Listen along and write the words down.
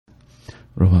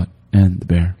Robot and the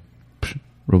bear.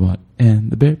 Robot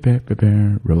and the bear, bear, bear,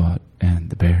 bear. Robot and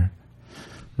the bear.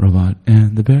 Robot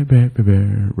and the bear, bear, bear,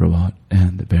 bear. Robot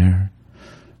and the bear.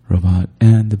 Robot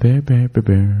and the bear, bear, bear,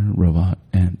 bear. Robot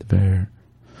and the bear.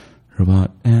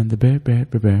 Robot and the bear, bear,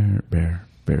 bear, bear, bear,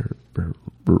 bear, bear.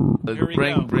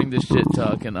 Bring the shit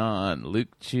talking on. Luke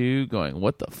Chew going,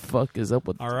 what the fuck is up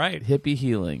with all right hippie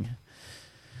healing?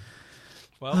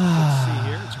 Well, let's see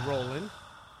here. It's rolling.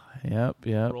 Yep.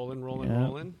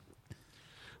 Rolling.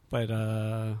 But,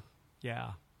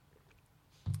 yeah.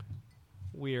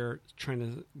 We're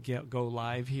trying to go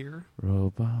live here.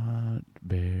 Robot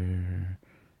bear.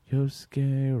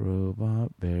 Yosuke,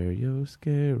 robot bear.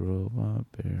 Yosuke, robot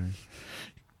bear.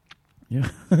 Yeah.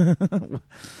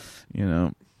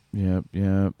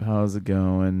 Yep. How's it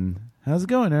going?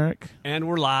 Eric? And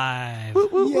we're live.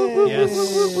 Yay!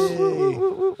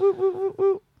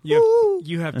 Yes.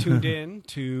 You have tuned in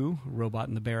to Robot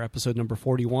and the Bear episode number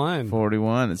 41.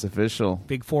 41. It's official.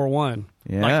 Big 4-1.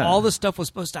 Yeah. Like all this stuff was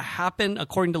supposed to happen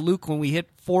according to Luke when we hit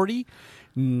 40.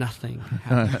 Nothing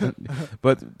happened.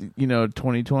 But,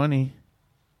 2020.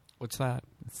 What's that?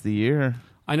 It's the year.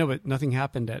 I know, but nothing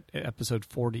happened at episode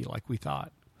 40 like we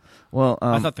thought. Well,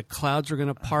 I thought the clouds were going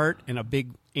to part and a big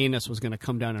anus was going to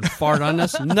come down and fart on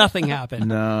us. Nothing happened.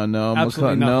 No,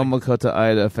 Absolutely no nothing. Makoto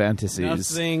Ida fantasies.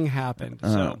 Nothing happened.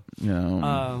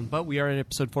 No. But we are at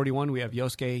episode 41. We have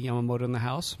Yosuke Yamamoto in the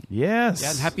house. Yes. Yeah,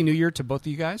 and Happy New Year to both of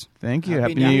you guys. Thank you.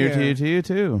 Happy Happy New New Year Year to you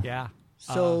too. Yeah.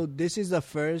 So this is the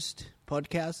first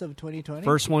podcast of 2020?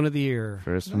 First one of the year.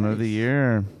 First one of the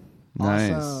year.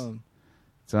 Nice. Awesome.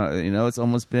 So, it's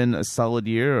almost been a solid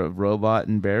year of robot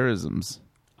and bearisms.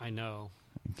 I know.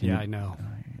 Can Yeah, you- I know.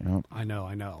 Yep. I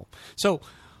know. So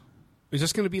is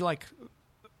this going to be like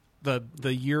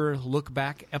the year look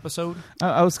back episode?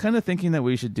 I was kind of thinking that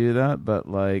we should do that, but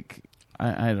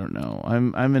I don't know.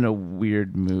 I'm in a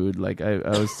weird mood. Like I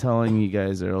was telling you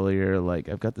guys earlier, like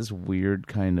I've got this weird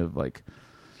kind of like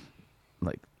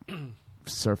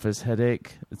surface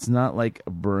headache. It's not like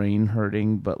a brain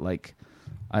hurting, but like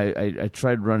I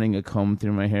tried running a comb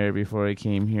through my hair before I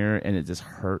came here, and it just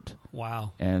hurt.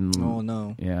 Wow. And Oh,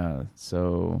 no. yeah.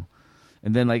 So,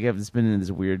 and then like I've just been in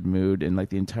this weird mood, and like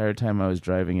the entire time I was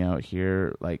driving out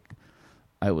here, like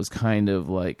I was kind of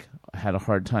like I had a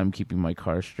hard time keeping my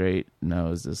car straight, and I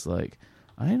was just like,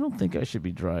 I don't think I should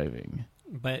be driving.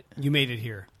 But you made it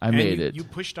here. I made it. You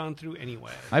pushed on through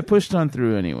anyway. I pushed on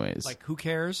through anyways. Like, who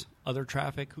cares? Other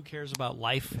traffic. Who cares about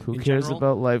life? Who in cares general?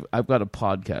 about life? I've got a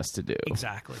podcast to do.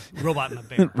 Exactly. Robot and the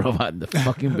Bear. Robot and the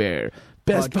fucking bear.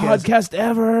 Best Podcast. podcast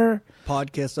ever.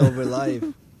 Podcast over life.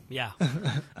 Yeah.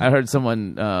 I heard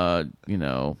someone,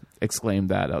 exclaim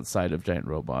that outside of Giant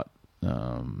Robot.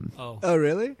 Oh. Oh,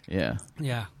 really? Yeah.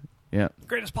 Yeah. Yeah.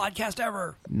 Greatest podcast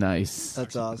ever. Nice.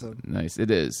 That's awesome. Nice.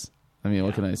 It is. I mean,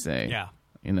 what can I say? Yeah.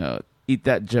 Eat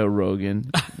that Joe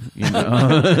Rogan.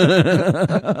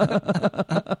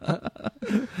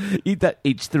 Eat that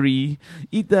H3.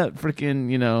 Eat that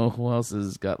freaking, who else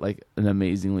has got like an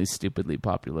amazingly stupidly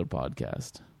popular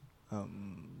podcast?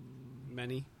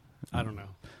 Many? I don't know.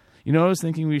 You know what I was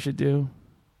thinking we should do?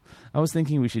 I was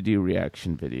thinking we should do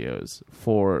reaction videos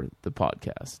for the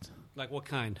podcast. Like what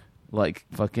kind? Like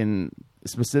fucking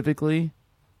specifically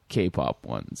K-pop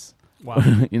ones.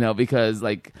 Wow. Because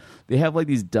like they have like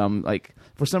these dumb, like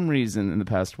for some reason in the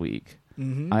past week,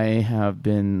 I have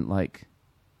been like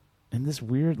in this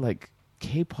weird like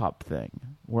K-pop thing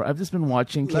where I've just been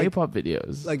watching K-pop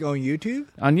videos Like on YouTube?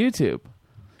 on YouTube,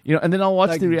 and then I'll watch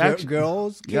Like the reaction.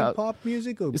 girls Yeah. K-pop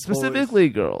music or Specifically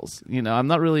girls. I'm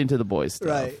not really into the boy stuff.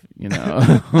 Right.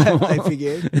 I I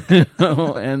figured.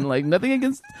 and like nothing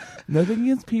against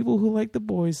people who like the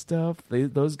boy stuff.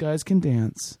 Those guys can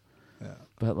dance. Yeah.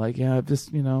 But like, yeah,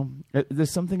 just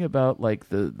there's something about like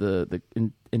the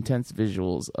intense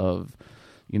visuals of,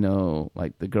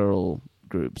 like the girl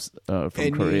groups from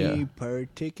Any Korea.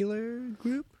 particular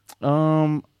group?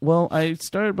 Well, I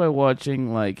started by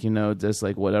watching like just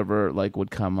like whatever like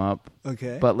would come up.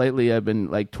 Okay. But lately, I've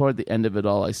been like toward the end of it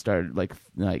all. I started like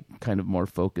kind of more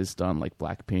focused on like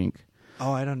Blackpink.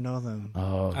 Oh, I don't know them.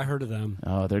 Oh, I heard of them.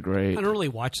 oh, they're great. I don't really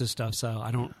watch this stuff, so I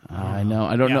don't. I know.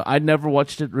 I don't Yeah. know. I'd never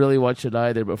really watched it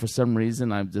either, but for some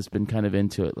reason I've just been kind of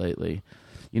into it lately.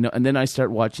 And then I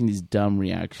start watching these dumb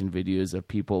reaction videos of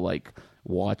people like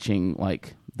watching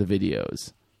like the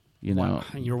videos. Wow.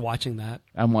 You're watching that.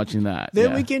 I'm watching that. Then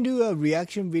yeah. we can do a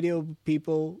reaction video,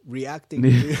 people reacting to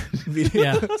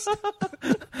videos.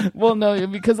 Yeah. Well, no,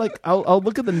 because like I'll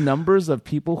look at the numbers of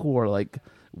people who are like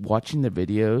watching the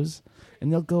videos,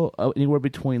 and they'll go anywhere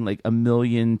between like 1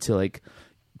 million to like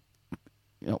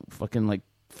fucking like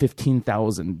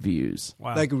 15,000 views.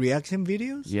 Wow. Like reaction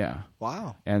videos? Yeah.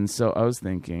 Wow. And so I was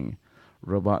thinking,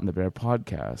 Robot and the Bear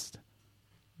podcast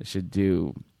should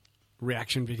do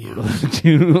reaction video.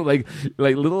 like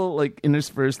little like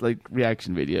interspersed like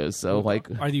reaction videos. So like,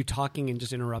 are you talking and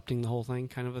just interrupting the whole thing,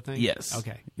 kind of a thing? Yes.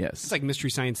 Okay. Yes. It's like Mystery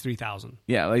Science 3000.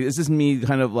 Yeah, like it's just me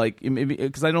kind of like maybe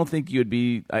because I don't think you'd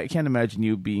be. I can't imagine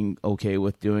you being okay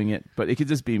with doing it, but it could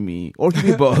just be me, or it could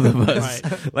be both of us,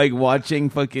 Right. like watching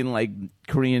fucking like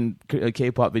Korean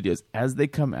K-pop videos as they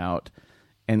come out,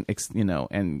 and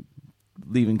and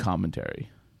leaving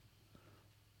commentary.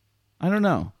 I don't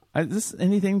know. Just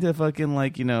anything to fucking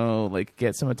like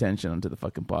get some attention onto the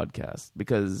fucking podcast,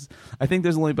 because I think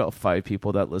there's only about 5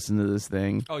 people that listen to this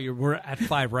thing. Oh, we're at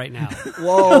 5 right now.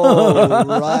 Whoa,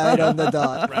 right on the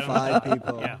dot. Right on 5 the dot.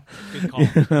 people. Yeah, good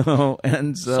call.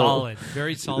 And so Solid,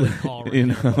 very solid call. Right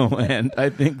there. and I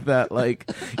think that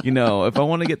if I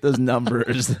want to get those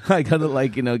numbers, I gotta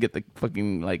get the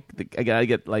fucking I gotta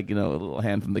get a little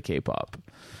hand from the K-pop,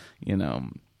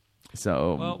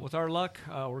 So Well, with our luck,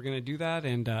 we're gonna do that,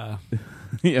 and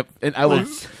yep. And I will,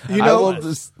 I will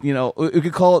just we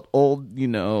could call it old,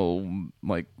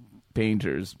 like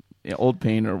painters, old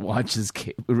painter watches,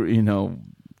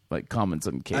 like comments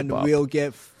on K-pop, And we'll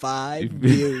get 5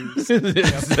 views. not many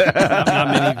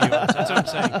viewers. That's what I'm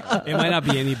saying. It might not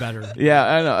be any better. Yeah,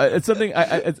 I know. It's something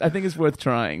I think it's worth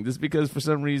trying, just because for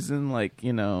some reason,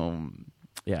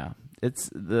 yeah, it's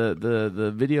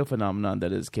the video phenomenon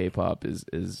that is K-pop is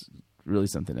really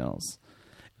something else.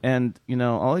 And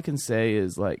all I can say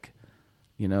is it's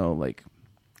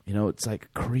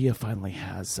like Korea finally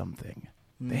has something.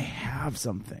 They have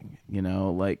something.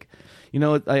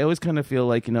 I always kind of feel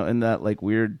like in that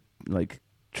weird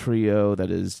trio that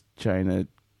is China,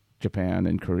 Japan,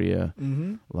 and Korea.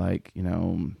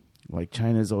 Mm-hmm.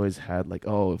 China's always had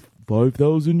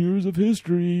 5,000 years of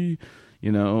history.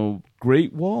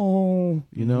 Great Wall,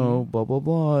 blah, blah,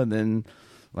 blah. And then,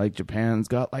 Japan's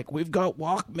got, we've got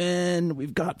Walkman,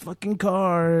 we've got fucking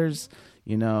cars,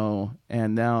 and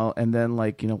then,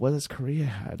 what has Korea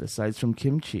had aside from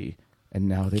kimchi? And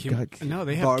now they've got... No,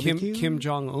 they have barbecue? Kim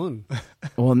Jong-un.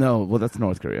 Well, that's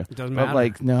North Korea. It doesn't matter.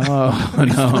 But, no.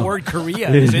 The word Korea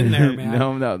is in there,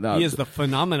 man. No. He is the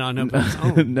phenomenon of his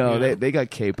own. No, they got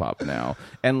K-pop now.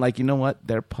 And, you know what?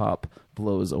 Their pop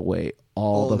blows away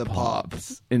all the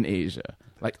pops in Asia.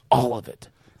 All of it.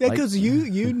 Yeah, because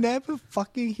you never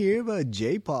fucking hear about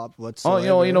J-pop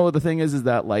whatsoever. The thing is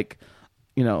that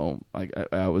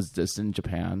I was just in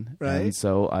Japan, right? And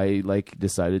so I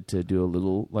decided to do a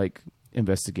little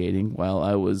investigating while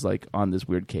I was on this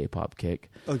weird K-pop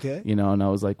kick. Okay. And I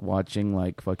was watching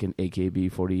fucking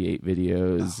AKB48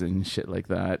 videos and shit like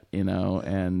that,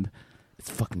 and it's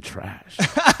fucking trash.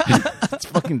 It's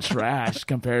fucking trash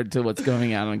compared to what's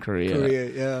going on in Korea.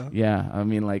 Yeah. Yeah, I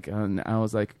mean, and I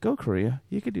was like, go Korea,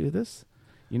 you could do this.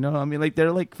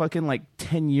 They're fucking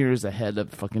 10 years ahead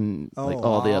of fucking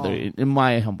all the other, in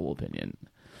my humble opinion,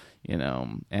 and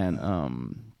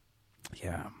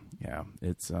yeah,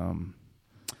 it's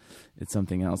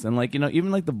something else. And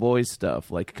even the boys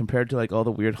stuff, compared to all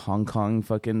the weird Hong Kong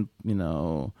fucking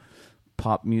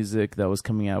pop music that was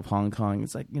coming out of Hong Kong,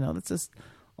 it's that's just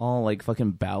all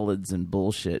fucking ballads and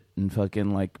bullshit and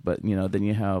fucking but then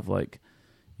you have all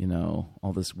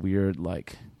this weird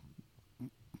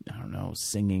I don't know,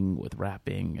 singing with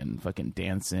rapping and fucking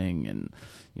dancing and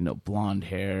blonde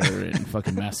hair and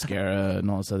fucking mascara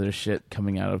and all this other shit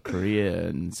coming out of Korea,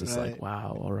 and it's just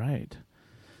wow, all right.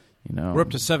 We're up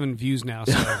to 7 views now,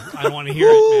 so I don't want to hear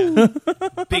it, man.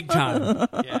 Big time.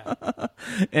 Yeah.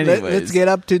 Anyways, let's get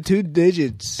up to 2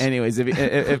 digits. Anyways,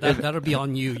 that'll be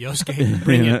on you, Yosuke.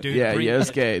 Bring it, dude. Yeah, bring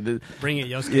Yosuke. Bring it,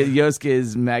 Yosuke.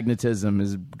 Yosuke's magnetism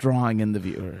is drawing in the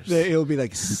viewers. It'll be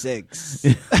 6.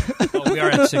 Oh, we are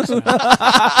at 6 now.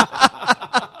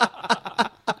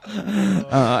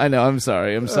 I know. I'm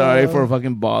sorry. I'm sorry for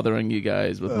fucking bothering you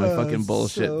guys with my fucking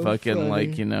bullshit, so fucking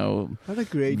funny. What a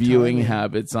great viewing timing.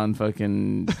 habits on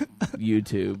fucking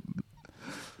YouTube.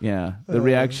 Yeah, the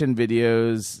reaction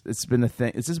videos. It's been a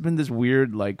thing. It's just been this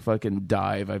weird fucking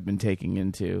dive I've been taking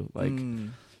into,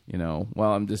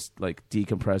 while I'm just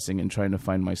decompressing and trying to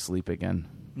find my sleep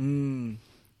again.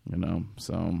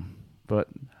 So, but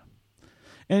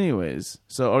anyways,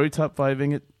 so are we top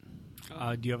 5ing it?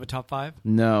 Do you have a top 5?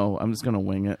 No, I'm just gonna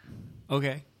wing it.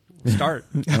 Okay, start.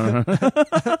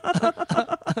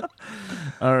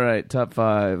 All right, top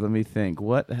 5. Let me think.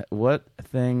 What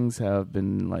things have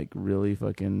been really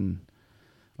fucking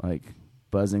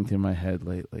buzzing through my head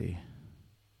lately?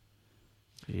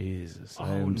 Jesus, I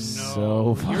Oh, am no.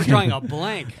 so fucking... You're drawing a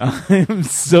blank. I am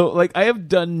so, like, I have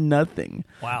done nothing.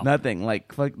 Wow. Nothing.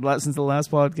 Like since the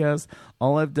last podcast,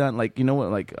 all I've done, like, you know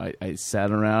what, like, I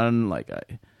sat around, like,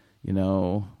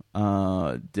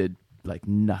 did, like,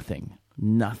 nothing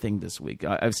this week.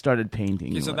 I've started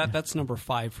painting. Okay, so that's number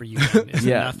 5 for you. Then, is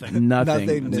nothing.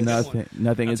 Nothing.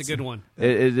 That's It's a good one.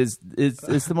 It's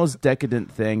the most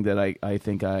decadent thing that I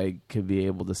think I could be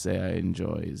able to say I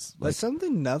enjoy is, But like,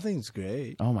 something nothing's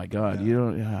great. oh my God, Yeah. you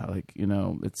don't, like,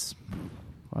 it's,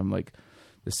 I'm like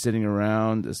just sitting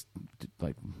around, just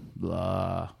like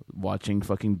blah, watching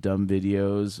fucking dumb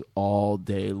videos all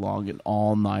day long and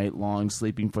all night long,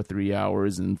 sleeping for 3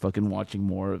 hours and fucking watching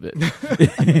more of it.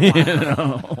 You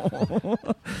know,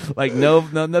 like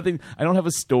nothing. I don't have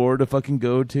a store to fucking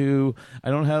go to. I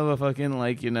don't have a fucking,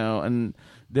 like, and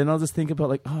then I'll just think about,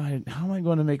 like, oh, how am I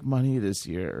going to make money this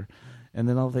year? And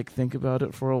then I'll, like, think about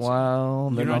it for a while.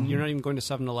 And You're then not even going to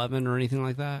 7-Eleven or anything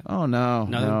like that? Oh no,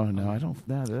 Nothing? no! I don't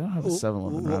have a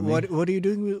 7-Eleven around me. What are you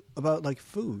doing about like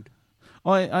food?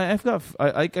 Oh, I've got.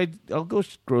 I'll go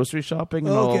grocery shopping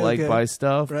and Okay, I'll like okay. buy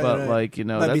stuff, Right, but right. like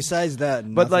But that's, besides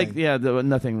that, but like nothing.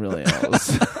 nothing really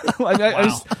else. Like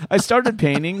Wow. I started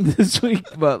painting this week,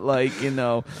 but like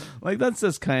like that's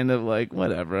just kind of like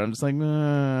whatever. I'm just like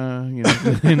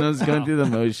just going through the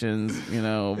motions, but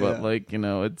Yeah. like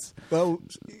it's. Well,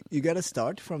 you got to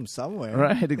start from somewhere.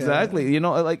 Right, exactly. Yeah.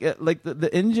 Like the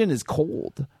engine is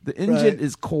cold. The engine Right,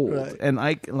 is cold, right. and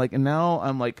and now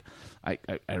I'm like, I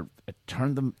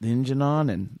turned the engine on,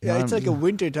 and Yeah, now it's I'm- like a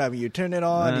winter time. You turn it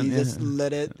on, you yeah. just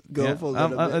let it go yeah, for a little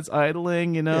bit. it's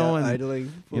idling, Yeah, and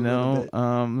idling for a little bit.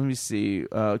 let me see.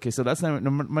 Okay, so that's my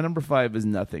number 5 is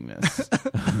nothingness.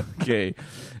 Okay,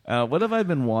 what have I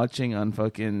been watching on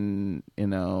fucking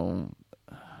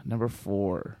number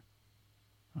 4?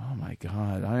 Oh my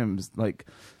God, I am like,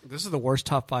 This is the worst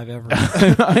top 5 ever.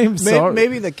 I'm sorry.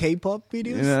 Maybe the K-pop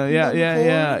videos.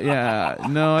 Yeah.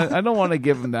 No, I don't want to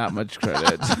give him that much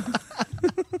credit.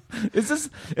 It's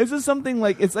just something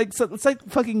like it's like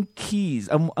fucking keys.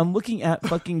 I'm looking at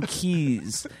fucking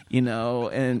keys, and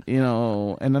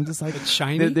I'm just like, It's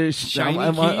shiny? They're Shiny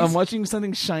I'm keys? watching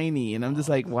something shiny, and I'm just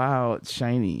like, wow, it's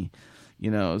shiny.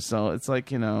 So it's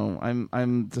like,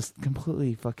 I'm just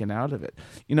completely fucking out of it.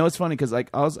 It's funny because like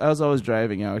as I was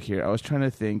driving out here, I was trying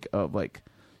to think of like,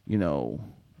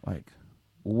 like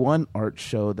one art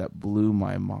show that blew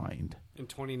my mind In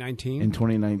 2019? in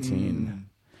 2019.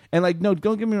 And like, no,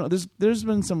 don't get me wrong. There's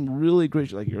been some really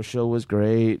great, like your show was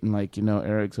great, and like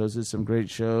Eric's hosted some great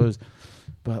shows,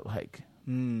 but like,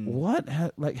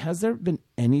 has there been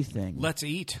anything? Let's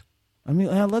Eat. I mean,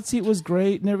 Let's Eat was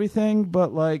great and everything,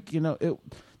 but like, it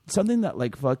something that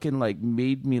like fucking like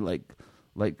made me like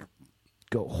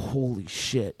go, holy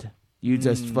shit! You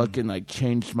just fucking like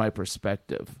changed my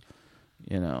perspective.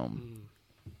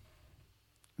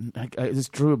 I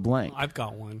just drew a blank. I've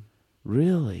got one.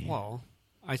 Really? Well,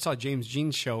 I saw James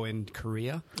Jean's show in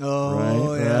Korea. Oh,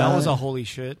 Right, yeah. That was a holy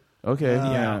shit. Okay.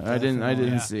 Yeah, I didn't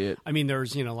Yeah. see it. I mean,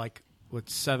 there's, like, with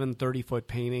 7 30-foot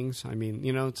paintings. I mean,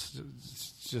 it's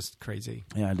just crazy.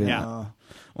 Yeah, I didn't. Yeah.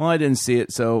 Well, I didn't see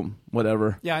it, so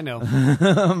whatever. Yeah, I know.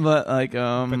 But like,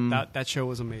 But that show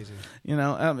was amazing.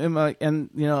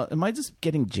 am I just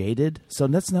getting jaded? So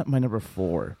that's not my number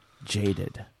 4.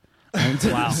 Jaded. I'm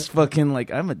just fucking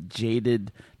like, I'm a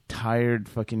jaded, tired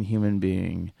fucking human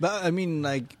being. But I mean,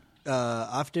 like,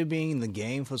 after being in the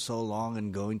game for so long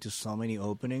and going to so many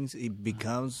openings, it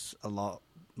becomes a lot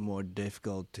more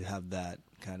difficult to have that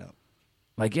kind of.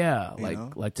 Like, yeah, You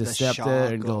know? like to The step there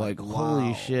and shock go of, like, like, holy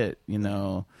wow. shit, I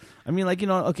mean, like,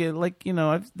 okay, like,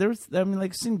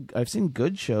 I've seen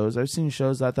good shows. I've seen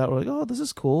shows that I thought were like, oh, this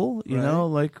is cool,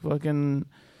 like fucking,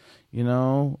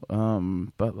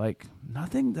 but like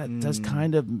nothing that just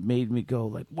kind of made me go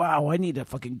like, wow, I need to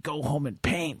fucking go home and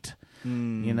paint.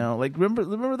 Like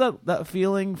remember that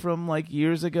feeling from like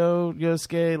years ago,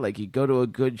 Yosuke? Like you go to a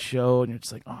good show and you're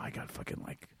just like, oh, I gotta fucking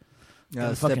like.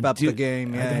 Step fucking up the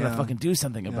game. I Yeah, gotta yeah. fucking do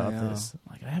something about yeah. this.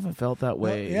 Like I haven't felt that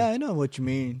way. Yeah, I know what you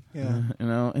mean. Yeah.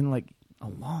 In like a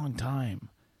long time,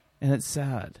 and it's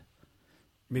sad.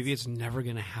 Maybe it's never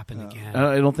going to happen again.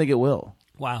 I don't think it will.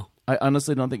 Wow. I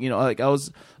honestly don't think. Like I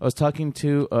was talking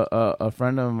to a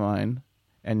friend of mine,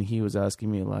 and he was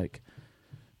asking me like,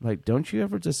 don't you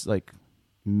ever just like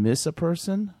miss a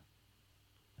person?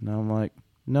 And I'm like,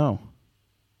 no,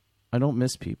 I don't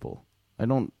miss people. I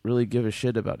don't really give a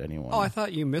shit about anyone. Oh, I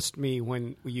thought you missed me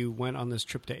when you went on this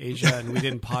trip to Asia and we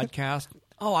didn't podcast.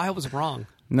 Oh, I was wrong.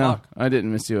 No, Fuck. I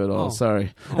didn't miss you at all. Oh.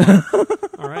 Sorry.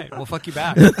 All All right. Well, fuck you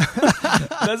back.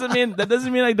 That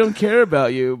doesn't mean I don't care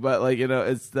about you, but like, you know,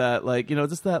 it's that like, you know,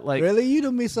 just that like. Really, you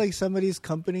don't miss like somebody's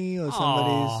company or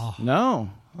somebody's? Aw. No.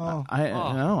 Oh.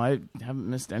 I haven't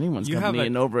missed anyone's You company have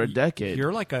in over a decade.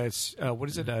 You're like a what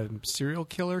is it? A serial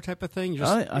killer type of thing. You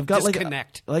just I've got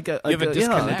disconnect. like a You have a yeah,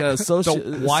 like a disconnect.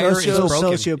 soci- The wire is socio-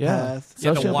 broken. Sociopath.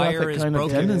 Yeah, Yeah, the wire sociopathic is kind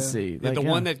broken. of tendency. Yeah, Like, the yeah.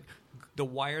 one that the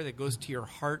wire that goes to your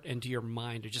heart and to your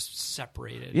mind are just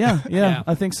separated. Yeah,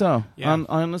 I think so. Yeah.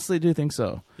 I honestly do think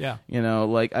so. Yeah. You know,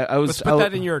 like I was. Let's put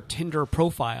that in your Tinder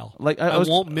profile. Like I was,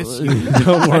 won't miss you.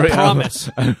 Don't worry, I promise.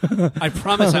 I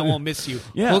promise I won't miss you.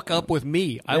 Yeah. Hook up with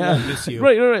me. I Yeah. won't miss you.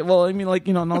 Right. Well, I mean, like,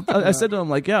 you know, and I said to him,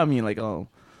 like, yeah, I mean, like, oh,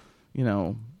 you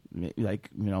know, like,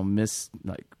 you know, miss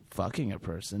like fucking a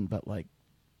person, but like,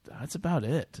 that's about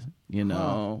it. You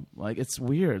know, like, it's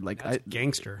weird. Like, That's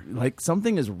gangster. like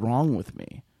something is wrong with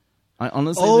me. I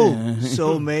honestly. Oh,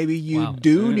 so maybe you Wow.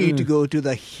 do need to go to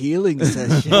the healing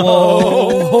session.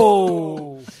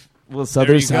 Oh. Will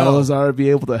Southern you go. Salazar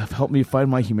be able to help me find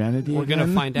my humanity? We're gonna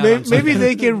again? find out. Maybe, on Sunday.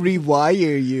 they can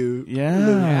rewire you.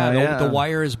 Yeah, The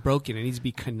wire is broken. It needs to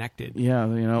be connected. Yeah,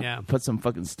 you know, Yeah. put some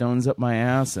fucking stones up my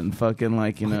ass and fucking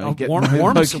like, you know, get warm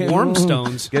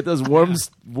stones. Get those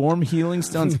warm healing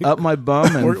stones up my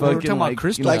bum and We're fucking talking about like,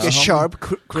 crystals. you know, Like a help sharp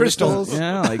Crystals. crystals.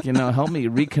 Yeah, like, you know, help me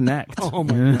reconnect. Oh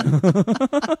my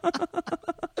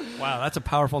Wow, that's a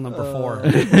powerful number 4.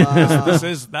 Wow.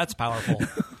 That's powerful.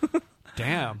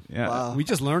 Damn. Yeah. Wow. We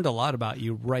just learned a lot about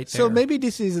you right there. So maybe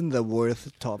this isn't the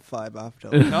worth top 5 after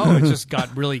all. No, it just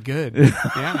got really good.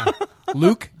 Yeah.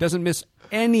 Luke doesn't miss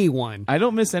anyone. I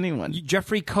don't miss anyone.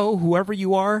 Jeffrey Coe, whoever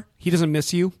you are, he doesn't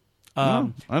miss you. I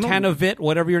don't- Tanavit,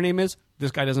 whatever your name is,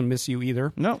 this guy doesn't miss you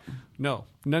either. No. No.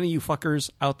 None of you fuckers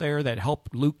out there that help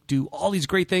Luke do all these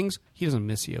great things, he doesn't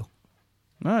miss you.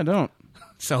 No, I don't.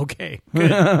 So, okay.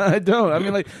 Good. I don't. I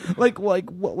mean,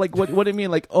 what do you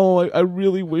mean? Like, oh, I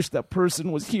really wish that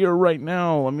person was here right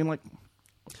now. I mean, like,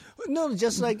 No,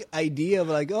 just like idea of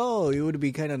like, oh, it would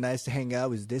be kind of nice to hang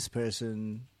out with this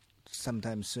person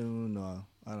sometime soon, or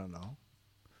I don't know.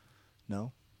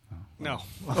 No. No.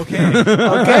 Okay.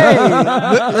 Okay,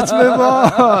 let's move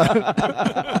on.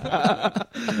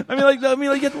 I mean, like,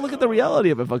 you have to look at the reality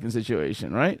of a fucking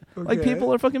situation, right? Like, Okay.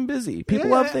 people are fucking busy. People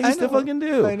Yeah, have things I to know. fucking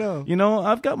do. I know. You know,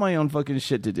 I've got my own fucking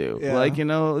shit to do. Yeah. Like, you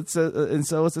know, and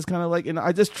so it's just kind of like, and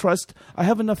I just trust. I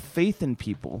have enough faith in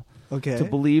people Okay. to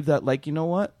believe that, like, you know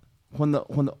what, when the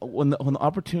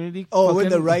opportunity when fucking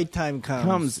the right time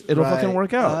comes, it'll Right. fucking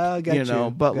work out. Ah, got you know,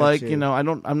 you. but Got like, you. you know,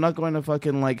 I'm not going to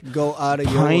fucking like Go out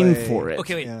of your pine way. for it.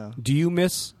 Okay, wait. Yeah. Do you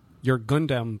miss your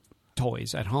Gundam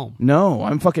toys at home? No,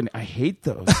 I hate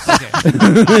those.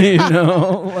 Okay. You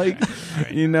know, like,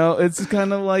 you know, it's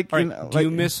kind of like, All right. you know, Do like,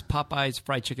 you miss Popeye's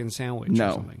fried chicken sandwich or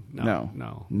No, something?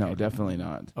 no, Okay. definitely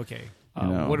not. Okay.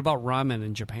 No. What about ramen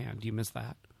in Japan? Do you miss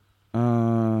that?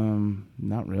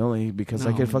 Not really, because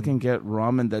I No. could fucking get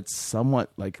ramen that's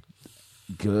somewhat like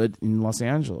good in Los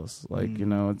Angeles. Like, you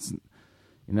know, it's,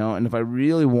 you know, and if I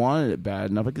really wanted it bad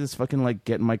enough, I could just fucking like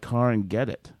get in my car and get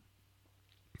it.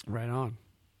 Right on.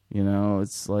 You know,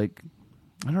 it's like,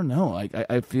 I don't know. Like,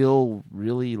 I feel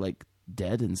really like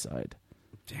dead inside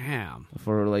Damn.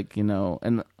 for like, you know,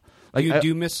 and like, Do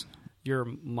you miss your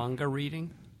manga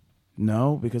reading?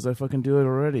 no, because I fucking do it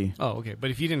already. Oh, okay.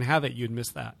 But if you didn't have it, you'd miss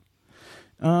that.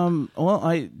 Well,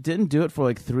 I didn't do it for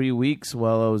like 3 weeks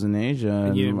while I was in Asia.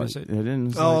 And you didn't like, miss it? I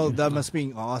didn't. Oh, like, that must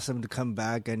be awesome to come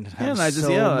back and have and I just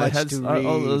so I much had to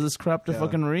all read. this crap to Yeah.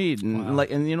 fucking read, and Wow. like,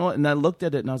 and you know what? And I looked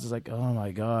at it, and I was just like, oh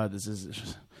my god, this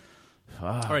is.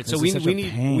 Fuck, All right. So this we is such a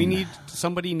need pain.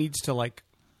 somebody needs to like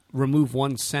remove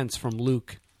one sense from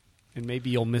Luke, and maybe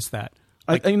you'll miss that.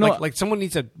 I- Like, you know- like someone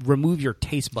needs to remove your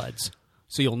taste buds,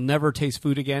 so you'll never taste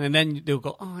food again, and then they'll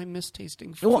go, "Oh, I miss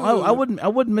tasting food." Well, I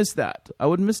would miss that. I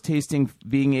would miss tasting,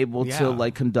 being able Yeah. to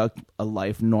like conduct a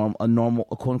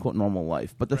quote unquote normal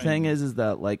life. But the thing is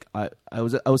that like I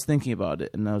was thinking about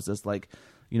it, and I was just like,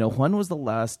 you know, when was the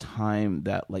last time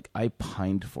that like I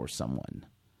pined for someone,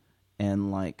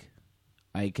 and like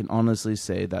I can honestly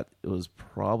say that it was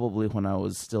probably when I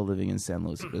was still living in San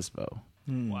Luis Obispo.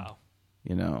 Wow.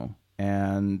 You know,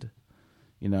 and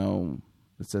you know,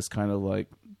 it's just kind of like,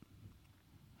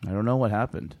 I don't know what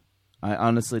happened. I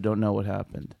honestly don't know what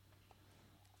happened.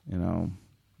 You know,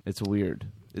 it's weird.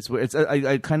 It's weird.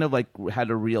 I kind of like had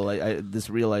this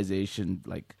realization,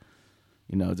 like,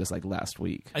 you know, just like last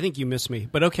week. I think you miss me,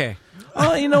 but okay.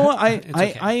 Oh, you know what?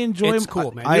 okay. I enjoy. It's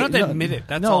cool, man. You don't have to admit it.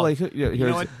 That's all. Like, here, You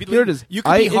know what? here it is. You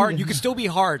can be hard. You can still be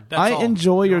hard. That's I all.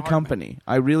 enjoy You're your hard. company.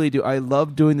 I really do. I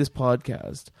love doing this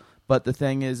podcast. But the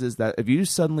thing is that if you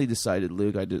suddenly decided,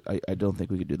 Luke, I don't think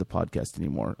we could do the podcast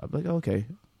anymore, I'd be like, okay,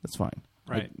 that's fine.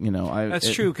 Right.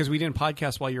 That's true, because we didn't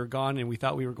podcast while you were gone, and we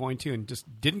thought we were going to, and just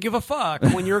didn't give a fuck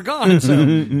when you were gone. So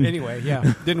anyway,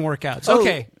 yeah, didn't work out. So,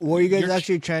 okay. Were you guys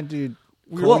actually trying to...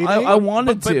 Well, I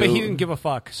wanted to. But he didn't give a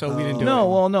fuck, so we didn't do it.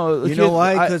 No. You know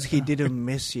why? Because he didn't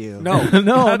miss you. No.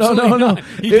 No.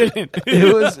 He didn't.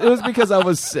 It was because I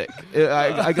was sick.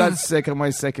 I got sick on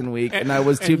my second week, and I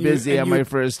was too busy on my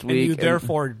first week. And you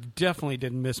therefore definitely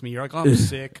didn't miss me. You're like, oh, I'm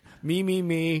sick.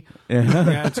 Me.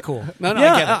 Yeah, it's cool. No,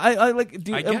 yeah, I get it. I like.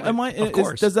 Am I? Of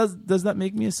course. Does that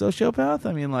make me a sociopath?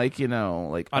 I mean,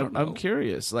 I'm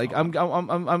curious. Like,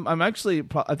 I'm actually.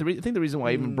 I think the reason why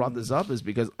I even brought this up is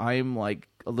because I'm like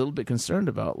a little bit concerned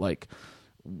about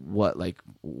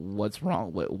what's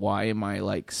wrong. Why am I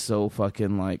like so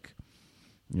fucking like,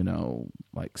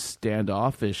 like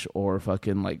standoffish, or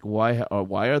fucking like why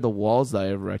are the walls that I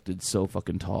erected so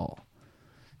fucking tall?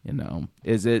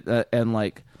 Is it and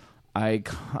like I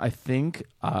think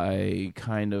I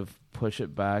kind of push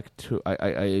it back to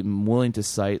I'm willing to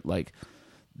cite like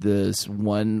this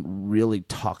one really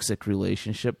toxic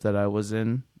relationship that I was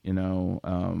in,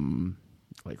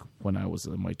 like when I was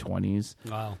in my 20s.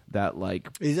 Wow. That like...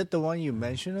 Is that the one you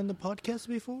mentioned on the podcast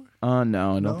before?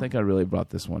 No, I don't think I really brought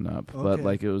this one up. Okay. But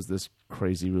like it was this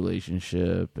crazy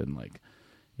relationship, and like,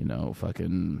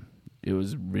 fucking... It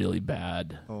was really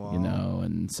bad,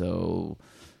 and so...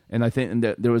 And I think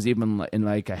that there was even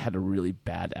like I had a really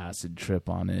bad acid trip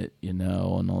on it, and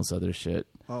all this other shit.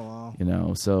 Oh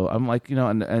wow. So I'm like,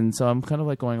 and so I'm kind of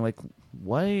like going like,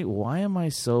 why am I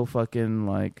so fucking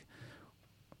like...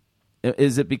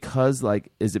 Is it because I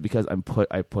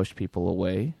push people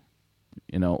away,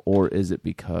 or is it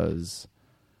because,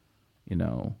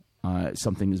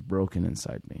 something is broken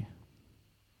inside me?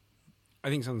 I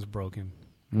think something's broken.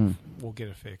 We'll get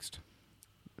it fixed.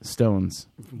 Stones.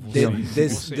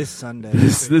 This Sunday.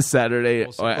 This Saturday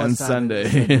and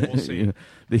Sunday. We'll see.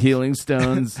 The Healing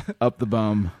Stones up the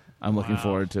bum. I'm looking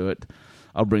forward to it.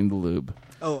 I'll bring the lube.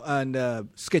 Oh, and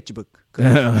sketchbook. 'Cause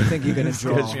I think you're gonna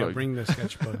draw. Yeah, bring the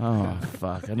sketchbook. Oh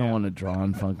fuck! I don't want to draw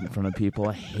in front of people.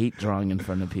 I hate drawing in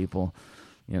front of people.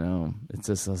 It's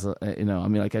just I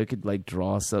mean, like I could like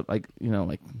draw some like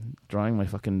like drawing my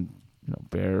fucking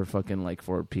bear fucking like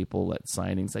for people at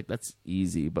signings, like that's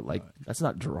easy, but like that's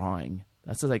not drawing.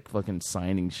 That's like fucking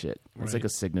signing shit. It's like a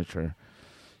signature.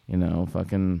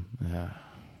 Fucking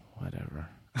whatever.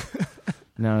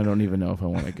 Now I don't even know if I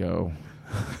want to go.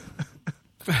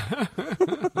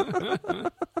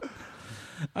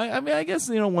 I mean, I guess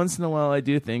once in a while I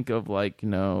do think of like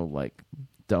like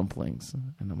dumplings,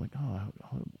 and I'm like, I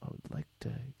would like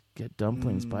to get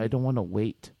dumplings, but I don't want to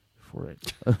wait for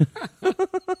it.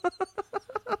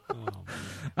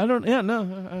 I don't. Yeah, no.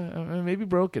 Maybe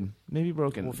broken.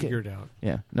 We'll figure it out.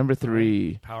 Yeah. Number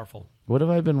 3. Powerful. What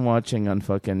have I been watching on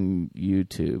fucking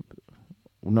YouTube?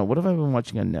 No, what have I been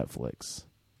watching on Netflix?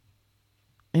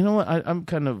 You know what? I'm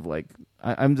kind of like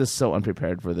I'm just so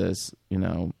unprepared for this.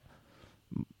 This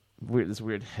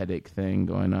weird headache thing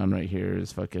going on right here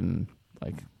is fucking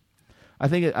like. I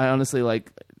think I honestly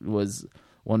like was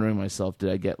wondering myself, did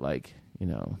I get like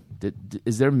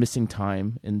is there missing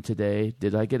time in today?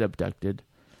 Did I get abducted?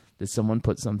 Did someone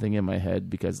put something in my head?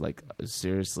 Because like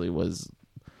seriously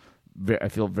I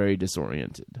feel very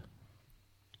disoriented.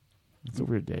 It's a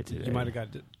weird day today. You might have got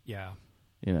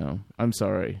I'm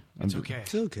sorry. It's okay.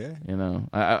 It's okay.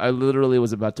 I literally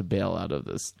was about to bail out of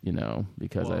this,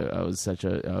 because I was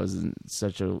in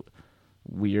such a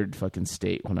weird fucking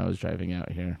state when I was driving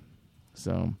out here.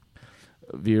 So,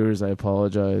 viewers, I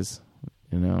apologize.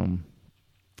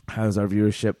 Has our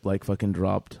viewership like fucking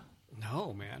dropped?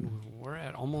 No, man. We're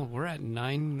at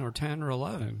 9 or 10 or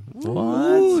 11. What?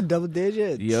 Ooh, double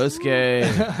digits.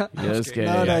 Yosuke. No,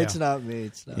 Yeah. it's not me.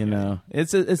 It's not.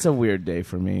 It's a weird day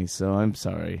for me, so I'm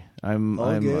sorry. I'm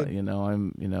good.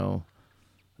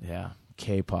 yeah,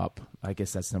 K-pop. I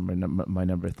guess that's my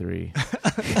number 3.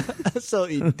 So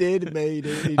he did made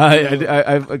it.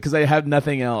 I because I have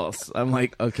nothing else. I'm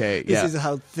like, okay, This is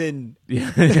how thin.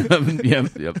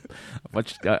 Yep.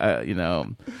 Watch,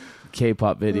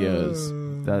 K-pop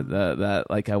videos. That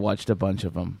like I watched a bunch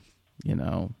of them. It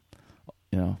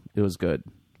was good.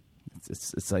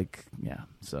 It's like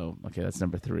So okay, that's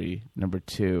number 3. Number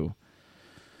 2.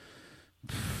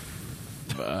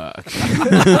 Fuck.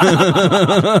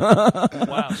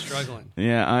 Wow, struggling.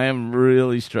 Yeah, I am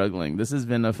really struggling. This has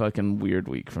been a fucking weird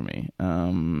week for me.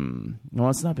 No,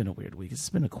 it's not been a weird week. It's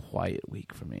been a quiet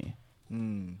week for me.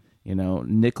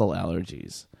 Nickel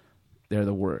allergies. They're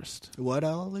the worst. What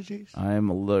allergies?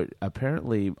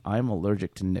 Apparently, I'm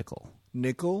allergic to nickel.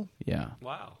 Nickel? Yeah.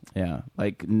 Wow. Yeah.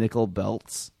 Like nickel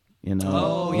belts You know?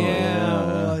 Oh,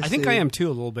 yeah. I think see. I am too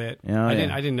a little bit. Yeah, I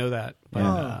yeah. didn't know that.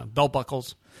 But, belt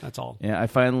buckles. That's all. Yeah, I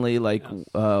finally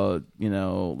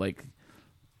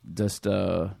just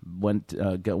went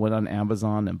on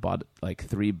Amazon and bought like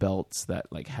 3 belts that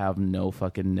like have no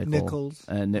fucking Nickels.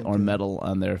 or metal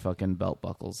on their fucking belt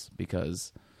buckles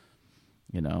because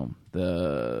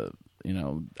the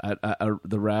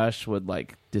rash would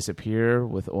like disappear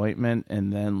with ointment,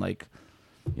 and then like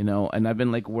and I've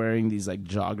been like wearing these like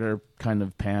jogger kind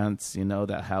of pants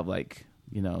that have like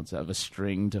to have a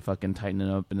string to fucking tighten it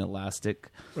up, an elastic,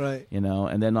 Right.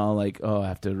 and then I'll like, I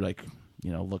have to like,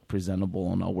 look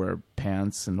presentable, and I'll wear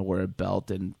pants and I'll wear a belt,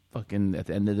 and fucking at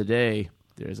the end of the day,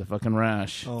 there's a fucking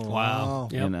rash, Oh, Wow. wow.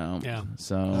 Yep. Yeah.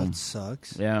 so That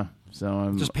sucks. yeah, so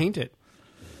I'm Just paint it.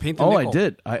 Paint the I nickel.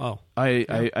 did. Oh.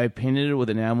 I painted it with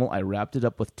enamel. I wrapped it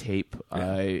up with tape.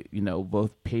 I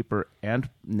both paper and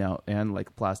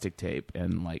like plastic tape,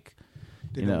 and like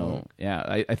Did it work?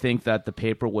 I think that the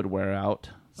paper would wear out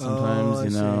sometimes, Oh, I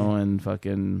see. and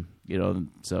fucking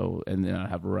so, and then I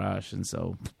have a rash, and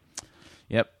so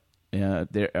yep. Yeah,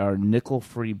 there are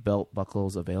nickel-free belt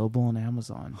buckles available on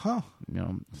Amazon. Huh.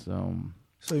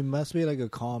 So it must be like a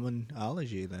common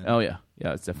allergy then. oh yeah,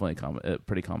 it's definitely a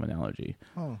pretty common allergy.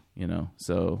 Oh.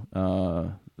 So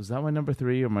was that my number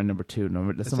 3 or my number 2?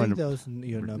 That's I not my think that number. was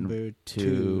your number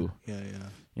 2. 2.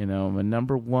 Yeah. My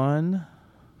number 1,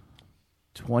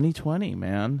 2020,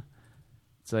 man.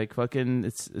 It's like fucking.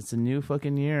 It's a new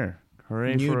fucking year.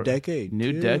 Hooray New for decade,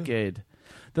 New too. decade.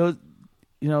 Though,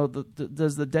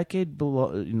 does the decade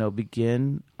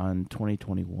begin on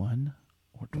 2021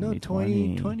 or 2020? No,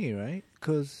 2020, right?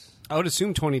 Because I would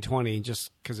assume 2020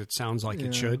 just because it sounds like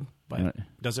it should, but Yeah.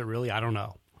 does it really? I don't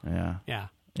know. Yeah. Yeah.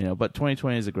 But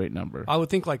 2020 is a great number. I would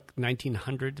think like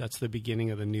 1900, that's the beginning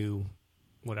of the new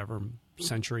whatever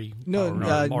century. No, or new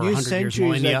 100 years, century is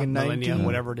millennia, like in millennia, 19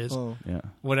 whatever it is. Oh. Yeah.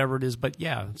 Whatever it is, but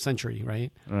yeah, century,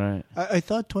 right? Right. I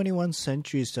thought 21st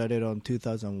century started on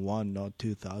 2001, not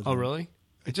 2000. Oh, really?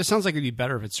 It just sounds like it'd be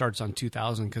better if it starts on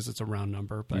 2000 because it's a round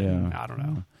number, but Yeah. I don't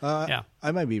know. Yeah.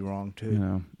 I might be wrong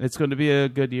too. It's going to be a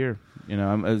good year.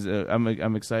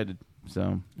 I'm excited.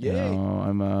 So Yay.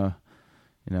 I'm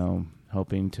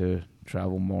hoping to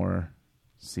travel more,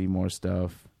 see more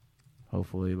stuff.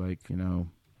 Hopefully,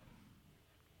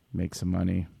 make some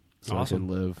money so Awesome. I can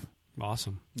live.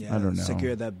 Awesome. Yeah, I don't know.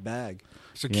 Secure that bag.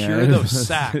 Secure Yeah. those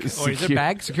sacks. Or is it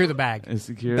bag? Secure the bag.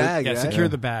 Secure Bag, Yeah, right? secure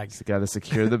the bag. Got to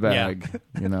secure the bag.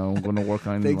 I'm going to work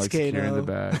on Thanks, securing Kano. the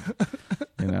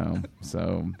bag.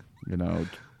 So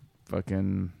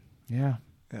fucking yeah.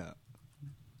 Yeah.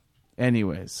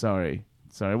 Anyways, sorry.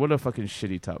 What a fucking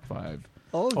shitty top 5.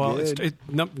 All Well, good.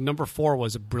 number 4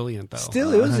 was brilliant, though.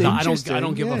 Still, it was I interesting.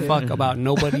 don't give a Yeah. fuck about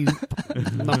nobody.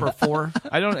 Number 4.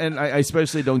 I don't, and I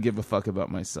especially don't give a fuck about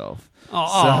myself.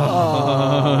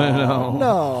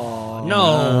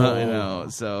 No.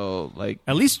 So like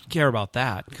At least care about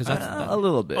that because that's a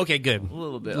little bit. okay. Good. A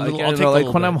little bit. I'll take a Like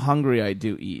little when bit. I'm hungry, I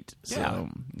do eat. So,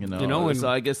 Yeah. and so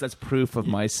I guess that's proof of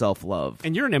my self-love.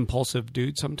 And you're an impulsive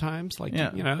dude sometimes. Like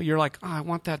Yeah. you're like, I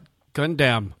want that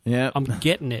Gundam. Yeah. I'm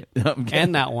getting it. I'm getting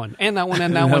and that one. And that one.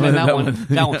 And that one. And that That one. one.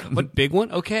 That one. But big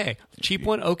one? Okay. Cheap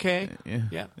one? Okay.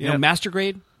 Yeah. Yeah. Master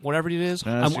grade, whatever it is.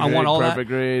 Master I want grade, all that. perfect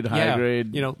grade, high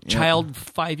grade. Yeah. Child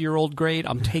 5-year-old grade.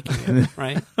 I'm taking it.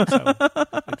 Right? So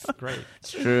it's great.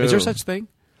 It's true. Is there such thing?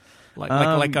 Like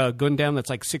a Gundam that's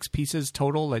like 6 pieces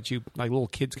total that you like little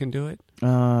kids can do it?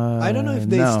 I don't know if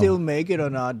they no. still make it or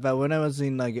not, but when I was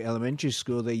in like elementary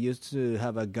school, they used to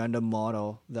have a Gundam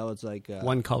model that was like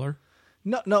One color?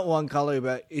 not one color,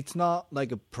 but it's not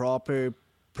like a proper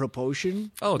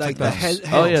proportion. Oh, it's like the those. head,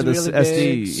 Oh yeah, head's the really SD,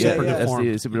 big. super deformed.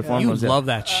 SD, super deformed You ones. Yeah. love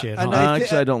that shit, and huh? I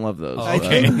Actually, I don't love those. Oh, I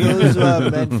okay. think those were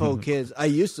meant for kids. I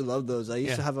used to love those. I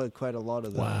used Yeah. to have quite a lot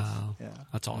of those. Wow. Yeah.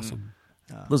 That's awesome.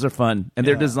 Those are fun, and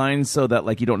they're Yeah. designed so that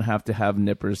like you don't have to have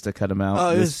nippers to cut them out. Oh,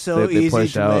 it was Just- so they easy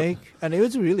push to out. make, and it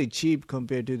was really cheap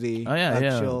compared to the Oh yeah,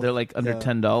 actual. yeah. They're like under yeah.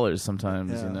 $10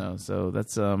 sometimes, Yeah. So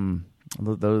that's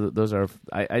those are.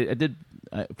 I did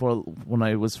for when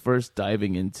I was first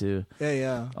diving into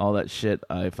Yeah. all that shit.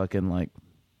 I fucking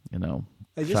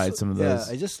tried some of those.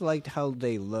 Yeah, I just liked how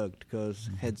they looked because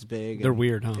head's big. They're and-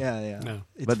 weird, huh? Yeah. No.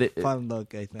 It's But they- fun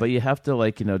look, I think. But you have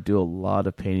to do a lot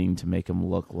of painting to make them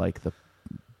look like the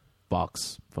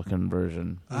box fucking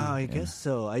version. Oh, I guess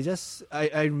so.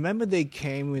 I remember they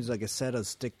came with like a set of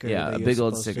stickers. Yeah, that a you're big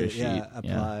old supposed sticker to, Yeah, sheet.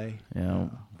 apply.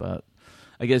 But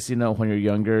I guess when you're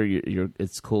younger,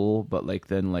 it's cool, but like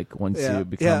then like once Yeah. you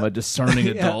become Yeah. a discerning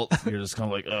Yeah. adult, you're just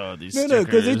kind of like, oh, these No, stickers.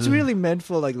 because it's really meant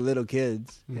for like little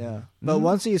kids. Mm-hmm. Yeah, but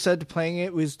once you start playing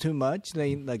it with too much,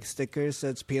 then like stickers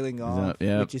starts peeling off,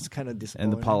 Yeah. which is kind of and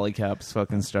disappointing. the polycaps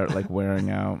fucking start like wearing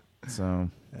out. So,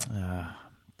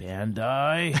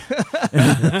 Bandai.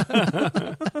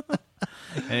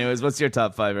 Anyways, what's your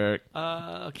top 5, Eric?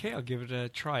 Okay, I'll give it a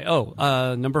try.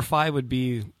 Oh, number 5 would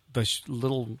be the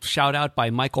little shout out by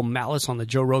Michael Malice on the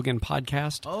Joe Rogan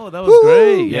podcast. Oh, that was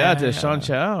great. Yeah, Yeah, to yeah. Sean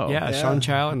Chow. Yeah, Yeah. Sean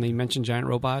Chow, and they mentioned Giant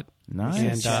Robot. Nice.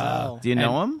 And, Chow. Do you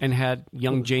know him? And had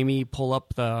young Jamie pull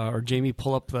up the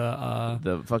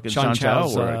The fucking Sean Chow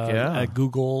Chow's, work, yeah. at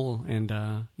Google, and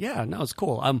it's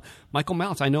cool. Michael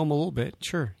Malice, I know him a little bit.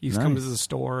 Sure, he's come to Nice. the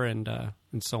store and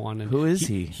so on. And Who is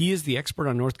he? He is the expert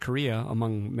on North Korea,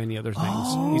 among many other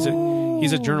things.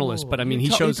 He's a journalist, but I mean, he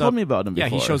You shows told up. me about him Yeah,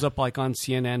 he before. shows up like on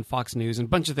CNN, Fox News, and a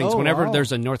bunch of things. Oh, Whenever wow.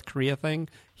 there's a North Korea thing,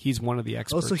 he's one of the Oh,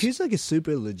 experts. so he's like a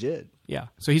super legit. yeah,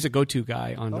 so he's a go-to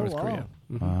guy on North wow. Korea.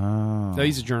 Mhm. Wow. So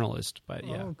he's a journalist, but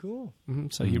yeah. Oh, cool.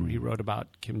 So he wrote about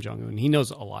Kim Jong Un. He knows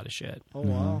a lot of shit Oh,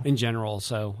 wow. in general.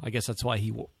 So I guess that's why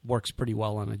he works pretty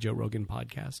well on a Joe Rogan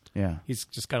podcast. Yeah. He's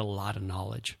just got a lot of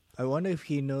knowledge. I wonder if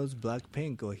he knows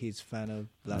Blackpink or he's a fan of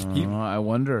Blackpink. I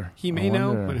wonder. He may I know,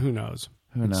 wonder. but who knows?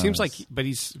 Who It seems knows? like, but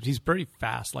he's pretty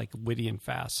fast, like witty and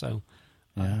fast. So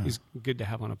Yeah. he's good to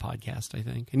have on a podcast, I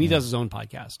think. And he does his own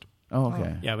podcast. Oh,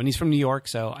 okay. Yeah, and he's from New York,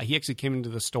 so he actually came into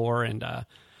the store and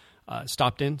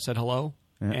stopped in, said hello,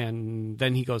 Yeah. and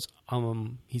then he goes,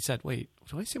 he said, wait,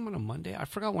 did I see him on a Monday? I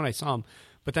forgot when I saw him,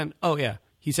 but then, oh yeah,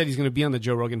 he said he's going to be on the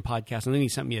Joe Rogan podcast, and then he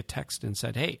sent me a text and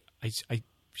said, hey, I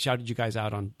shouted you guys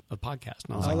out on the podcast,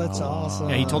 and I was Oh, like, that's awesome.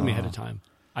 yeah, he told me ahead of time.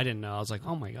 I didn't know. I was like,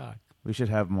 oh my god, We should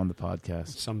have him on the podcast.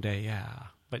 someday, yeah,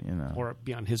 but know. or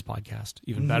be on his podcast,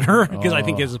 even better, because I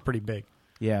think his is pretty big.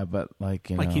 Yeah, but like,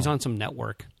 you Like know. he's on some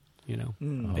network, you know.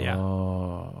 But yeah.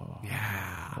 Oh.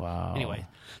 Yeah. Wow. Anyway,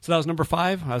 so that was number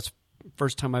 5. That was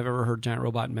first time I've ever heard Giant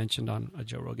Robot mentioned on a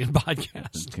Joe Rogan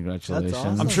podcast. Congratulations. That's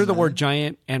awesome. I'm sure the man. word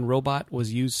giant and robot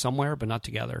was used somewhere, but not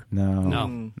together. No.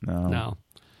 No. No.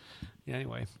 Yeah,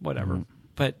 anyway, whatever.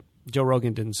 But Joe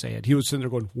Rogan didn't say it. He was sitting there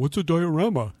going, "What's a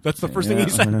diorama?" That's the first thing he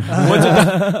said.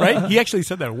 Right? He actually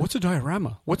said that. What's a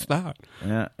diorama? What's that?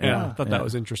 Yeah. Yeah, I thought yeah. that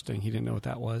was interesting. He didn't know what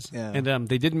that was. Yeah. And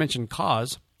they did mention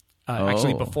Cause.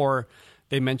 Actually, Oh. before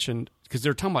they mentioned, because they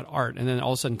were talking about art, and then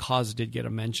all of a sudden Cause did get a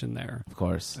mention there. Of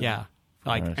course. Yeah.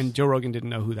 Like, course. and Joe Rogan didn't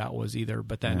know who that was either.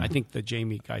 But then I think the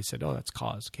Jamie guy said, "Oh, that's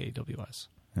Cause, KWS,"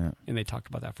 Yeah. and they talked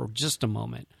about that for just a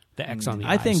moment. The X on the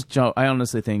I eyes. think I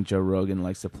honestly think Joe Rogan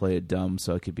likes to play it dumb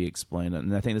so it could be explained,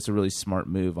 and I think that's a really smart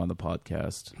move on the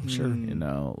podcast. Sure, you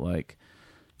know, like,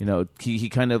 you know, he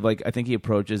kind of like I think he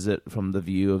approaches it from the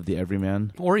view of the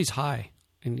everyman. or he's high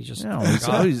and he just You know,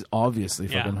 forgot. he's obviously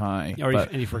Yeah. fucking high, Or but,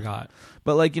 and he forgot.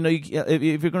 but like you know, if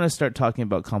you're going to start talking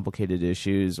about complicated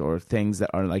issues or things that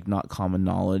are like not common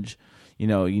knowledge, you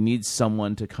know, you need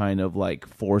someone to kind of like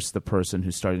force the person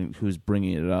who's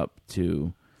bringing it up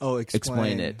to. Oh,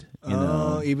 Explain it, you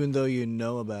oh, know. even though you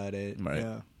know about it. Right.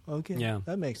 Yeah. Okay. Yeah.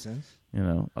 That makes sense. You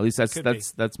know, at least that's Could be.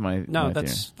 that's my No, my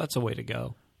that's a way to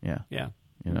go. theory. Yeah.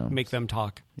 You know, Make them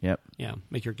talk. yep, Yeah.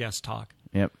 Make your guests talk.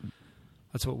 yep.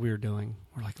 That's what we were doing.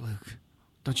 We're like, Luke,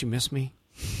 don't you miss me?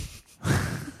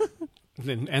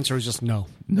 The answer was just no.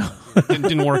 No.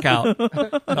 Didn't work out.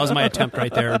 That was my attempt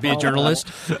right there. Be a journalist.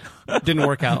 Didn't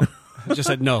work out. Just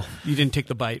said no. You didn't take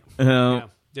the bite. Yeah,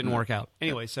 didn't work out.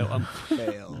 Anyway, so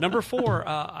Fail. number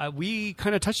 4, we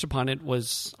kind of touched upon it,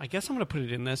 was, I guess I'm going to put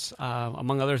it in this,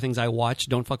 among other things I watched,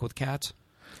 Don't Fuck With Cats.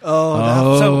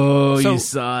 Oh, So- You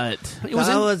saw it. It was,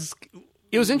 that was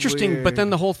it was interesting, weird. but then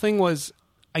the whole thing was,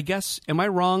 I guess, am I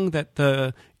wrong that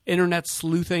the internet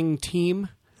sleuthing team,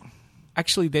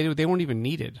 actually, they weren't even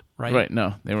needed, right? Right?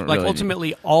 No, they weren't. Like, really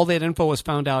ultimately, all that info was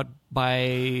found out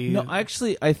by... No,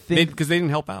 actually, I think because they didn't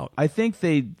help out. I think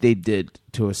they did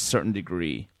to a certain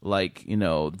degree. Like, you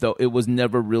know, though it was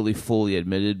never really fully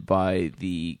admitted by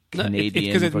the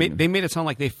Canadian. Because they made it sound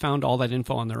like they found all that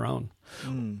info on their own.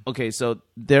 Okay, so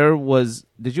there was.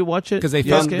 Did you watch it? Because they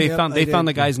Yes, found okay. they found Yep, they I found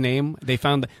did. the guy's name. They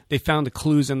found the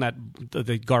clues in that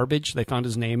the garbage. They found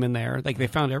his name in there. Like, they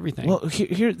found everything. Well,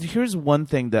 here's one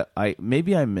thing that I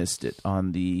missed it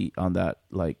on that,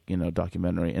 like, you know,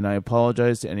 documentary, and I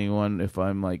apologize to anyone if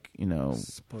I'm, like, you know,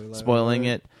 spoiling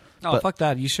it. oh, but- fuck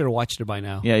that! You should have watched it by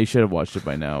now. Yeah, you should have watched it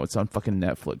by now. It's on fucking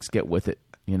Netflix. Get with it,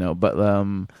 you know. But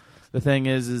the thing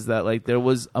is that, like, there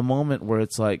was a moment where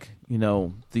it's like, you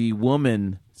know, the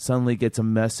woman suddenly gets a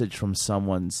message from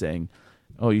someone saying,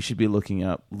 "Oh, you should be looking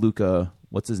up Luca.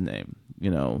 What's his name?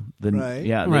 You know, Right.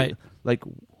 yeah, Right. like,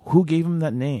 who gave him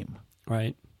that name?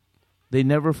 Right. They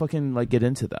never fucking like get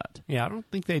into that. Yeah, I don't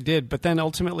think they did. But then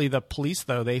ultimately, the police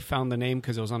though they found the name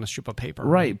because it was on a strip of paper.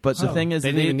 Right, but the So thing is,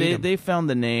 they didn't even need 'em. they found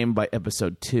the name by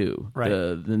episode 2. Right.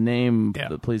 The name, Yeah.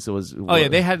 the police was. Oh yeah,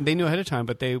 they knew ahead of time,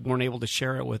 but they weren't able to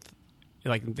share it with.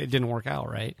 Like it didn't work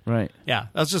out, right? Right. Yeah,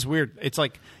 that's just weird. It's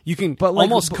like you can But like,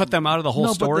 almost cut them out of the whole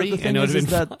no, story, But the thing and it would is, have is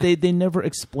been that they never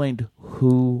explained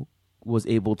who was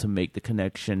able to make the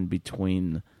connection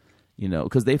between,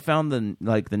 because they found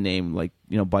the name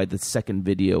by the second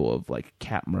video of like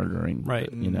cat murdering, Right.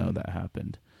 That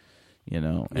happened,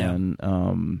 Yeah. and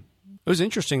It was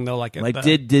interesting though. Like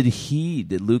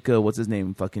did Luca, what's his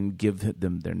name, fucking give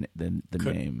them the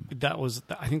name?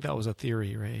 I think that was a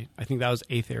theory, right? I think that was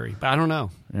a theory, but I don't know.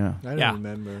 Yeah. I don't Yeah.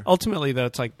 remember. Ultimately, though,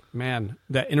 it's like, man,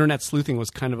 that internet sleuthing was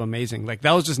kind of amazing. Like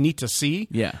that was just neat to see.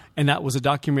 Yeah. And that was a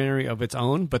documentary of its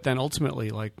own. But then ultimately,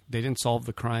 like they didn't solve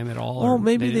the crime at all. Well, or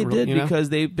maybe they didn't did you know? because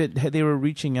they were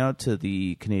reaching out to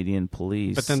the Canadian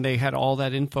police. But then they had all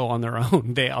that info on their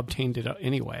own. They obtained it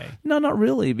anyway. no, not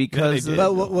really, because did.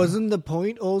 But wasn't the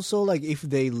point also like if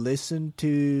they listened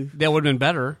to That would have been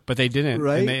better, but they didn't.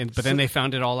 Right. But then they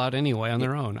found it all out anyway on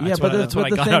their own. yeah, That's but that's what I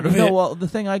the got thing, out of no, it. well, the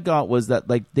thing I got was that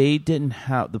like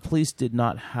the police did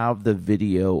not have the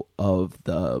video of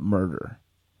the murder.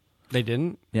 They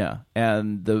didn't. Yeah,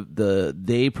 and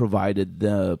they provided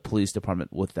the police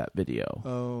department with that video.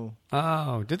 oh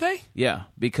Oh, did they? Yeah,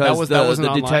 because that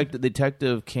wasn't the online?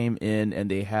 detective came in and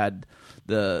they had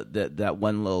that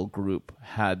one little group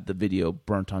had the video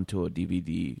burnt onto a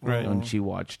DVD, Right. and she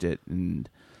watched it, and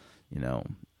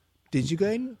did you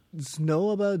guys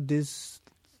know about this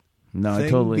no, thing I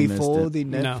totally before missed it. the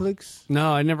Netflix?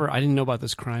 No, I didn't know about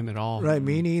this crime at all. Right,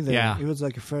 me neither. Yeah. It was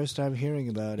like the first time hearing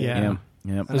about it. Yeah.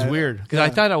 Yeah. It was And I- weird because yeah. I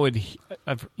thought I would,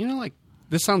 like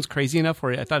this sounds crazy enough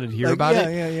where I thought I'd hear Like, about yeah,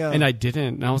 it, yeah. and I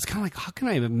didn't. And I was kind of like, how can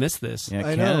I even miss this? Yeah,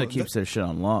 I Canada know. keeps their shit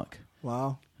on lock,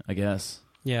 Wow. I guess.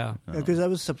 Yeah, Because I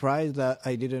was surprised that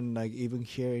I didn't like even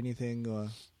hear anything or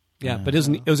yeah. But it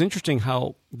was interesting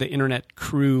how the internet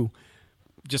crew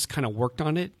just kind of worked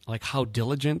on it, like how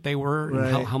diligent they were and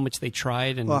Right. how much they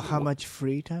tried and how much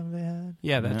free time they had.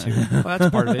 Yeah, that too. Well, that's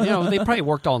part of it. They probably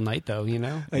worked all night though. I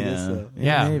guess so.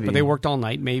 Yeah, maybe. but they worked all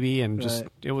night maybe, and just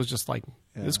Right. it was just like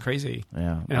it was Yeah. crazy.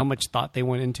 Yeah, And how much thought they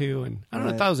went into, and I don't know.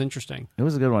 I Right. thought it was interesting. it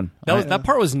was a good one. That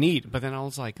part was neat, but then I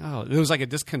was like, oh, it was like a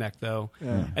disconnect though.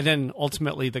 Yeah. And then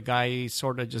ultimately, the guy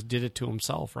sort of just did it to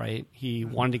himself, right? He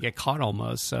wanted to get caught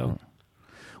almost. So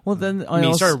Well, then I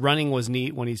mean, he started running was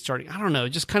neat when he started. I don't know,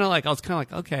 just kind of like I was kind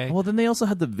of like, okay, Well, then they also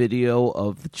had the video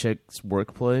of the chick's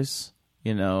workplace.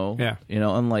 Yeah.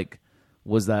 And like,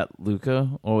 was that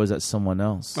Luca or was that someone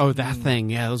else? oh, that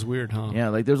thing, yeah, it was weird, huh? Yeah,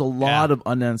 like there's a lot Yeah. of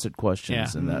unanswered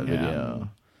questions Yeah. in that Yeah. video.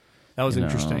 That was You know,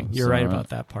 interesting. You're so, right about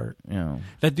that part. Yeah,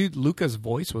 That dude Luca's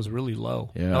voice was really low.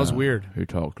 yeah, That was weird. He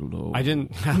talked low. I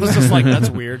was just like,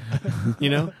 that's weird,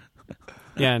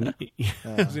 Yeah, and it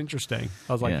was interesting.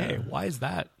 I was like, Yeah. hey, why is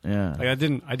that? Yeah, Like I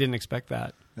didn't expect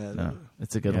that. Yeah, no,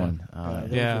 it's a good Yeah. one. that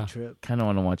was Yeah. a trip. Kind of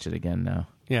want to watch it again now.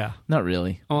 Yeah. Not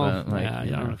really. Oh, but, like, yeah. I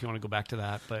you don't know. know if you want to go back to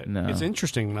that, but No. it's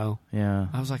interesting though. Yeah.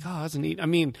 I was like, oh, that's neat. I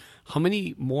mean, how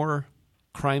many more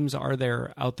crimes are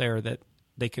there out there that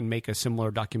they can make a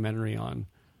similar documentary on?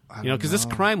 Because this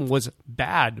crime was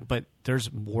bad, but there's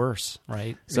worse,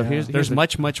 right? So Yeah. here's There's the,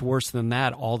 much, much worse than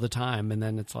that all the time, and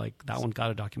then it's like that one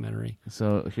got a documentary.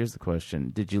 So here's the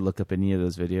question: did you look up any of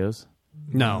those videos?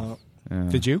 No, Uh,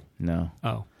 did you? No.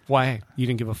 Oh, why? You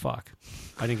didn't give a fuck.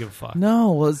 I didn't give a fuck.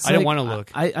 No, well, it's I didn't like, wanna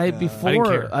look. I before I didn't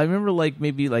care. I remember like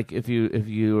maybe like if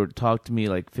you were talked to me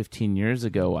like 15 years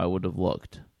ago, I would have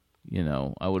looked.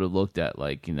 I would have looked at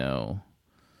like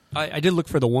I did look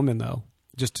for the woman though,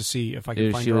 just to see if I could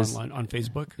If find she her was- online on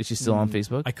Facebook. is she still on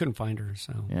Facebook? I couldn't find her,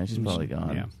 so Yeah, she's probably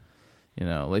gone.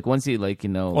 Yeah. Like once you like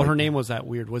Well, like, her name was that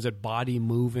weird. Was it Body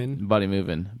Moving? Body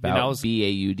Moving. I was-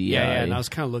 Baudi. Yeah. And I was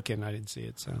kind of looking. I didn't see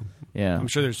it, so Yeah. I'm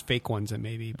sure there's fake ones that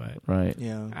maybe, but Right.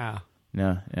 Yeah.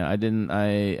 Yeah. I didn't.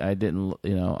 I didn't.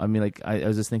 I mean, like I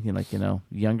was just thinking, like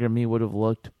younger me would have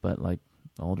looked, but like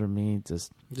older me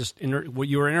just.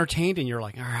 you were entertained, and you're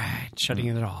like, all right, shutting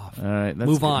it off. All right. That's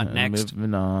Move good. on, next.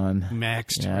 Moving on.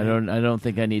 Next, Yeah, right? I don't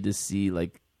think I need to see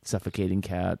like suffocating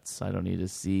cats. I don't need to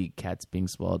see cats being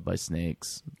swallowed by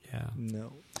snakes. Yeah.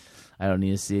 No. I don't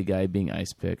need to see a guy being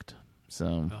ice picked.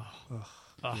 So Ugh.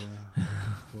 Yeah.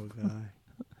 Poor guy.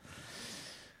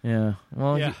 yeah,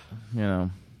 well, Yeah.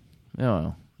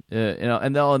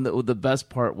 and the best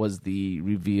part was the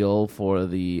reveal for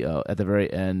the at the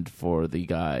very end for the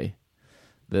guy,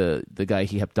 the guy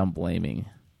he kept on blaming.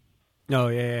 Oh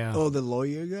yeah. Oh, the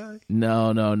lawyer guy.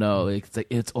 No. It's like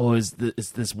it's always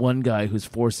it's this one guy who's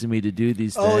forcing me to do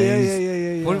these things. Oh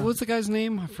yeah. What was the guy's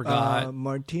name? I forgot.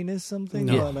 Martinez something.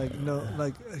 No.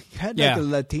 Had Yeah. like a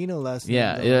Latino last name.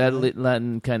 Yeah, though, it had a right?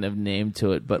 Latin kind of name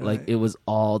to it, but like Right. it was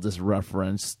all just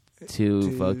reference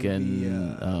to fucking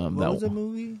what that was the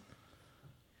movie?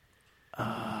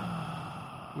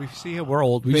 We see it. We're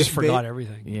old. We just forgot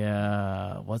everything.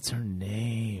 Yeah, what's her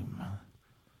name?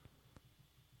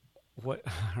 What?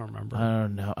 I don't remember. I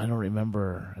don't know. I don't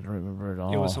remember at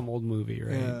all. It was some old movie,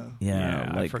 right? Yeah. Yeah,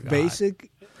 I like forgot.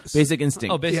 Basic. Basic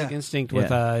Instinct. Oh, Basic Yeah. Instinct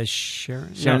with Yeah.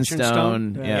 Sharon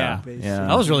Stone. Yeah. Yeah, Basic yeah.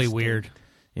 That was really Instinct. weird.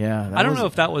 Yeah, that I don't was- know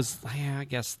if that was. Yeah, I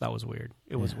guess that was weird.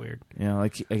 It was weird. Yeah,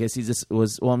 like I guess he just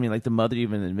was. Well, I mean, like the mother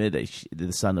even admitted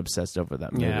the son obsessed over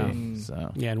that movie. Yeah.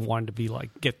 So Yeah, and wanted to be like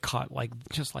get caught like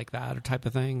just like that or type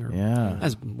of thing. Or yeah,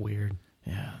 that's weird.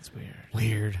 yeah, it's weird.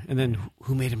 Weird. And then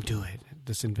who made him do it?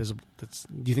 This invisible. Do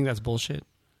you think that's bullshit?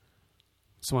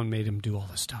 Someone made him do all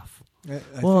this stuff. I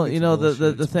Well, think you it's know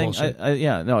bullshit. the thing.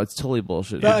 bullshit. No, it's totally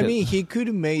bullshit. But I Because- mean, he could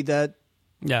have made that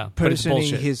Yeah, but it's person in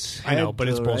bullshit. his head. I know, but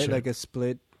it's though, bullshit. Right? Like a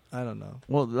split. I don't know.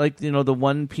 well, like the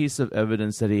one piece of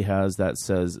evidence that he has that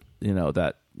says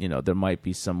that there might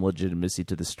be some legitimacy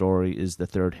to the story is the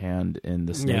third hand in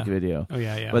the snake Yeah. video. Oh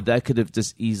yeah. But that could have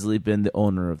just easily been the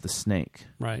owner of the snake.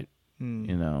 Right. Hmm.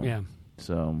 Yeah.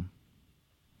 So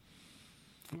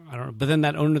I don't know. But then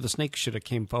that owner of the snake should have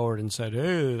came forward and said,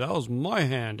 "Hey, that was my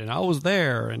hand, and I was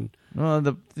there." And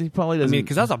well, he probably I doesn't. mean,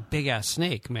 because that's a big ass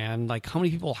snake, man. Like, how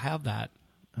many people have that?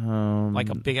 Like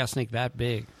a big ass snake that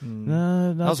big?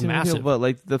 No, not was too many massive. people, but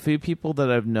like the few people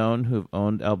that I've known who've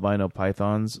owned albino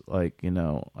pythons, like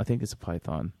I think it's a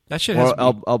python That shit has or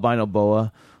to be, albino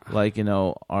boa, like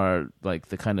are like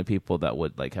the kind of people that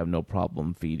would like have no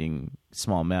problem feeding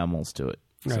small mammals to it.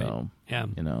 Right. So yeah.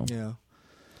 Yeah.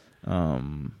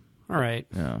 All right,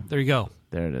 yeah, there you go.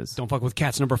 there it is. Don't fuck with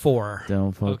cats. Number 4.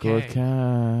 Don't fuck Okay. with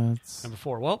cats. Number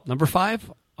 4. Well, number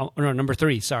 5. Oh, no, number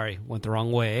 3. Sorry, went the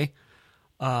wrong way.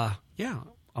 Yeah,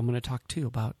 I'm going to talk too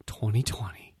about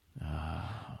 2020.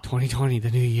 2020,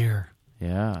 the new year.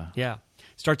 Yeah, Yeah,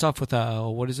 starts off with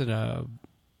a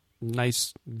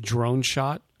nice drone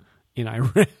shot in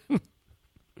Iran.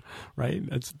 Right,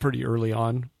 that's pretty early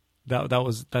on.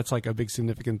 That's like a big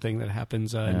significant thing that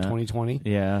happens in 2020.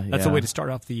 yeah. That's yeah. a way to start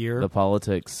off the year. the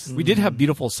politics. We did have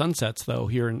beautiful sunsets though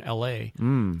here in LA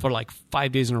for like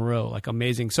 5 days in a row, like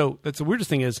amazing. So that's the weirdest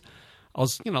thing is, I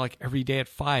was like every day at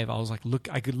 5, I was like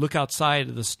I could look outside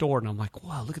of the store and I'm like,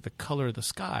 wow, look at the color of the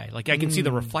sky. Like I can see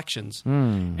the reflections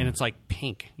and it's like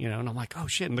pink, and I'm like, oh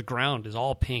shit, and the ground is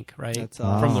all pink, right, That's from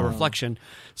the awesome. reflection.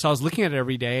 So I was looking at it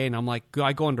every day and I'm like,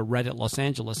 I go into Reddit Los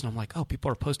Angeles and I'm like, oh, people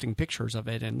are posting pictures of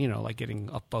it and like getting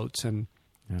upvotes and.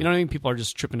 You know what I mean? People are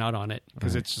just tripping out on it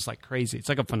because it's just like crazy. It's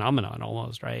like a phenomenon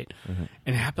almost, right? And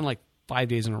it happened like 5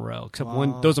 days in a row, except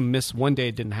one. There was a miss. One day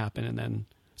it didn't happen, and then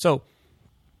so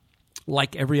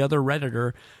like every other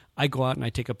Redditor, I go out and I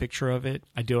take a picture of it.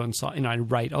 I do it on I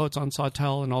write, oh, it's on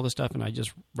Sawtell and all this stuff, and I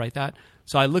just write that.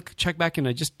 So I check back, and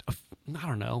I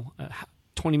don't know,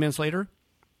 20 minutes later,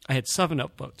 I had 7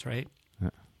 upvotes, right?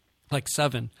 Like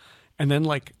 7, and then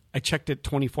like. I checked it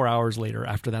 24 hours later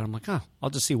after that. I'm like, I'll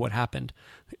just see what happened.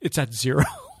 It's at 0.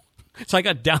 So I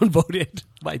got downvoted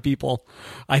by people,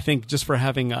 I think, just for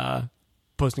having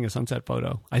posting a sunset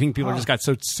photo. I think people just got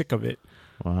so sick of it.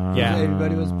 Wow. Yeah.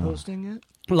 Everybody was posting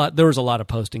it. There was a lot of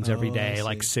postings every Oh, I day, see.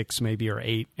 like 6 maybe or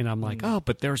 8. And I'm like,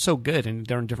 but they're so good and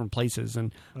they're in different places.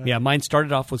 And yeah, mine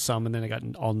started off with some and then I got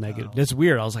all negative. That's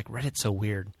weird. I was like, Reddit's so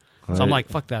weird. So I'm Right. like,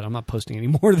 fuck that. I'm not posting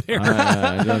anymore there.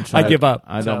 I don't try I give up.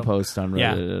 I So, don't post on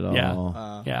yeah, Reddit at yeah.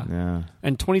 all. Yeah. Yeah.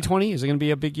 And 2020, is it going to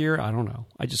be a big year? I don't know.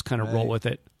 I just kind of roll Right. with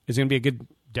it. Is it going to be a good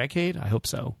decade? I hope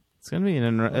so. It's gonna be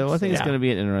I think it's Yeah. gonna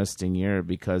be an interesting year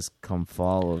because come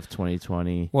fall of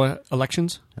 2020 What,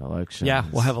 elections? elections. Yeah,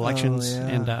 we'll have elections. yeah.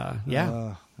 And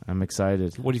yeah. I'm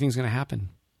excited. What do you think is going to happen?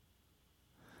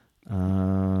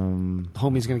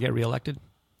 Homie's going to get reelected?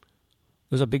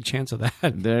 There's a big chance of that.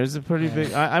 There's a pretty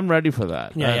big. I'm ready for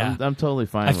that. Yeah, I'm totally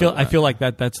fine. I feel with that. I feel like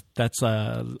that's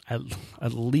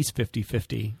at least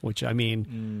 50-50, which I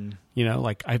mean,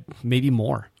 like maybe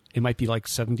more. It might be like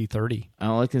 70-30.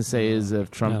 All I can say is if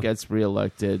Trump Yeah. gets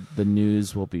reelected, the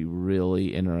news will be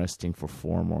really interesting for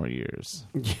 4 more years.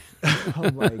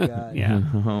 Oh my god. Yeah.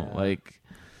 Like,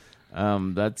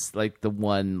 that's like the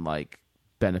one like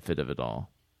benefit of it all,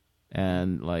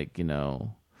 and like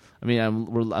I mean,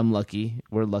 I'm lucky.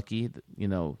 We're lucky.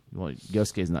 Well,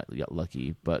 Yosuke's not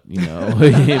lucky, but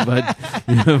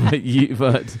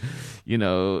but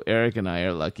Eric and I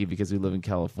are lucky because we live in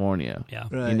California. Yeah.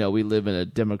 Right. We live in a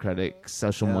democratic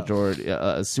social majority,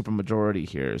 a super majority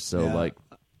here. So Yeah. like,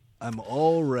 I'm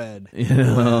all red.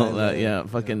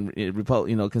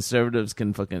 conservatives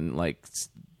can fucking like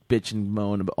bitch and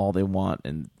moan about all they want,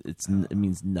 and it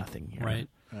means nothing here. Right.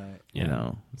 Right.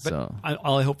 Yeah. But So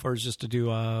all I hope for is just to do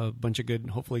a bunch of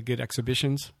hopefully good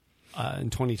exhibitions in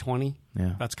 2020.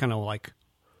 yeah. That's kind of like,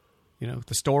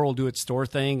 the store will do its store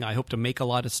thing. I hope to make a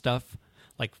lot of stuff,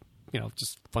 like,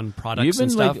 just fun products You've been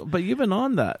and stuff. but you've been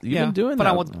on that. You've been doing but that.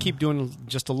 I want to keep doing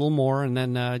just a little more, and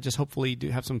then just hopefully do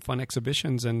have some fun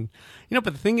exhibitions. And but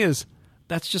the thing is,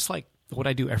 that's just like what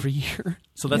I do every year.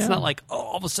 So that's Yeah. not like,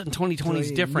 all of a sudden 2020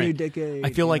 is different. New decade, I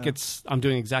feel like yeah. I'm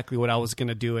doing exactly what I was going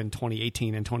to do in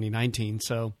 2018 and 2019.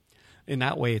 So in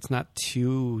that way, it's not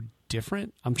too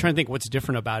different. I'm trying to think what's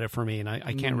different about it for me, and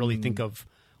I can't really think of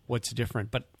what's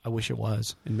different, but I wish it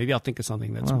was. And maybe I'll think of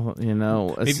something that's Well,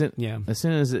 yeah. as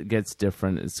soon as it gets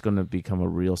different, it's going to become a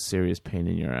real serious pain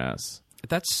in your ass.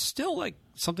 that's still like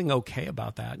something okay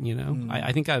about that.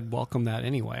 I think I'd welcome that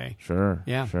anyway. Sure.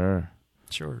 Yeah. Sure.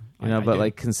 Sure. But do.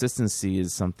 like consistency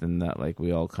is something that like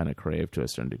we all kind of crave to a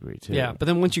certain degree too. Yeah, but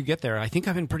then once you get there, I think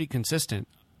I've been pretty consistent.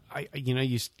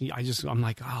 I'm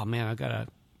like, oh man, I gotta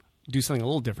do something a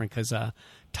little different because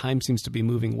time seems to be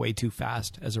moving way too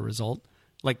fast as a result.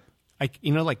 Like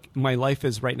like my life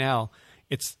is right now,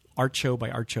 it's art show by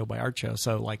art show by art show.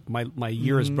 So like my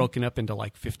year is broken up into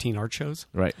like 15 art shows.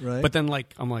 Right. Right. But then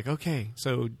like I'm like, okay,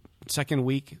 so second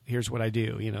week, here's what I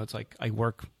do. It's like I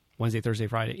work Wednesday, Thursday,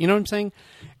 Friday. You know what I'm saying?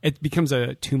 It becomes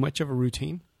too much of a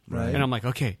routine. Right. And I'm like,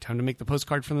 okay, time to make the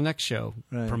postcard for the next show.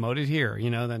 Right. Promote it here.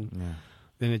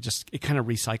 Then it kind of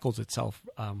recycles itself.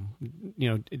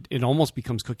 It almost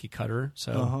becomes cookie cutter.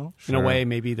 So in a Sure. way,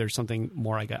 maybe there's something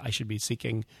more I should be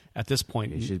seeking at this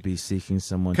point. You should be seeking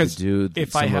someone to 'Cause do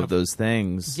if some I have- of those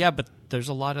things. Yeah, but there's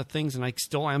a lot of things, and I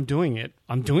still am doing it.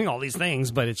 I'm doing all these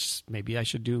things, but it's maybe I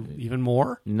should do even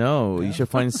more. No, you should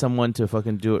find someone to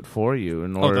fucking do it for you.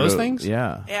 In order those to- things?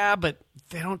 Yeah. Yeah, but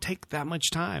they don't take that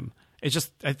much time. It's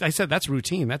just I said that's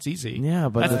routine. That's easy. Yeah,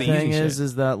 but that's the thing easy is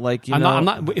shit. that like I'm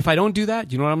not. If I don't do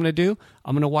that, you know what I'm going to do?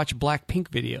 I'm going to watch Blackpink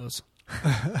videos.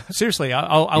 Seriously, you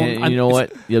know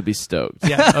what? You'll be stoked.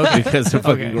 Yeah, okay. because they're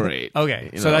fucking Okay. great. Okay,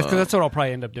 You so know, that's what I'll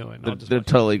probably end up doing. I'll just they're watch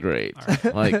totally great.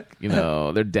 Like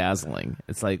they're dazzling.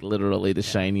 It's like literally the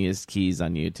shiniest keys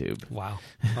on YouTube. Wow.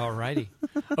 Alrighty.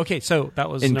 Okay, so that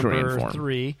was In number Korean form.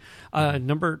 3.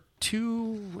 Number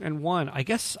 2 and 1. I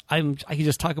guess I can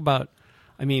just talk about.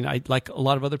 I mean, I like a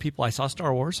lot of other people. I saw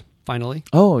Star Wars finally.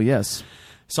 Oh yes,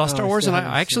 Saw Star I Wars, still and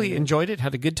haven't I actually seen it. enjoyed it.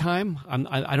 Had a good time.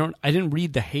 I didn't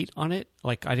read the hate on it.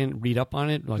 Like I didn't read up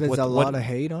on it. Like There's what, a what- lot of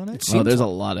hate on it. seems- there's a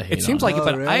lot of hate. It seems on like it, Oh,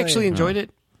 but really? I actually enjoyed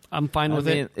it. I'm fine with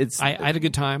mean, it. I had a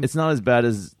good time. It's not as bad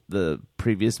as the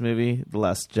previous movie, The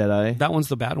Last Jedi. That one's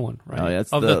the bad one, right? Oh, yeah,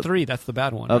 it's of the- the 3, that's the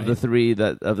bad one. Of right? the three,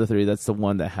 that's the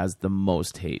one that has the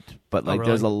most hate. But like, really?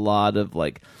 there's a lot of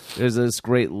like, there's this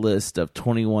great list of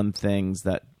 21 things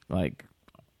that like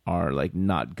are like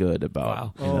not good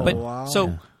about. Wow. you know? But wow.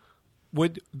 so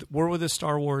where would the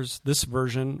Star Wars this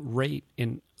version rate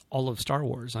in all of Star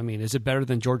Wars? I mean, is it better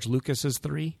than George Lucas's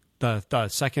 3? The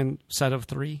second set of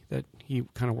 3 that he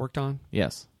kind of worked on?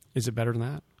 Yes, Is it better than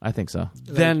that? I think so.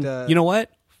 Then the- you know what?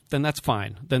 Then that's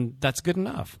fine. Then that's good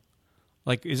enough.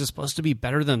 Like, is it supposed to be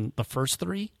better than the first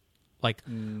 3? Like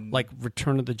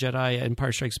Return of the Jedi,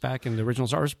 Empire Strikes Back, and the original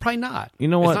Star Wars? Probably not. You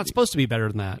know what? It's not supposed to be better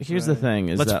than that. Here's the thing: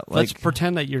 is Let's that like,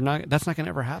 pretend that you're not. That's not going to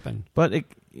ever happen. but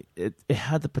it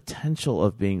had the potential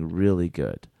of being really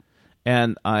good,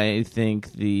 and I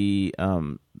think the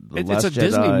It's Last a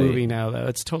Disney Jedi- movie now, though.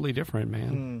 It's totally different,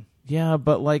 man. Yeah,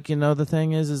 but like the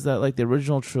thing is that like the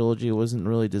original trilogy wasn't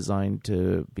really designed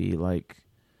to be like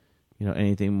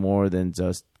anything more than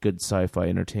just good sci-fi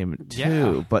entertainment too.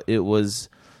 Yeah. But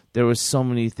there was so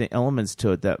many elements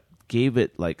to it that gave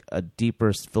it like a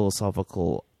deeper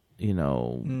philosophical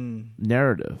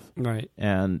narrative. Right.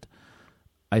 And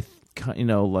I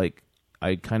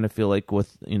I kind of feel like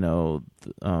with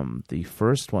the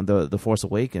first one, the Force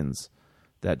Awakens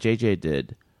that JJ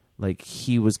did, like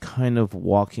he was kind of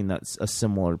walking a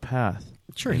similar path.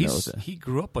 Sure, you know, he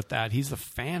grew up with that. He's a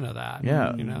fan of that.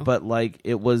 yeah, you know. but like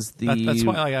it was That's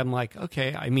why I'm like,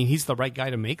 okay. I mean, he's the right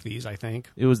guy to make these. I think.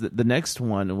 it was the next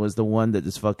one was the one that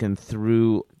just fucking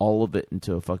threw all of it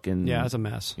into a fucking Yeah, it's a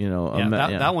mess. yeah.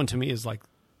 That one to me is like,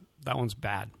 that one's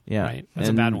bad. Yeah, right. That's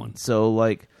and a bad one. So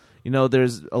like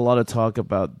there's a lot of talk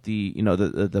about the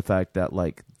the fact that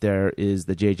like there is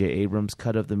the J.J. Abrams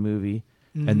cut of the movie,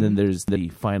 and then there's the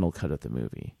final cut of the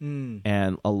movie.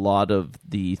 And a lot of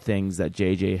the things that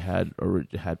JJ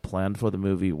had planned for the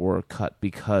movie were cut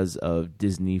because of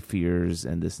Disney fears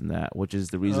and this and that, which is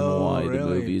the reason why the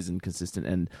movie is inconsistent.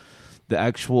 And the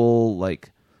actual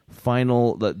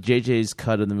JJ's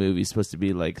cut of the movie is supposed to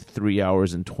be 3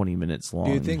 hours and 20 minutes long.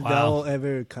 Do you think that will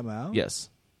ever come out? Yes.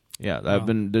 Yeah,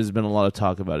 there's been a lot of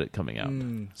talk about it coming out.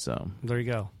 So There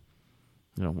you go.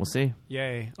 we'll see.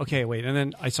 Yay. Okay, wait. And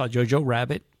then I saw Jojo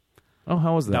Rabbit. Oh,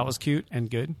 how was that? That was cute and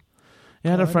good. Yeah,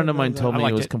 I had a friend of didn't know mine that. told I me it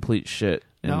liked was it. complete shit.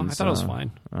 No, and I thought it was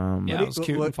fine. Yeah, it was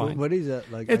cute and fine. What is that?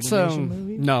 It's animation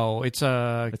movie? no, it's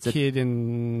a It's a- kid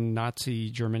in Nazi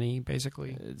Germany,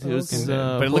 basically. It was, Okay.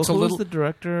 But it looks a who little- was the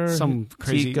director? some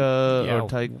crazy- Taika yeah,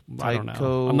 or I don't know.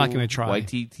 Taiko I'm not gonna try.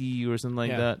 Waititi or something like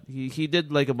Yeah. that. He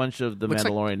did a bunch of the Looks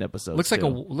like- Mandalorian episodes. Looks like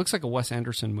too. a Wes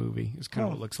Anderson movie. Is kind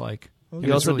of what it looks like. Okay. He And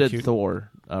it's also really did cute.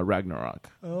 Thor Ragnarok.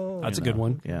 Oh, That's a you good know.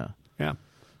 one. Yeah. Yeah.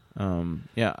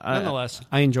 Yeah. Nonetheless,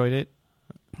 I enjoyed it.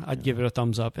 I'd give it a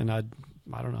thumbs up, and I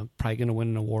don't know, probably going to win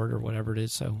an award or whatever it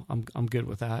is. So I'm good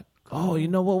with that. Oh, you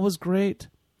know what was great?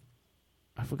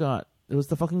 I forgot. It was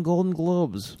the fucking Golden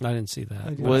Globes I didn't see I that.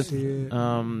 didn't with see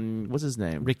it. what's his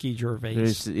name? Ricky Gervais.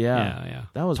 Yeah.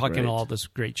 That was talking great. all this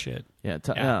great shit. Yeah,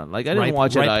 Yeah. I didn't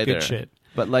watch it ripe either. Good shit.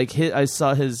 But I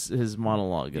saw his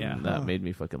monologue and Yeah. that made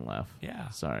me fucking laugh. Yeah.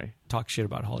 Sorry. Talk shit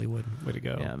about Hollywood. Way to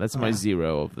go. Yeah, that's my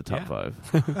 0 of the top Yeah. 5.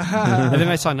 And then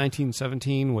I saw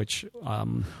 1917, which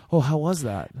Oh, how was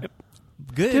that?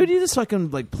 good. Dude, you just fucking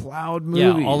plowed movies.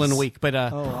 Yeah, all in a week. But Oh,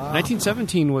 wow.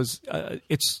 1917 was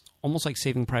it's almost like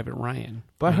Saving Private Ryan.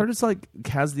 But I heard it's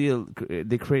has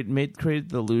created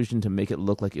the illusion to make it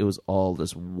look like it was all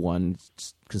this one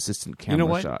consistent camera You know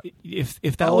what? shot.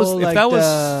 If that Oh, was if like that was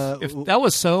the- if that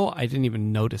was so, I didn't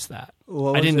even notice that. What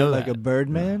I was didn't it, know like that. a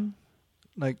Birdman?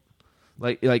 Like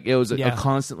Like it was a Yeah.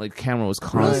 constant camera was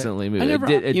constantly moving. I never.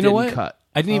 It you know didn't what? cut.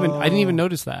 I didn't even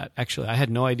notice that. Actually, I had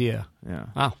no idea. Yeah.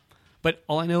 Wow. But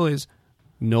all I know is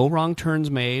no wrong turns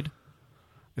made.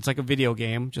 It's like a video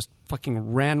game. Just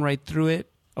fucking ran right through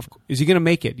it. Is he going to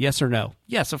make it? Yes or no?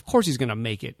 Yes, of course he's going to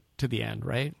make it to the end,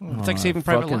 right? It's like Saving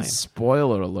Private Fucking Ryan.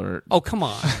 spoiler alert. Oh, come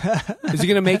on. Is he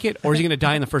going to make it or is he going to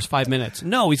die in the first 5 minutes?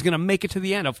 No, he's going to make it to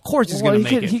the end. Of course he's going to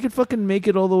make it. He could fucking make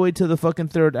it all the way to the fucking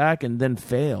third act and then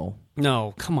fail.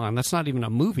 No, come on. That's not even a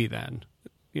movie then.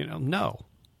 No.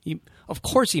 Of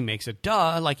course he makes it.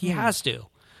 Duh. Like he has to.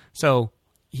 So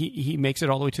he makes it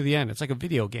all the way to the end. It's like a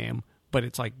video game, but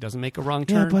it's doesn't make a wrong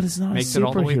turn. Yeah, but it's not makes a it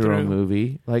all the way superhero through.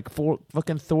 movie.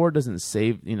 Fucking Thor doesn't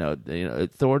save.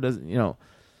 Thor doesn't.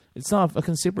 It's not a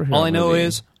fucking superhero. All I know movie.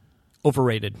 is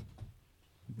overrated.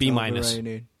 B minus.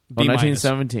 overrated. B minus.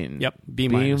 1917. Yep. B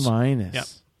minus. B minus. Yep.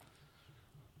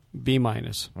 B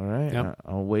minus. All right. Yep.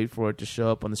 I'll wait for it to show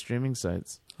up on the streaming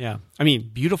sites. Yeah. I mean,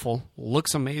 beautiful,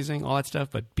 looks amazing, all that stuff,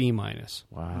 but B minus.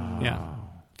 Wow. Yeah.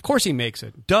 Of course he makes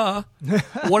it. Duh.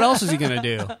 What else is he going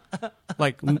to do?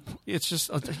 It's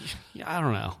just, I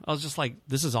don't know. I was just like,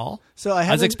 this is all? So I was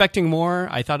haven't- expecting more.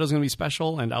 I thought it was going to be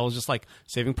special, and I was just like,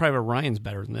 Saving Private Ryan's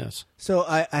better than this. So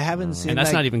I haven't seen And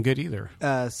that's not even good either.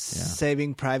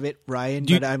 Saving Private Ryan,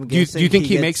 Do you, but I'm do you guessing think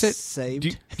he gets makes it?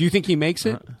 Saved. Do you think he makes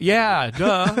it? Yeah,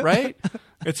 duh, right?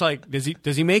 It's like, does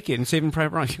he make it in Saving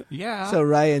Private Ryan? Yeah. So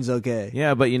Ryan's okay.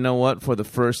 Yeah, but you know what? For the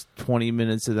first 20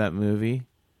 minutes of that movie,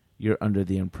 you're under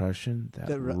the impression that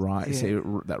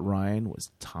that Ryan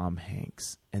was Tom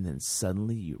Hanks, and then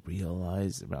suddenly you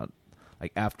realize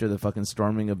after the fucking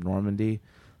storming of Normandy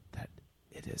that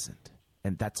it isn't,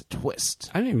 and that's a twist.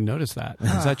 I didn't even notice that.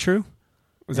 Is that true?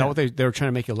 Is that what they were trying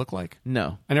to make it look like?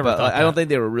 No, I never but, thought I don't that. think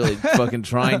they were really fucking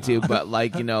trying to, but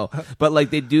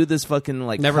they do this fucking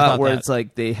Never cut thought where that. it's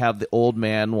like they have the old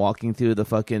man walking through the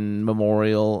fucking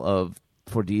memorial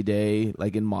for D-Day,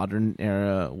 in modern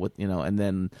era with and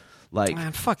then.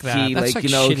 Man, fuck that. He That's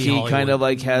shitty he kind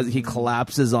Hollywood. of he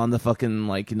collapses on the fucking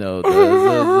the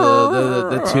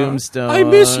tombstone. I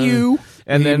miss you.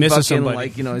 And He then misses fucking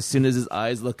somebody. as soon as his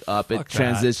eyes look up, Fuck it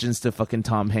transitions to fucking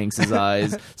Tom Hanks's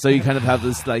eyes. So you kind of have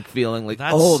this feeling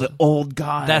That's- the old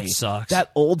guy. that sucks. That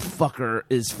old fucker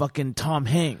is fucking Tom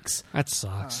Hanks. That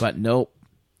sucks. But nope,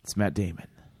 it's Matt Damon.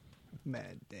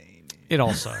 Matt Damon. It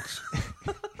all sucks.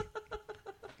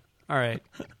 All right.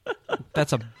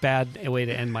 That's a bad way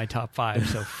to end my top 5,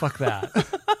 so fuck that.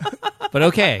 But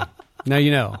okay. Now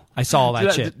you know. I saw all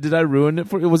that shit. Did I ruin it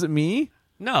for you? Was it me?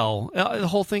 No. The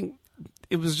whole thing,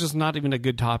 it was just not even a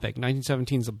good topic.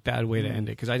 1917 is a bad way to end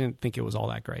it because I didn't think it was all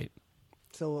that great.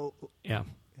 So Yeah.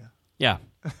 Yeah.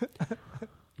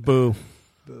 Boo.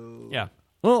 boo. Yeah.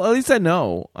 Well, at least I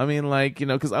know. I mean, like,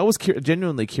 because I was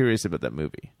genuinely curious about that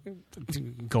movie.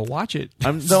 Go watch it.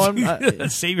 I'm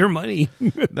Save your money.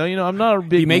 No, I'm not a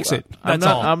big. He makes it. That's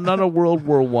all. I'm not a World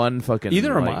War I fucking.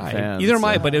 Either am like, I. fan, Either am so.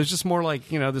 I. But it was just more like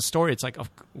the story. It's like,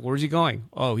 where's he going?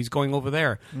 Oh, he's going over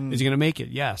there. Is he going to make it?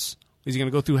 Yes. Is he going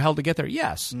to go through hell to get there?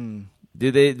 Yes. Do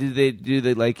they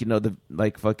like the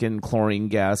like fucking chlorine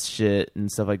gas shit and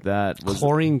stuff like that?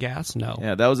 Chlorine gas? No.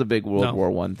 Yeah, that was a big World War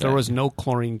I thing. There was no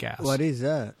chlorine gas. What is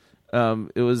that?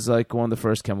 It was like one of the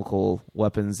first chemical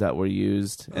weapons that were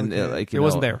used, and Okay. It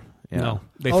wasn't there. Yeah. No,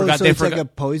 they Oh, forgot. so They it's forgot. like a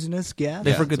poisonous gas?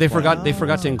 They forgot. They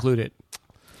forgot to include it.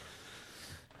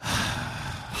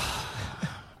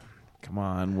 Come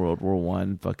on, World War I,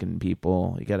 fucking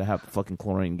people, you got to have fucking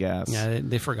chlorine gas. Yeah,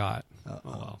 they forgot. Oh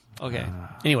well. Okay.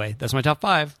 Anyway, that's my top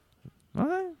 5. All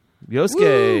right.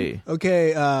 Yosuke. Woo!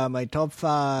 Okay, my top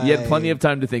 5. You had plenty of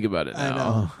time to think about it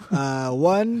now.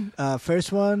 I know.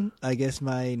 First one, I guess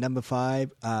my number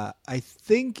 5. I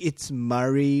think it's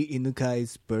Mari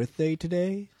Inukai's birthday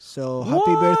today. So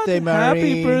happy birthday, Mari.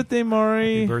 Happy birthday,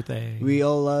 Mari. Happy birthday. We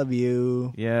all love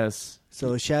you. Yes.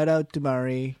 So shout out to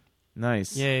Mari.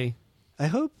 Nice. Yay. I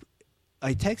hope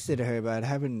I texted her, but I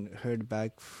haven't heard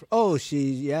back.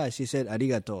 She said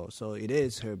arigato. So it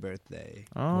is her birthday.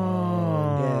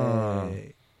 Oh.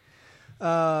 Yay.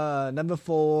 Number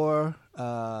 4,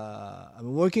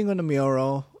 I'm working on a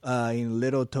mural in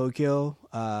Little Tokyo,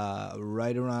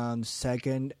 right around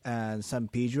 2nd and San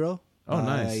Pedro. Oh,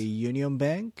 nice. Union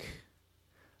Bank.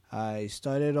 I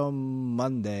started on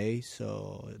Monday,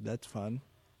 so that's fun.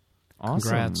 Awesome.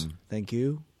 Congrats. Thank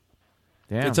you.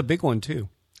 Damn. It's a big one too.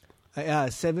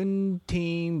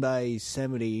 17 by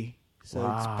 70, so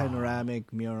it's Wow.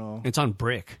 panoramic mural. It's on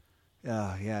brick.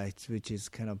 Which is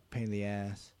kind of pain in the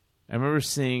ass. I remember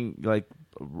seeing like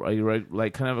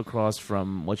kind of across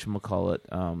from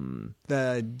whatchamacallit,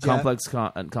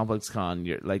 The Complex Con.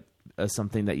 You're like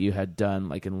something that you had done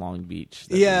like in Long Beach.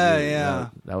 Yeah.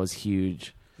 That was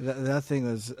huge. That thing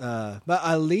was, but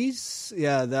at least,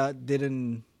 that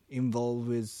didn't involve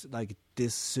with like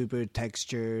this super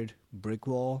textured brick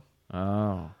wall.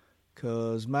 Oh.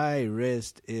 Cause my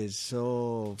wrist is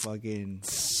so fucking.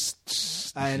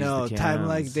 I Use know. the Time cans.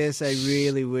 like this, I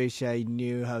really wish I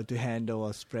knew how to handle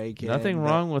a spray can. Nothing but-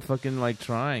 wrong with fucking like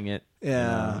trying it.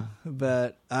 Yeah,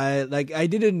 but I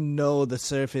didn't know the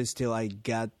surface till I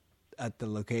got at the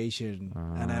location,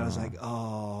 and I was like,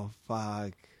 oh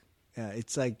fuck. Yeah,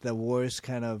 it's like the worst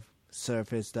kind of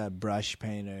surface that brush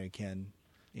painter can.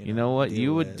 You know what? deal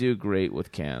You would with. do great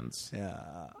with cans.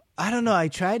 Yeah, I don't know. I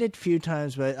tried it a few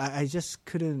times, but I just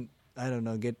couldn't. I don't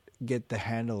know. Get the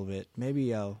handle of it.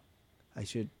 Maybe I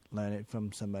should learn it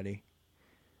from somebody,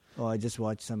 or I just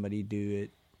watch somebody do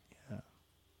it.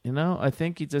 I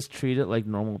think you just treat it like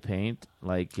normal paint,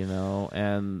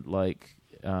 and like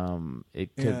it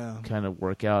could kind of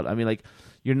work out. I mean, like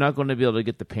you're not going to be able to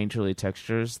get the painterly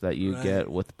textures that you Right. get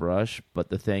with brush, but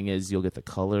the thing is, you'll get the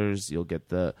colors,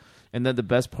 and then the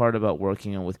best part about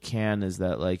working on with can is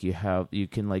that like you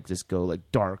can like just go like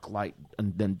dark, light,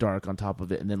 and then dark on top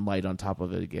of it, and then light on top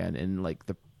of it again, and like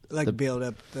the Build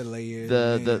up the layers.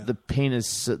 the paint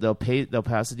is the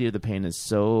opacity of the paint is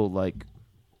so like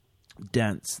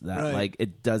dense that Right. like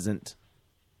it doesn't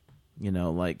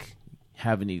like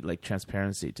have any like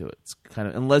transparency to it. It's kind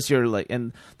of, unless you're like,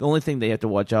 and the only thing they have to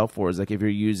watch out for is like if you're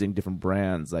using different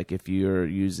brands, like if you're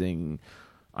using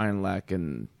Iron Lac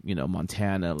and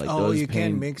Montana, like those you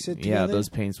can't paint- mix it Yeah, together? those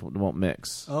paints won't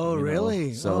mix. Oh,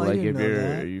 really? So Oh, I like didn't know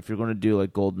that. if you're going to do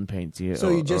like golden paints, So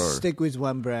you just or- stick with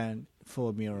one brand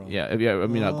for mural. yeah,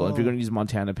 not gold. If you're going to use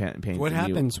Montana paint, What then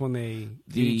happens when they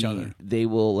hit each other? They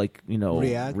will like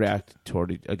React?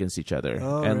 against each other,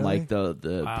 Oh, and really? like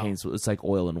the Wow. paints. It's like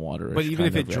oil and water. But even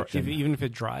if it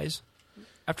dries,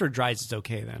 after it dries, it's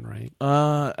okay then, right?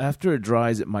 after it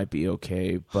dries, it might be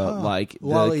okay. But Huh. like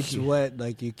While it's wet,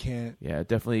 like you can't. yeah,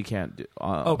 definitely you can't. Do,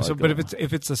 But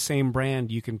if it's the same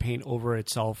brand, you can paint over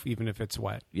itself even if it's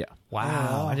wet. yeah.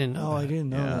 Wow, Oh, I didn't know. Oh, that. I didn't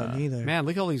know that either. Man,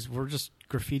 look at all these. We're just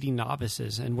graffiti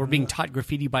novices, and we're being taught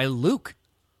graffiti by Luke.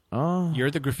 Oh,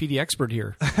 You're the graffiti expert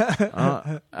here.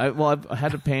 I've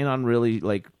had to paint on really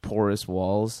like porous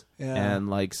walls, Yeah. and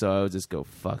like so I would just go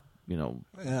fuck.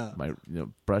 Yeah. My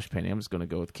brush painting. I'm just going to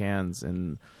go with cans,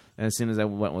 and as soon as I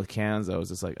went with cans, I was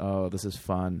just like, oh, this is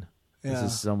fun. This Yeah.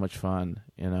 is so much fun,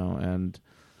 and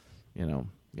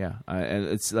yeah. And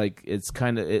it's like it just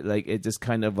kind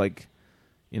of like,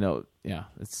 yeah.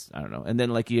 It's I don't know. And then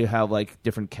like you have like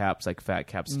different caps, like fat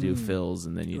caps do fills,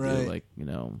 and then you do Right. like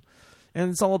and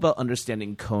it's all about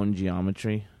understanding cone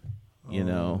geometry.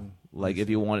 Like if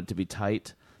you want it to be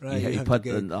tight, Right, you you have put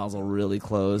to the get- nozzle really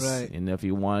close, Right. and if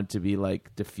you want it to be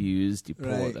like diffused, you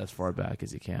pull Right. it as far back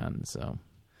as you can. So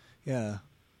Yeah.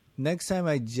 Next time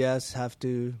I just have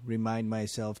to remind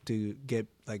myself to get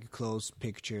like a close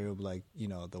picture of like,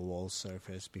 the wall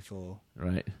surface before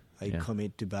right, I yeah.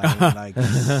 commit to buying like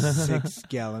 6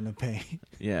 gallon of paint.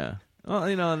 Yeah. Well,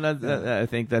 and that, I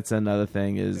think that's another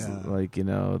thing is Yeah. like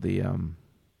the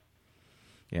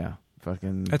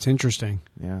fucking That's interesting.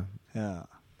 yeah. Yeah.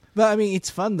 But I mean, it's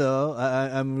fun though.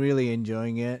 I'm really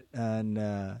enjoying it.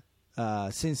 And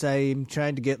since I'm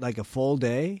trying to get like a full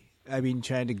day, I've been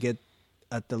trying to get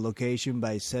at the location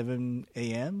by 7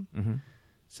 a.m. Mm-hmm.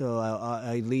 So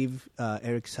I leave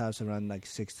Eric's house around like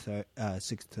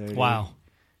 6:30. Wow.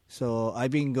 So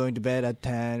I've been going to bed at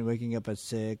 10, waking up at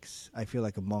 6. I feel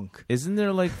like a monk. Isn't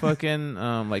there like fucking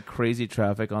like crazy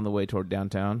traffic on the way toward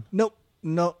downtown? Nope.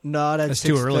 No, not at That's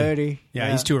too early. 6:30.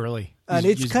 Yeah, he's too early. And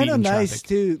He's it's kind of beating nice traffic.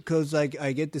 too, because like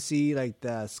I get to see like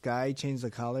the sky change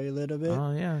the color a little bit.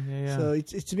 Oh yeah. So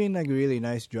it's been like a really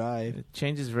nice drive. It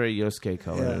changes very Yosuke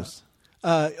colors.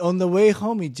 On the way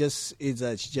home, it's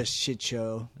just shit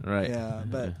show. Right. Yeah,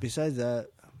 but besides that,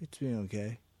 it's been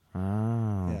okay.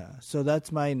 Oh. Yeah. So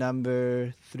that's my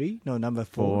number 3. No, number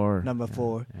 4. Number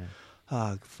 4. Yeah.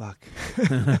 Oh fuck.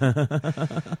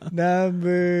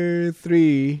 Number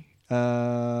 3.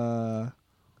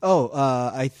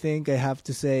 I think I have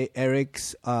to say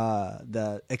Eric's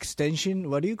the extension.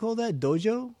 What do you call that?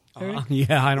 Dojo? Eric?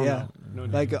 Yeah, I don't Yeah. know.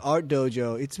 Like an art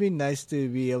dojo. It's been nice to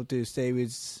be able to stay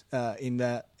with in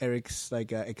that Eric's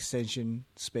like extension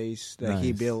space that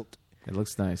he Nice. built. It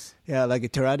looks nice. Yeah, like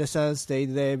Terada-san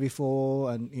stayed there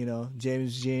before, and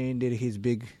James Jean did his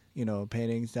big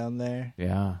paintings down there.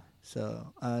 Yeah.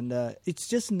 So and it's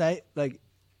just nice. Like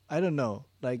I don't know.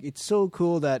 Like it's so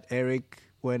cool that Eric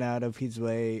went out of his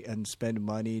way and spent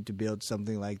money to build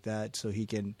something like that, so he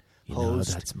can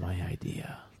host. That's my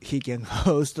idea. He can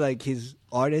host like his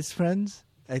artist friends.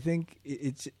 I think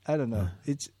it's I don't know.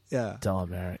 It's yeah. Tell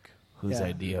him, Eric, whose Yeah.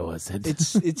 idea was it?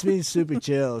 It's been super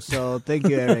chill. So thank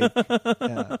you, Eric.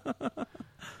 Yeah.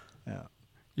 Yeah.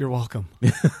 You're welcome.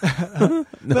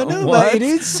 But it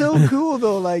is so cool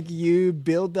though. Like you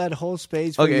build that whole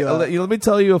space. For Okay, your, let me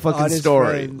tell you a fucking artist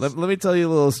story. friends. Let me tell you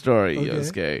a little story, Okay.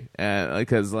 Yosuke. And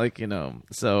because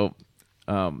so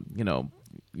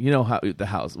you know how the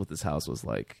house, what this house was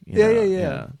like.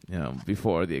 Yeah.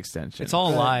 Before the extension. It's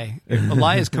all a lie. A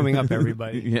lie is coming up,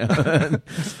 everybody. Yeah.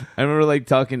 I remember like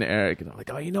talking to Eric and I'm like,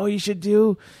 oh, you know what you should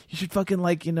do? You should fucking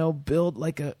like, build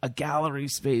like a gallery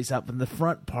space up in the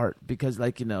front part because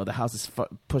like, the house is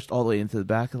pushed all the way into the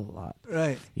back of the lot,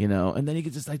 right. and then you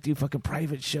could just like do fucking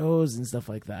private shows and stuff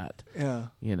like that. Yeah.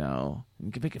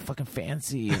 You can make it fucking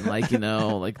fancy and like,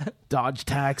 like dodge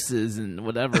taxes and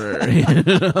whatever.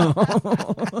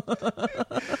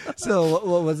 So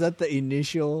what was that the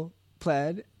initial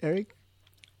plan, Eric?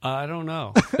 I don't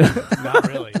know. Not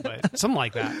really, but something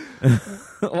like that.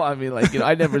 Well, I mean, like,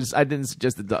 I didn't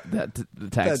suggest the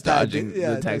tax dodging,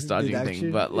 yeah, the tax dodging deduction,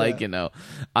 thing, but like, yeah.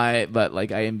 I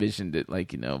envisioned it like,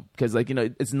 because like,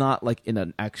 it's not like in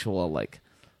an actual like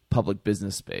public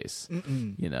business space,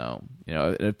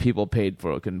 if people paid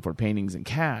for paintings in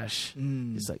cash,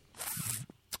 it's like,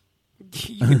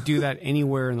 You could do that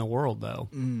anywhere in the world, though.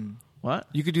 what?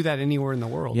 You could do that anywhere in the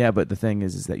world. Yeah, but the thing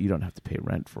is that you don't have to pay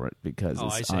rent for it because Oh,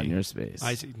 I it's see. on your space.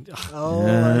 I see. Oh,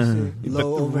 I see.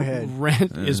 Low But overhead.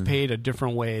 Rent is paid a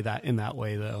different way in that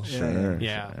way, though. Sure,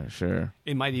 Yeah. sure.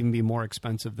 It might even be more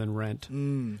expensive than rent.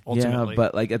 Mm. Ultimately. Yeah,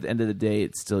 but like at the end of the day,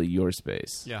 it's still your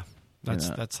space. Yeah, that's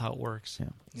Yeah. that's how it works. Yeah.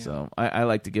 Yeah. So I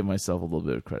like to give myself a little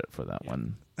bit of credit for that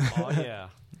one. Oh yeah.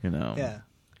 Yeah.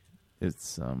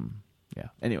 It's yeah.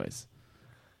 Anyways,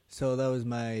 So that was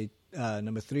my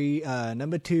number 3.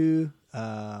 Number 2.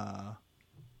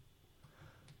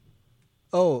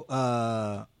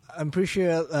 I'm pretty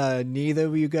sure neither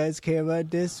of you guys care about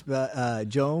this, but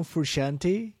John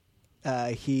Frusciante,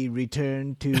 he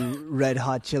returned to Red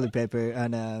Hot Chili Pepper,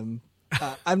 and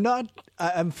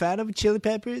I'm fan of Chili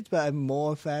Peppers, but I'm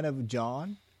more fan of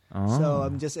John. So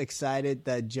I'm just excited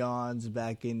that John's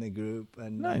back in the group,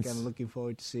 and like, Nice. I'm looking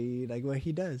forward to see like what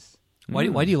he does. Why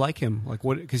do you like him? Like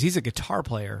what? Because he's a guitar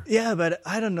player. Yeah, but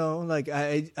I don't know. Like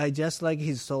I just like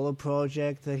his solo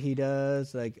project that he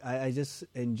does. Like I just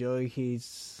enjoy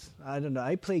his. I don't know.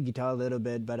 I play guitar a little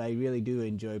bit, but I really do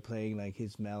enjoy playing like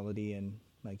his melody and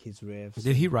like his riffs.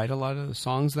 Did he write a lot of the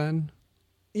songs then?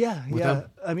 Yeah, With yeah.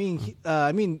 them?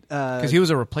 Because Because he was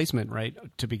a replacement, right,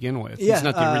 to begin with. yeah, He's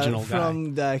not the original guy.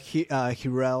 from the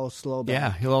Hillel Slovak.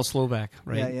 Yeah, Hillel Slovak,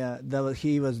 right? Yeah, yeah.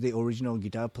 He was the original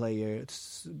guitar player,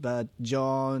 but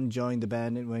John joined the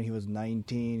band when he was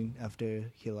 19 after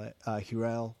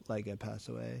Hillel passed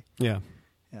away. Yeah,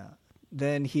 Yeah.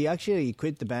 Then he actually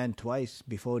quit the band twice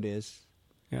before this.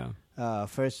 yeah.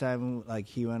 First time,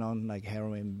 he went on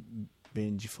heroin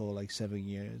binge for 7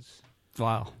 years.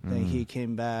 Wow. Then he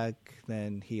came back.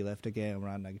 Then he left again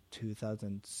around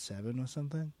 2007 or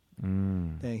something.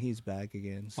 Then he's back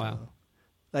again. So, Wow.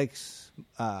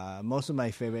 most of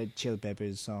my favorite Chili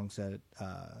Peppers songs that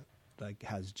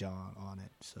has John on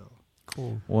it. So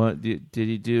Cool. What did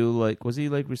he do? Was he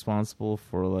responsible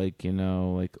for all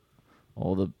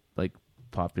the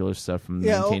popular stuff from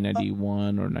Yeah,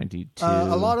 1991 or 92?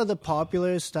 a lot of the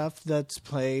popular stuff that's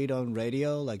played on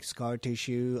radio, like Scar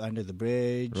Tissue, Under the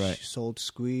Bridge, Right. Salt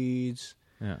Squeeze,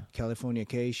 Yeah.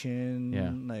 Californication, Yeah.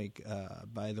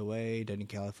 By the Way, Dead in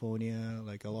California,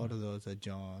 a lot of those are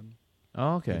John.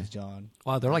 Oh, okay. It's John.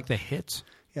 Wow, they're like the hits.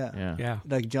 Yeah. Yeah.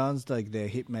 Yeah. John's the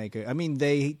hit maker. I mean,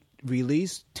 they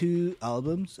released 2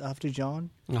 albums after John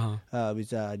Uh-huh. with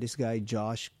this guy,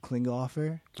 Josh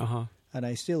Klinghoffer. Uh-huh. And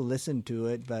I still listen to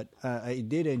it, but I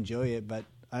did enjoy it. But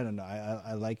I don't know.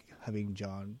 I like having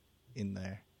John in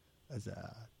there as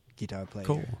a guitar player.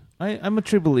 Cool. I'm a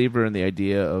true believer in the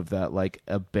idea of that,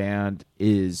 a band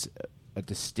is a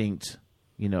distinct,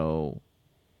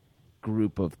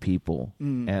 group of people,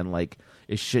 and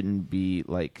it shouldn't be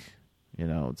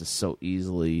just so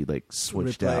easily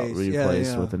switched out, Replaced.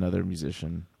 replaced Yeah. with another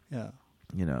musician. Yeah.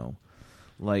 It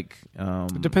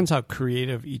depends how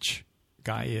creative each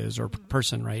guy is or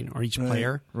person, right? Or each Right.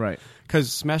 player. Right.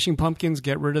 Because Smashing Pumpkins,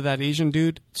 get rid of that Asian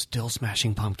dude, still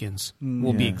Smashing Pumpkins.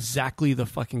 Will be Yeah. exactly the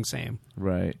fucking same,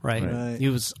 Right. right? Right. He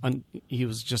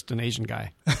was just an Asian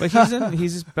guy. But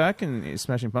he's back in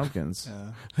Smashing Pumpkins.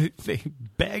 Yeah. They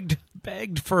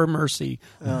begged for mercy.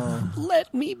 Oh.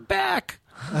 Let me back.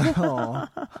 Oh.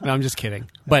 No, I'm just kidding.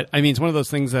 But I mean, it's one of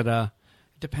those things that it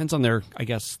depends on their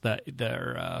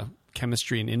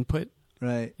chemistry and input.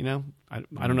 Right. I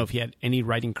don't know if he had any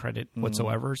writing credit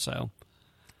whatsoever. So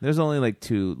There's only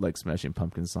 2 Smashing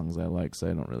Pumpkins songs I like, so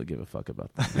I don't really give a fuck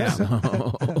about them. Yeah. So,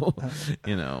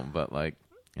 but I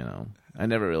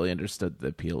never really understood the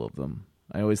appeal of them.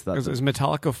 I always thought is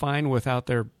Metallica fine without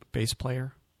their bass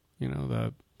player?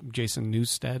 The Jason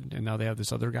Newsted, and now they have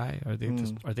this other guy. Are they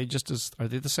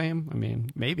the same? I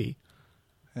mean, maybe.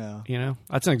 Yeah.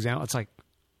 That's an example. It's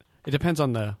it depends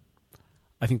on the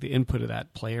the input of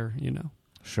that player.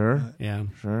 Sure. Yeah.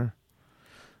 Sure.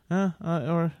 Or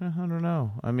I don't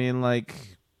know. I mean, I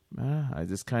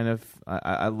just kind of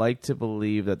I like to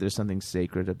believe that there's something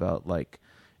sacred about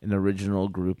an original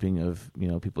grouping of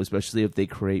people, especially if they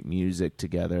create music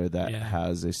together that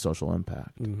has a social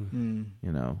impact. Mm-hmm.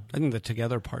 Mm. I think the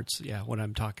together part's what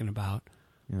I'm talking about.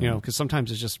 Because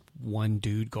sometimes it's just one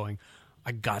dude going,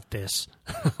 "I got this.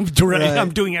 I'm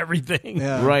doing everything."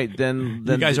 Yeah. Right. Then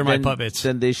You guys are my puppets.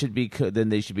 Then they should be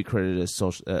credited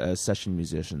as session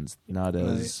musicians, not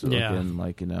as Right.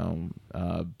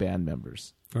 Yeah. band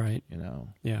members. Right.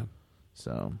 Yeah.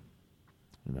 So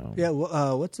Yeah.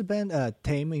 What's the band?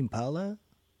 Tame Impala.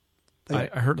 I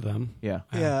heard of them. yeah.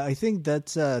 Yeah, I think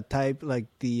that's a type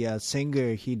the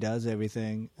singer. He does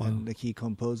everything, and he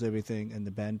composes everything, and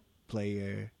the band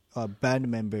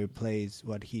member plays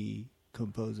what he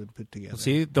composed and put together.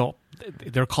 See,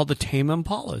 they're called the Tame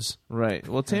Impalas. Right.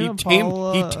 Well, He Tame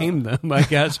Impala, tamed them, I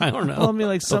guess. I don't know. Well, I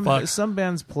mean, fuck? some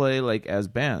bands play as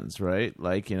bands, right?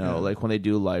 When they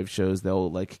do live shows, they'll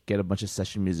get a bunch of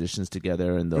session musicians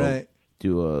together and they'll Right.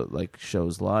 do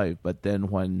shows live. But then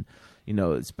when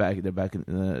they're back in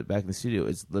the studio,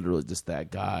 it's literally just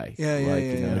that guy, Yeah,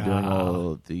 yeah. doing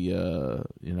all the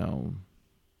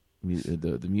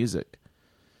the music.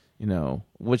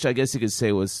 Which I guess you could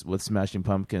say was with Smashing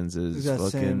Pumpkins is That fucking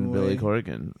same Billy way.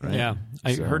 Corgan, right? Yeah,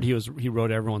 I So- heard he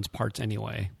wrote everyone's parts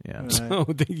anyway. Yeah. Right. So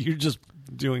he's just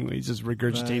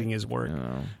regurgitating his work.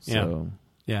 So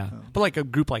Yeah, but a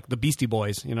group like the Beastie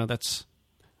Boys, that's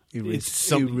it's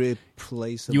some-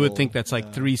 Irreplaceable. you would think that's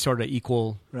 3 sort of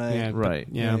equal. Right. Yeah, but- Right.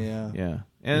 Yeah. Yeah.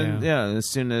 And as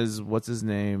soon as what's his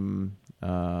name?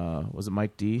 Was it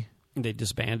Mike D? They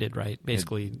disbanded, right?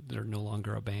 Basically, they're no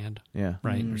longer a band, Yeah.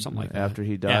 right, or something like that. After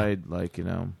he died,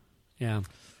 Yeah.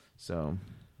 so,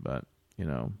 but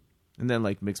and then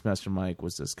Mixmaster Mike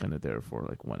was just kind of there for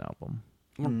one album.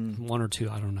 One or two,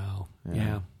 I don't know.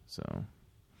 Yeah. So,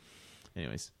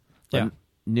 anyways, Yeah. But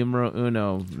numero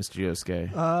uno, Mr.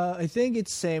 Yosuke. I think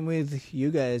it's same with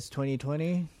you guys.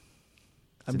 2020.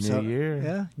 It's a new year.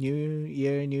 Yeah, new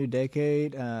year, new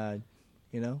decade.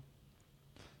 you know.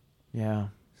 Yeah.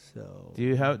 So Do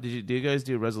you guys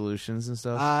do resolutions and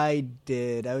stuff? I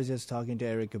did. I was just talking to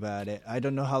Eric about it. I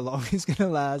don't know how long it's gonna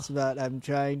last, but I'm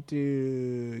trying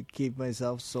to keep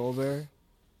myself sober.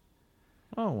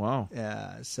 Oh wow.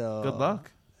 Yeah. So Good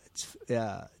luck. It's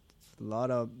a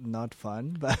lot of not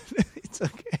fun, but it's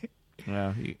okay.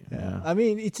 Yeah. I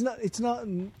mean, it's not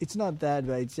that,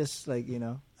 but it's just like, you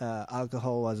know,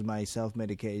 alcohol was my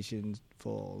self-medication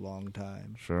for a long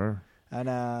time. Sure. And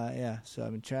so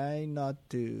I'm trying not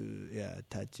to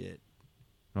touch it.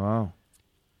 Wow.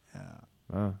 Yeah.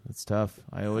 Oh, that's tough.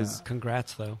 I always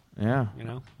Congrats, though. yeah. You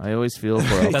know, I always feel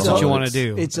for that's what you want to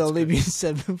alcoholics. do. It's only been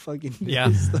 7 fucking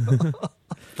days. Yeah.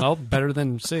 Well, better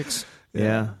than 6.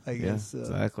 Yeah. I guess so.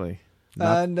 Exactly.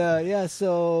 And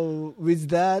so with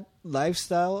that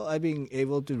lifestyle, I've been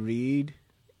able to read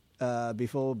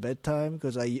before bedtime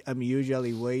because I'm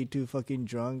usually way too fucking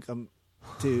drunk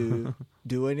to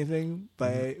do anything.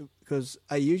 Because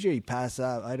I usually pass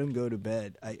out. I don't go to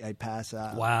bed. I pass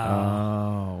out.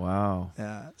 Wow. Oh wow.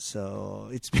 Yeah. So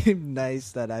it's been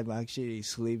nice that I'm actually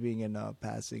sleeping and not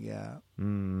passing out.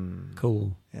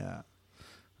 Cool. Yeah.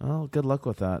 Well, good luck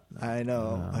with that. I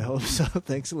know. I hope so.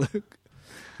 Thanks, Luke.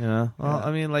 You know, well, Yeah.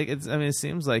 I mean, like it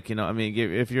seems like, you know, I mean,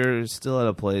 if you're still at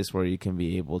a place where you can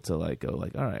be able to like go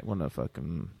like, all right, I want to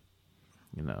fucking,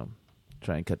 you know,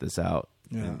 try and cut this out,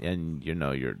 Yeah. and you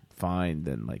know you're fine,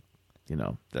 then like, you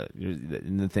know,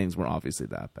 the things weren't obviously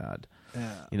that bad,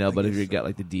 Yeah. you know. I But if guess you so. get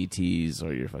like the DTs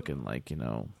or you're fucking like, you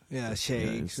know,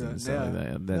 shakes. and and- stuff like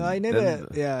that, then, No, I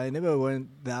then- never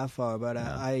went that far, but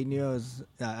Yeah. I knew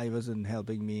I wasn't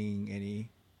helping me in any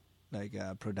like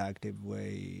productive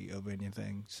way of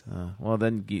anything. So. well,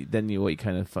 then what you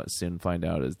kind of soon find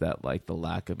out is that like the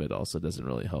lack of it also doesn't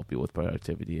really help you with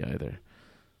productivity either.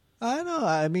 I know.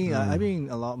 I mean, I've been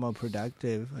a lot more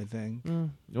productive, I think.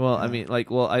 Well, I Yeah. mean,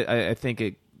 like, I think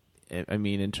I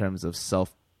mean, in terms of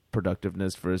self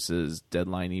productiveness versus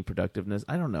deadline-y productiveness,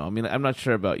 I don't know. I mean, I'm not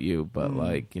sure about you, but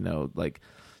like, you know,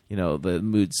 the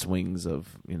mood swings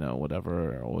of, you know,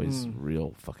 whatever are always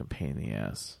real fucking pain in the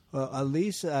ass. Well, at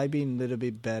least I've been a little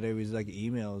bit better with like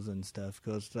emails and stuff.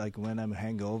 Because like when I'm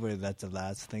hangover, that's the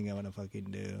last thing I want to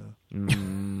fucking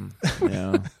do.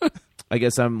 Yeah. I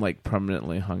guess I'm like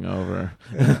permanently hungover.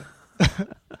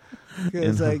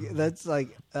 Because that's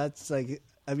like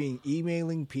I mean,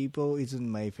 emailing people isn't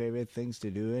my favorite things to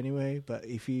do anyway. But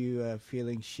if you are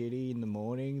feeling shitty in the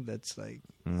morning, that's like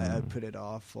I put it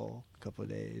off for a couple of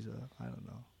days. Or I don't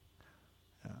know.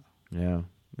 Yeah.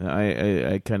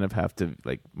 I kind of have to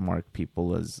like mark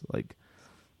people as like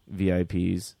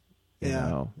VIPs, you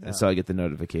know, yeah. and so I get the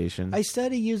notification. I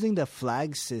started using the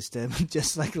flag system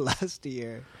just like last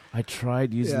year. I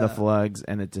tried using the Yeah. flags,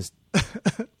 and it just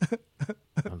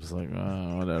I'm just like,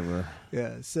 oh, whatever.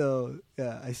 Yeah, so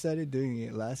I started doing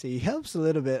it last year. It helps a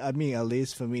little bit. I mean, at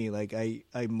least for me, like I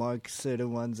mark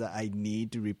certain ones that I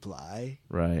need to reply,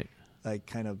 Right. like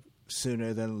kind of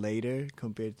sooner than later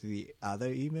compared to the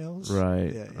other emails.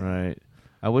 Right. Yeah. Right.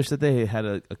 I wish that they had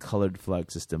a colored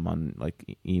flag system on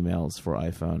like emails for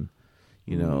iPhone.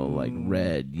 You know, like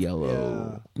red,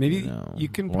 yellow. Maybe you you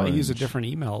know, can probably use a orange. different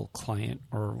email client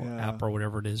or Yeah. app or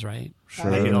whatever it is, right?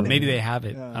 Sure. Maybe they have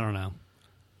it. Yeah. I don't know.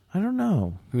 I don't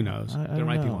know. Who knows? I There don't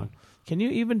might be know. one. Can you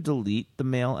even delete the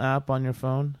mail app on your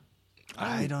phone?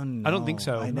 I don't know. I don't think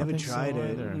so. I never think so tried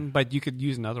it. either. But you could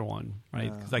use another one, right?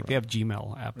 Yeah. 'Cause, like they have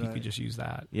Gmail app. You Right. could just use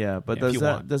that. Yeah, but Yeah, if you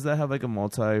want. does that have like a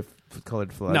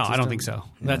multi-colored flag? No, I system? don't think so.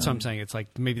 That's what I'm saying. It's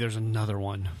like maybe there's another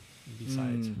one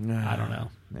besides. I don't know.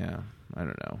 Yeah, I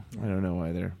don't know. I don't know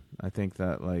either. I think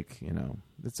that, like, you know,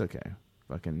 it's okay.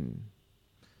 Fucking,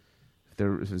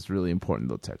 if it's really important,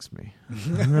 they'll text me.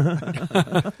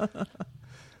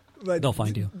 But They'll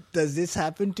find you. Does this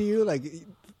happen to you? Like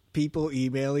people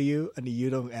email you and you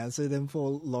don't answer them for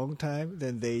a long time,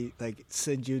 then they like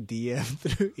send you DM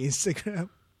through Instagram.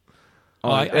 Oh,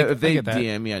 I if they get that.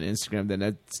 DM me on Instagram,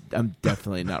 then I'm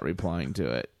definitely not replying to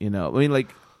it. You know, I mean,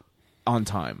 like, on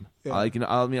time. Yeah. Like, you know,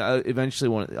 I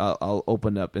eventually I'll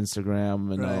open up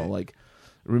Instagram and I'll Right. like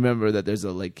remember that there's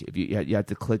a like if you have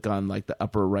to click on like the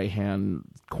upper right hand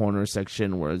corner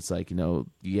section where it's like, you know,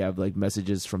 you have like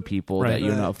messages from people Right. that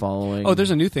you're Right. not following. Oh,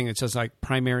 there's a new thing that says like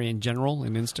primary and general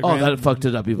in Instagram. Oh, that fucked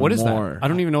it up even more. What is that? I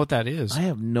don't even know what that is. I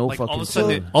have no like fucking all of a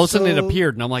sudden, clue. it So-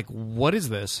 appeared, and I'm like, "What is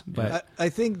this?" But I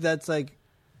think that's like,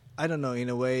 I don't know, in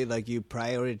a way, like you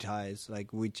prioritize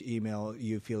like which email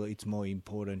you feel it's more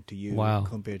important to you Wow.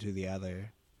 compared to the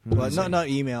other. Well, not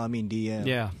email. I mean DM.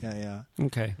 Yeah. yeah.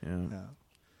 okay, Yeah.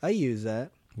 I use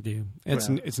that. do it's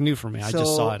Yeah. it's new for me. I just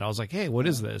So- saw it. I was like, "Hey, what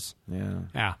is this?" Yeah.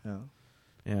 Yeah, Yeah.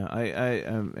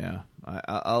 Yeah,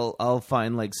 I'll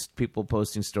find like people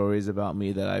posting stories about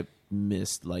me that I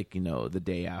missed, like, you know, the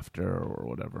day after or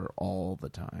whatever, all the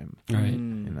time. Right.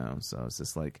 Mm. You know, so it's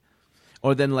just like,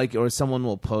 or then like, or someone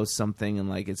will post something and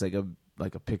like it's like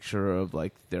a picture of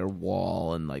like their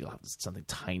wall and like something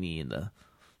tiny in the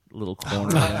little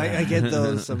corner. I get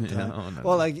those sometimes. You know, and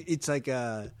Well, like it's like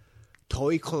a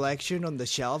toy collection on the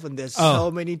shelf, and there's Oh.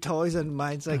 so many toys, and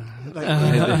mine's like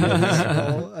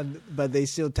small, but they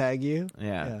still tag you.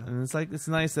 Yeah. Yeah. And it's like, it's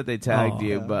nice that they tagged Oh.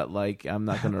 you, Yeah. but like, I'm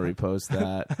not going to repost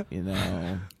that,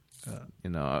 you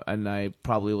know, and I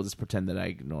probably will just pretend that I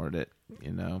ignored it,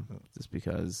 you know, just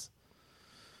because,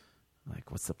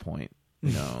 like, what's the point,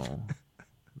 you know?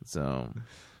 So,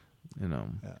 you know,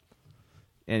 Yeah.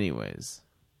 anyways.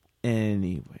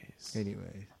 Anyway,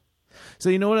 So,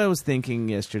 you know what I was thinking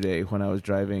yesterday when I was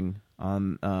driving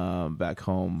on, back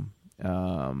home?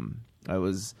 I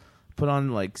was put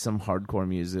on like some hardcore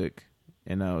music,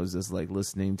 and I was just like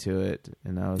listening to it,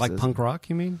 and I was Like just, punk rock,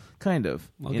 you mean? kind of,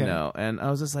 Okay. you know, and I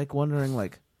was just like wondering,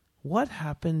 like, what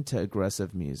happened to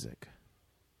aggressive music?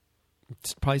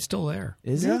 It's probably still there.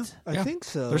 Is yeah, it I Yeah. think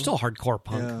so. There's still hardcore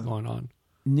punk Yeah. going on.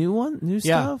 new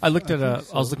Yeah, stuff? I looked at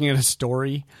think I was looking at a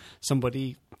story.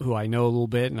 Somebody who I know a little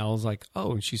bit, and I was like,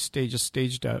 oh, and she just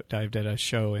dived at a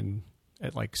show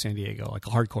at like San Diego, like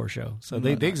a hardcore show. So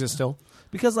they exist still.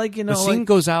 Because, like, you know, The scene like,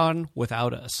 goes on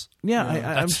without us. yeah, I'm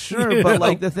That's- sure, you but know.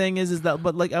 like the thing is that,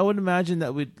 but like I would imagine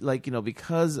that we'd, like, you know,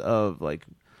 because of like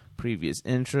previous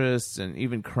interests and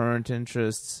even current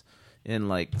interests in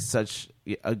like such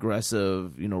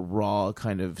aggressive, you know, raw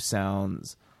kind of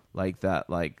sounds like that,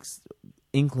 like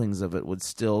inklings of it would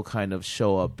still kind of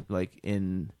show up like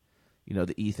in, you know,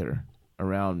 the ether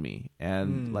around me,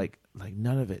 and like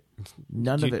none of it Do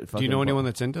you fucking know anyone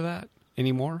that's into that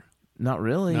anymore? not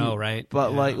really. No, right?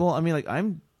 But Yeah. like, well, I mean, like,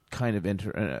 I'm kind of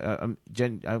I'm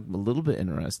a little bit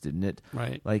interested in it.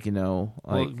 Right. Like, you know,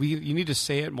 like, Well, you need to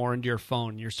say it more into your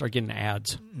phone. You start getting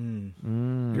ads.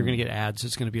 You're going to get ads.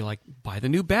 It's going to be like, buy the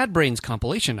new Bad Brains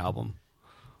compilation album.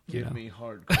 You know? me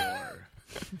hardcore.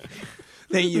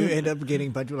 Then you end up getting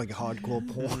a bunch of like hardcore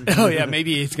porn. Oh yeah,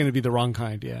 maybe it's going to be the wrong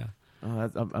kind. Yeah.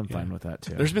 I'm fine with that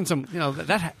too. There's been some, you know,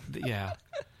 yeah.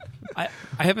 I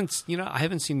haven't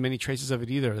seen many traces of it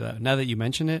either. Though. Now that you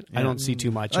mention it, I don't see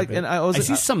too much Like, of it. and I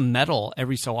see some metal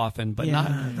every so often, but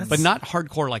not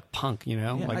hardcore like punk. You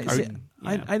know, Yeah, like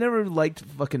I never liked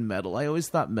fucking metal. I always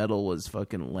thought metal was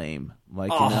fucking lame.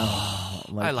 Like, you know,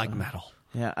 like, I like metal.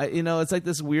 Yeah, you know, it's like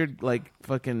this weird like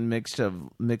fucking mix of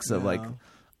like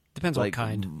Depends like what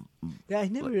kind. Yeah, I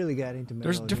never really got into metal.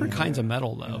 There's different either. kinds of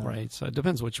metal though, right? So it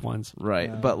depends which ones. right.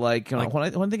 Yeah. But like, you know, Like- when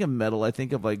I think of metal, I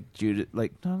think of like Judas.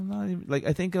 Like, no, not even, like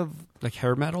I think of Like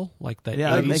hair metal, like the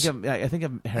yeah. 80s. I think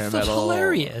of hair That's metal.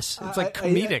 hilarious. It's like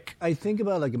comedic. I think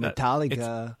about like a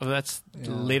Metallica. That's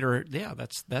later. Yeah,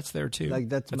 that's there too. Like,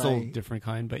 that's a my little different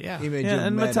kind, but yeah. Image Yeah, of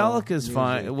and metal Metallica's music.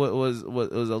 fine. What was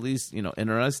at least, you know,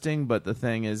 interesting. But the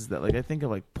thing is that like I think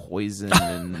of like Poison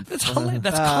and That's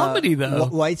that's comedy though,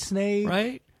 White Snake.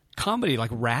 right? Comedy like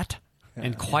Rat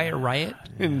and Quiet Riot,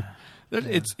 and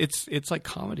it's like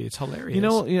comedy. It's hilarious. You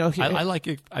know, I like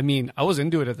it. I mean, I was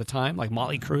into it at the time, like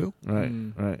Motley Crue.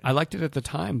 right. I liked it at the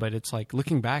time, but it's like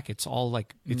looking back, it's all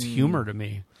like it's humor to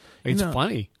me. It's know,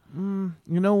 funny. You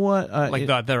know what? Like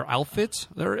their outfits,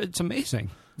 it's amazing.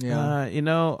 Yeah. you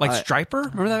know, Like I- Striper,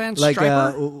 remember that band Like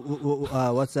Striper?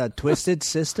 what's that? Twisted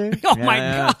Sister. Oh my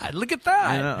yeah. God! Look at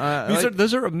that. You know,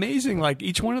 Those are amazing. Like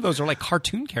each one of those are like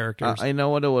cartoon characters. I know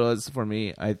what it was for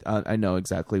me. I know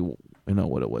exactly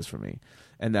what it was for me,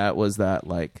 and that was that,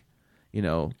 like, you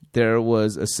know, there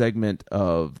was a segment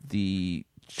of the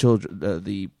children,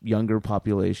 the younger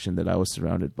population that I was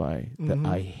surrounded by that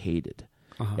I hated.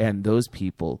 And those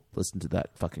people listened to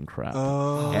that fucking crap.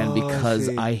 Oh, And because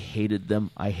see. I hated them,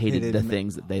 I hated Hated the them.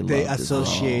 things that they loved. They as well.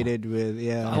 associated with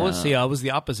I was the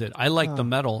opposite. I liked the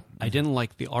metal. I didn't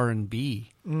like the R&B.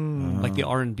 Like the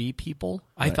R&B people,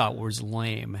 I thought was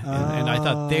lame, and I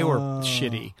thought they were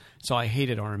shitty. So I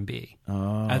hated R&B.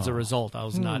 As a result, I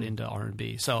was not into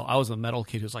R&B. So I was a metal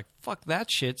kid who's like, "Fuck that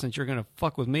shit! Since you're gonna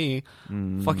fuck with me,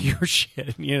 fuck your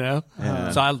shit," you know.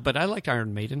 But I liked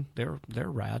Iron Maiden. They're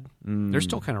rad. They're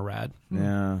still kind of rad.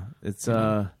 Yeah, it's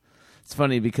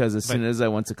funny because as soon as I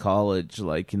went to college,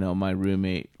 like, you know, my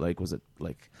roommate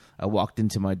I walked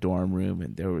into my dorm room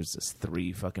and there was just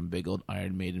 3 fucking big old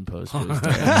Iron Maiden posters.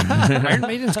 Iron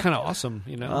Maiden's kind of awesome,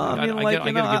 you know. I mean, like,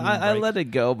 you know, I let it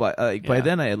go, but by Yeah.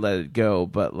 then I had let it go.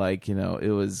 But like, you know, it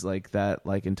was like that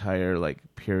like entire like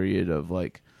period of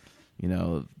like, you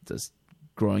know, just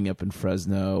growing up in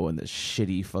Fresno and the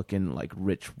shitty fucking like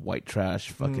rich white trash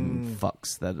fucking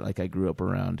fucks that like I grew up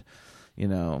around. you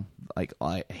know, like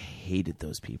I hated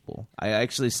those people. I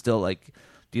actually still like.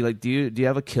 Do you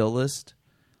have a kill list?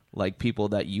 Like people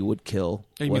that you would kill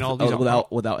You mean all these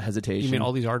without hesitation? You mean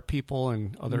all these art people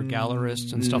and other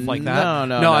gallerists and stuff like that?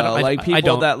 No. I don't. Like people I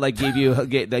don't. that like gave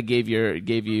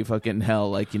you fucking hell,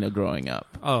 like, you know, growing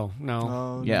up. Oh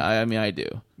no. Yeah, I mean, I do.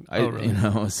 Really? You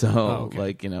know, so okay.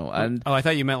 like, you know, and I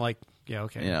thought you meant like, yeah,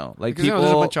 okay. you know, like Because, people,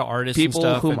 there's a bunch of artists people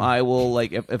and stuff. whom and, I will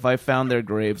like. If I found their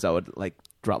graves, I would like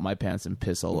drop my pants and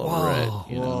piss all over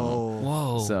it. You know?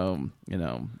 Whoa. So, you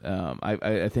know,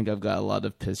 I think I've got a lot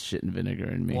of piss, shit, and vinegar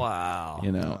in me. Wow.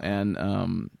 You know, and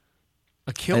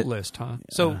A kill list, huh?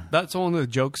 So that's one of the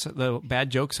jokes, the bad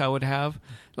jokes I would have.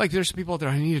 Like, there's some people out there,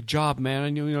 I need a job,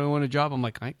 man. I want a job. I'm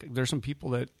like, there's some people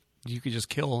that you could just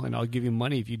kill, and I'll give you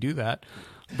money if you do that.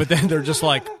 But then they're just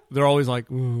like, they're always like,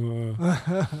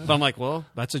 but I'm like, well,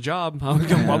 that's a job.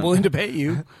 I'm willing to pay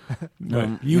you.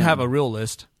 But you have a real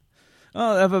list.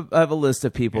 oh, I have a list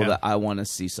of people that I want to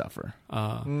see suffer.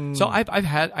 So I've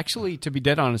had, actually, to be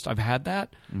dead honest, I've had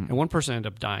that, and one person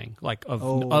ended up dying, like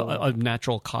of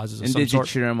natural causes of And some did you sort.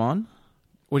 cheer them on?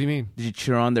 What do you mean? Did you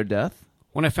cheer on their death?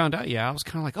 When I found out, I was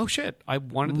kind of like, oh shit, I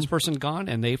wanted this person gone,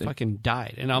 and they fucking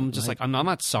died. And I'm just like, I'm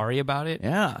not sorry about it.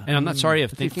 Yeah. And I'm not sorry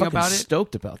of I'd be thinking fucking about it.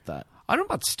 Stoked about that. I don't know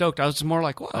about stoked. I was more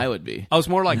like, whoa. I would be. I was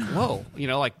more like, whoa. You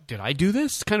know, like, did I do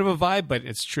this? Kind of a vibe, but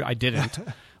it's true. I didn't.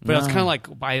 But I was kind of like,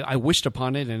 I wished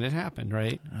upon it, and it happened,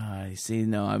 right? I see.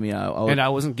 No, I mean, And I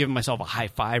wasn't giving myself a high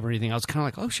five or anything. I was kind of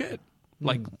like, oh shit.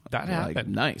 Like, that like,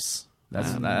 happened. nice.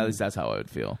 That's at least that's how I would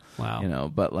feel. Wow. You know,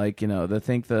 but like, you know,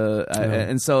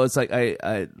 and so it's like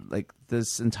I like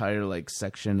this entire like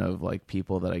section of like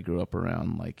people that I grew up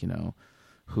around, like, you know,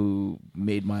 who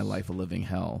made my life a living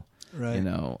hell. Right. You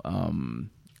know,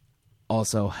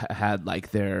 also had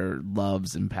like their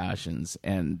loves and passions,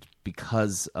 and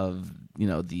because of, you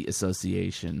know, the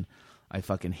association, I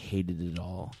fucking hated it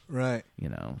all. Right. You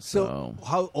know, So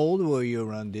how old were you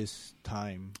around this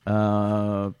time?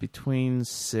 between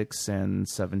 6 and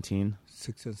 17.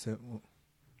 6 and 7.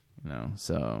 You know,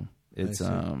 so it's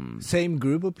I see. Same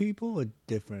group of people or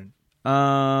different?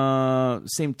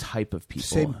 same type of people.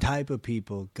 Same type of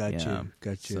people. Got Yeah. you.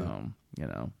 Got you. So, you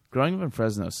know, growing up in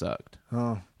Fresno sucked.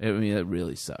 Oh. I mean, it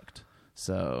really sucked.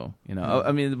 So, you know,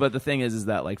 I mean, but the thing is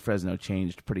that like Fresno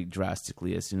changed pretty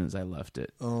drastically as soon as I left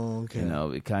it. Oh, okay. You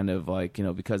know, it kind of like, you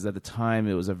know, because at the time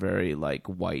it was a very like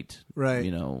white, Right.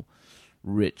 you know,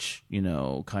 rich, you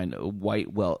know, kind of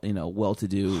white,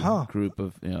 well-to-do group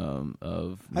of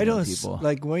I don't people.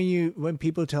 like when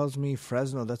people tells me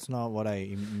Fresno, that's not what I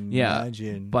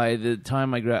imagine. By the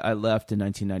time I left in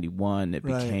 1991, it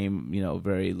Right. became, you know,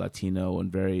 very Latino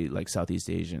and very like Southeast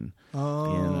Asian.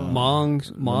 Oh. You know,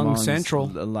 Hmong Central.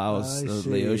 the Laos, I the see.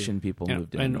 Laotian people Yeah,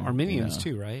 moved in, and there, Armenians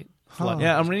you know. too, right? Huh.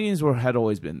 Yeah, Armenians had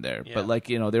always been there, Yeah. but like,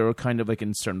 you know, they were kind of like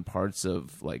in certain parts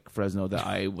of like Fresno that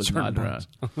I was Certain not around.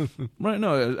 Right?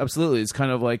 No, absolutely. It's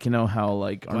kind of like, you know, how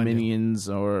like Armenians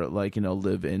or like, you know,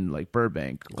 live in like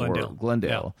Burbank Glendale. or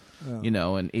Glendale, Yeah. you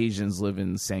know, and Asians live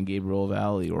in San Gabriel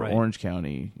Valley or Right. Orange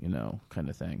County, you know, kind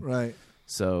of thing. Right.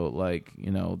 So like,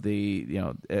 you know,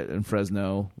 in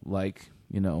Fresno, like,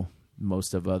 you know,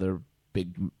 most of other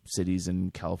big cities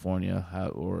in California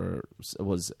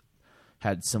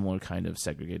had similar kind of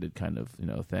segregated kind of, you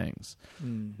know, things.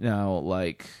 Now,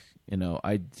 like, you know,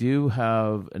 I do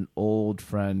have an old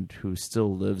friend who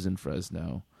still lives in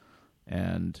Fresno,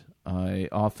 and I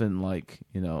often like,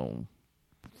 you know,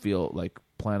 feel like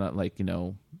plan on like, you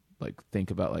know, like think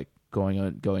about like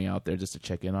going out there just to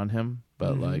check in on him,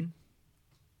 but like,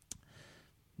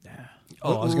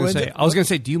 Oh, I was gonna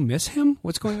say, do you miss him?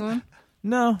 What's going on?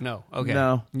 no, Okay.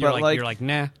 no, You're but like,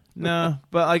 nah. no,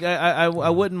 but like I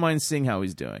wouldn't mind seeing how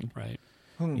he's doing. Right.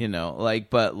 You know, like,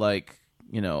 but like,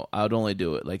 you know, I would only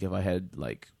do it like if I had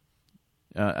like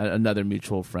another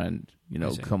mutual friend, you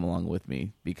know, see. come along with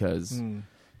me, because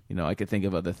you know, I could think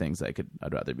of other things I'd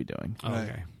rather be doing. Oh, Right.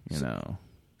 okay. You know,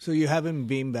 So you haven't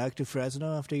been back to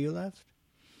Fresno after you left?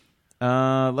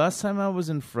 last time I was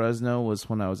in Fresno was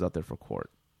when I was out there for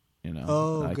court. You know,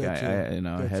 Oh, like gotcha. I had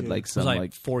Gotcha. like It some was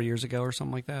like 4 years ago or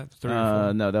something like that. 3 or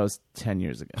 4? no, that was 10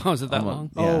 years ago. Oh, is it that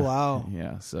Almost- long? yeah. Oh, wow.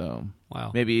 Yeah, so Wow.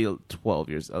 maybe 12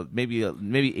 years, maybe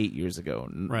 8 years ago,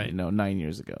 Right. You know, 9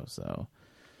 years ago. So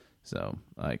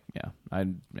like, yeah, I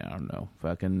don't know.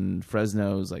 Fucking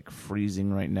Fresno's like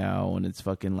freezing right now, and it's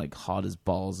fucking like hot as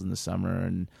balls in the summer,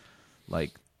 and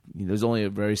like, you know, there's only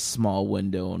a very small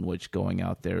window in which going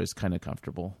out there is kind of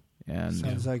comfortable. And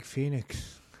Sounds like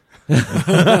Phoenix. yeah,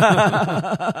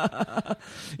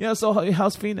 so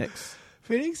how's Phoenix?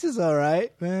 Phoenix is all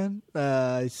right, man.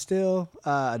 It's still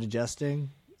adjusting.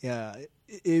 Yeah,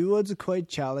 it was quite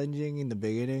challenging in the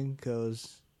beginning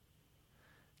because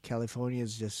California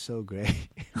is just so great.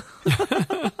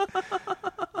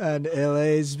 And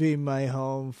LA's been my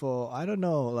home for, I don't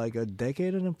know, like a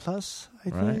decade and a plus,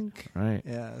 I think. Right.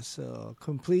 Yeah, so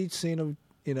complete scene of,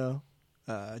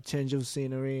 change of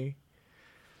scenery.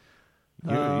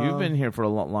 You've been here for a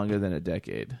lot longer than a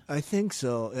decade. I think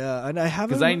so, yeah. And I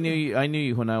haven't... Because I knew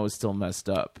you when I was still messed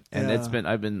up. And Yeah.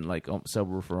 I've been like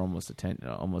sober for almost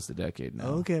a decade now.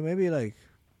 Okay, maybe like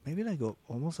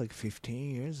almost like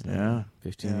 15 years now. Yeah,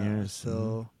 15 Yeah, years.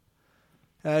 So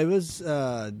it was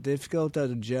difficult to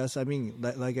adjust. I mean,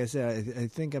 like I said, I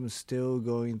think I'm still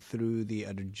going through the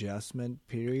adjustment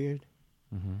period.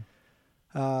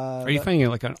 Are you finding it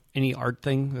like any art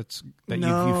thing that you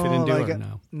fit into, or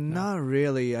no? Not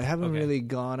really. I haven't Okay. really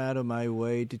gone out of my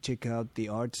way to check out the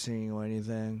art scene or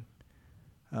anything.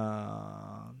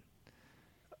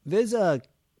 There's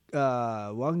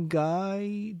one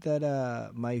guy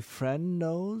that my friend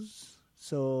knows.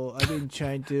 So I've been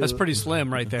trying to... That's pretty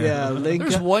slim right there. Yeah, link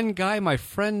There's up- one guy my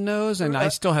friend knows, and I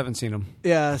still haven't seen him.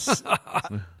 Yes.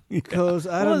 Because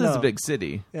I Well, don't it's know. a big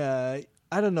city. Yeah,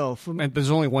 I don't know. From And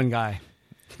there's only one guy.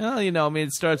 Well, I mean,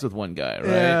 it starts with one guy, right?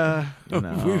 Yeah,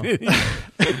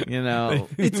 You know.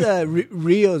 it's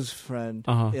Rio's friend.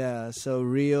 Uh-huh. Yeah, so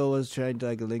Rio was trying to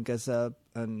like link us up,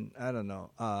 and I don't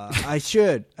know. I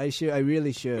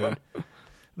really should.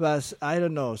 But I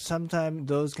don't know. Sometimes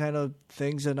those kind of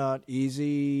things are not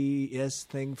easiest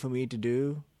thing for me to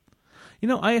do.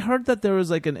 I heard that there was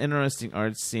like an interesting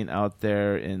art scene out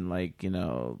there in like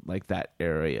that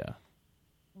area,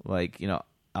 like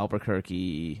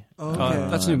Albuquerque. Okay.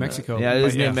 That's New Mexico. Yeah, it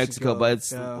is But New yeah. Mexico, but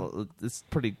Yeah. it's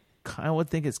pretty. I would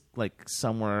think it's like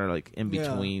somewhere like in Yeah.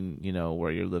 between,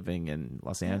 where you're living in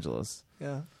Los Angeles.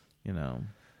 Yeah. You know.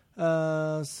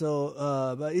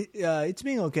 But it's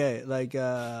been okay. Like,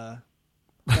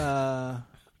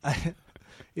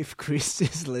 if Chris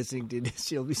is listening to this,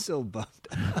 she'll be so bummed.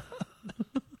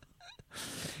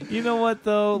 You know what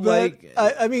though? But Like,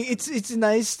 I mean, it's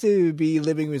nice to be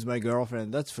living with my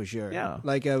girlfriend. That's for sure. Yeah.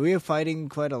 Like we were fighting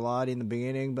quite a lot in the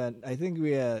beginning, but I think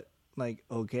we are like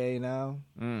okay now.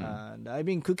 And I've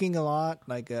been cooking a lot,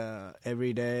 like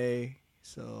every day,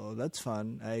 so that's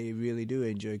fun. I really do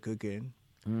enjoy cooking.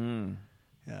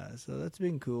 Yeah, so that's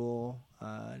been cool.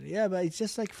 Yeah, but it's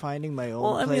just like finding my own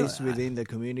Well, I mean, place within the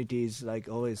communities. Like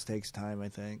always takes time, I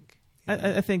think.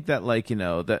 I think that like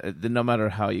that no matter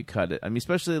how you cut it, I mean,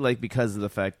 especially like because of the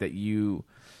fact that you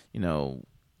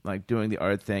like doing the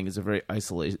art thing is a very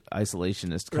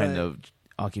isolationist kind Right. of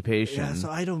occupation. Yeah, so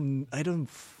I don't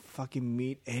fucking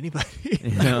meet anybody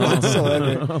You know?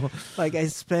 whatsoever. Like I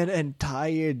spend an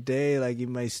entire day like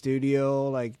in my studio,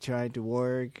 like trying to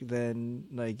work. Then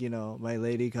like my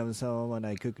lady comes home and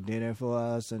I cook dinner for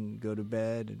us and go to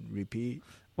bed and repeat.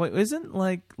 Wait, isn't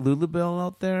like Lulabelle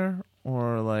out there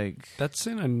or like That's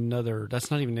not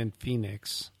even in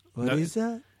Phoenix. What is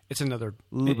that? It's another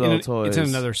Lulabelle It's Toys? in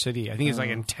another city. I think it's like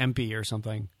in Tempe or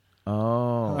something.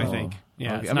 Oh, I think.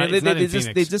 Yeah, Okay. it's I not- mean, it's not in they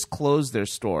Phoenix. just closed their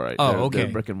store. Right? Oh, Their okay.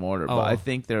 brick and mortar. Oh. But I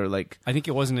think they're like. I think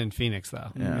it wasn't in Phoenix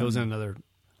though. Yeah. It was in another.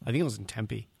 I think it was in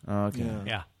Tempe. Oh, okay.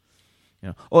 Yeah.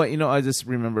 Yeah. Oh, I just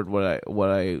remembered what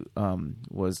I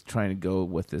was trying to go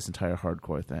with this entire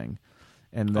hardcore thing,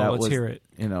 and that let's was hear it.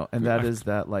 and that is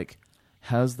that like,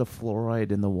 has the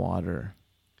fluoride in the water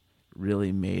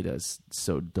really made us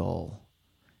so dull,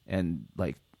 and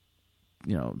like,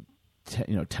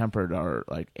 tempered our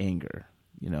like anger,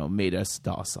 made us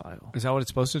docile. Is that what it's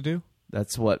supposed to do?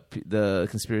 That's what the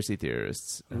conspiracy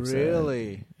theorists have said.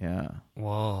 Really? Yeah.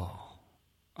 Whoa.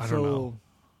 I don't know.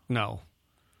 No.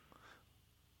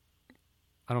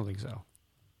 I don't think so.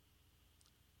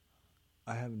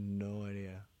 I have no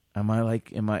idea.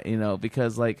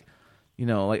 Because like,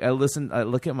 like I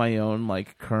look at my own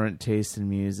like current taste in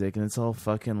music, and it's all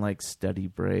fucking like steady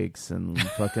breaks and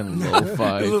fucking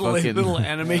lo-fi, little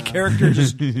anime character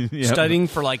just Yep. studying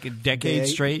for like a decade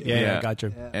straight. Yeah, Yeah.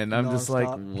 gotcha. Yeah. And I'm just like,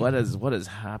 Nonstop. what has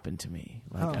happened to me?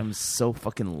 Like, Oh. I'm so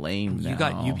fucking lame now. You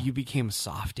got you became a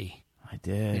softie. I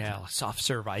did. Yeah, soft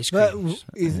serve ice But cream.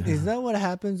 is that what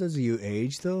happens as you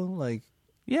age though? Like,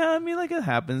 Yeah, I mean, like it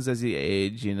happens as you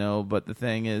age, But the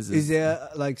thing is there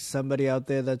like somebody out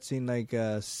there that's in like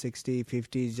 60s,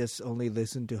 50s just only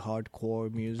listen to hardcore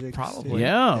music? Probably.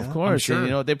 Yeah, of Yeah. course. I'm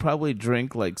sure. And, they probably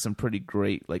drink like some pretty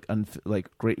great, like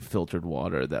great filtered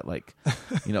water that like,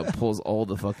 pulls all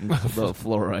the fucking the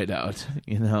fluoride out.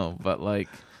 But like,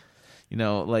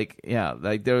 yeah,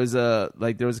 like there was a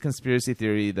conspiracy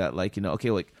theory that like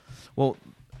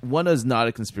one is not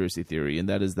a conspiracy theory, and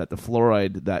that is that the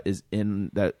fluoride that is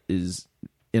in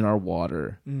our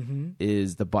water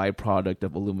is the byproduct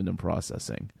of aluminum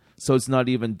processing. so it's not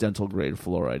even dental grade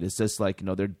fluoride. It's just like,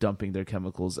 they're dumping their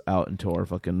chemicals out into our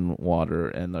fucking water,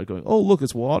 and they're going, oh, look,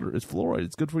 it's water. It's fluoride.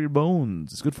 It's good for your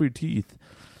bones. It's good for your teeth.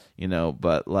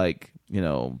 But like,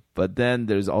 but then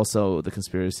there's also the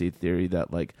conspiracy theory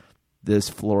that like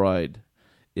this fluoride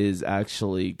is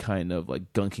actually kind of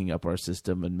like gunking up our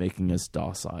system and making us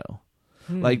docile.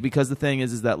 Like, because the thing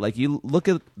is that like, you look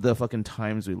at the fucking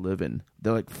times we live in,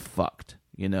 they're like fucked.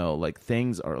 Like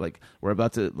things are like, we're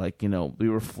about to like, we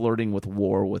were flirting with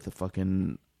war with the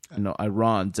fucking,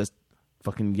 Iran just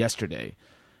fucking yesterday,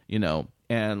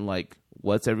 and like,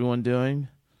 what's everyone doing?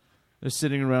 They're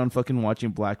sitting around fucking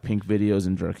watching Blackpink videos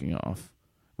and jerking off,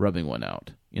 rubbing one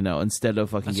out, instead of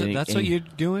fucking getting. That's what you're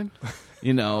doing.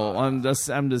 I'm just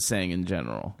saying in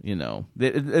general,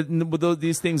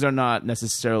 these things are not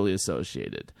necessarily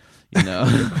associated,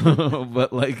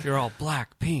 but like you're all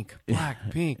Blackpink,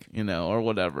 or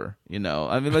whatever,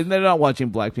 I mean, like they're not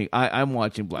watching Blackpink. I'm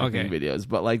watching Blackpink videos,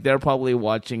 but like they're probably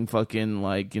watching fucking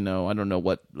like, I don't know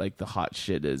what like the hot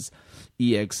shit is,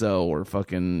 EXO or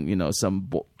fucking, some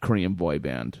Korean boy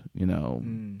band,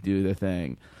 do their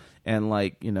thing. And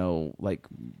like, like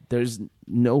there's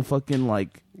no fucking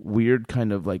like weird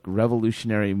kind of like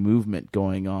revolutionary movement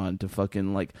going on to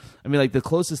fucking like, I mean, like the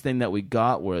closest thing that we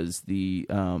got was it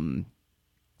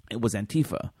was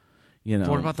Antifa,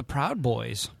 What about the Proud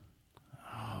Boys?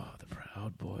 Oh, the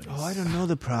Proud Boys. Oh, I don't know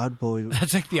the Proud Boys.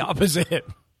 That's like the opposite.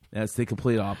 That's the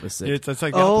complete opposite. That's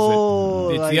like the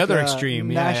opposite. It's like the other extreme.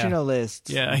 Nationalists.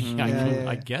 Yeah.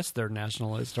 I guess they're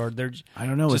nationalists, or they're. I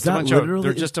don't know. Just Is that literally?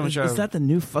 They're just a bunch of. Is that the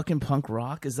new fucking punk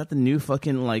rock? Is that the new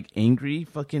fucking like angry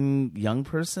fucking young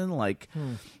person? Like,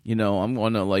 I'm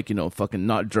gonna like fucking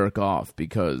not jerk off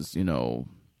because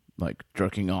like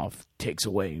jerking off takes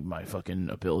away my fucking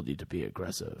ability to be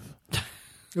aggressive.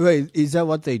 Wait, is that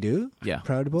what they do? Yeah,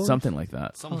 Proud Boys? something like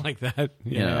that. Something like that.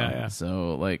 Yeah.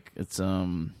 So like it's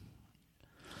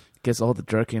guess all the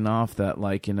jerking off that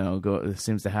like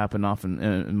seems to happen often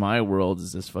in my world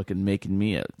is just fucking making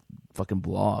me a fucking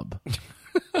blob.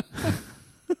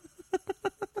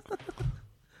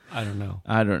 I don't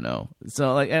know.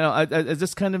 So like it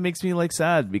just kind of makes me like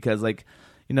sad because like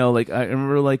like I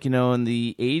remember like in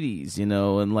the 80s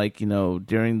and like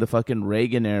during the fucking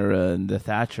Reagan era and the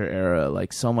Thatcher era,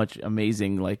 like so much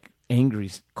amazing like angry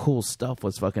cool stuff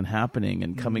was fucking happening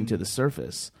and coming to the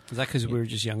surface. Is that because we were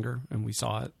just younger and we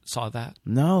saw that?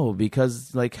 No,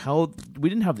 because like we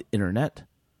didn't have the internet,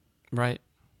 right?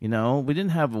 we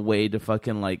didn't have a way to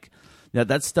fucking like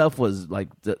that stuff was like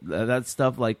that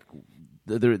stuff like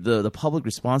the public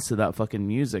response to that fucking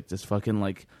music just fucking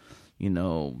like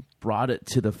brought it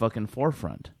to the fucking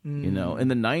forefront. In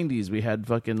the 90s we had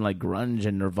fucking like grunge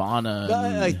and Nirvana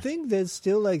I think there's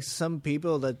still like some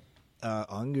people that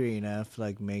angry enough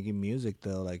like making music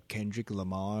though, like Kendrick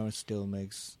Lamar still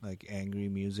makes like angry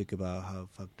music about how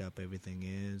fucked up everything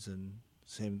is, and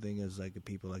same thing as like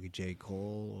people like J.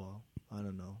 Cole or I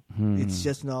don't know. It's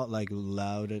just not like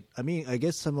loud. I mean, I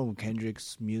guess some of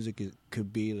Kendrick's music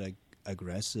could be like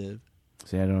aggressive.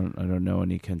 See, I don't know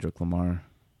any Kendrick Lamar,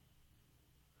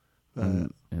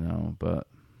 but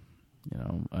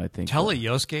I think tell it,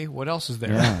 Yosuke. What else is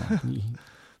there? Yeah.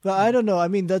 But I don't know. I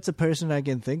mean, that's a person I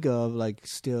can think of, like,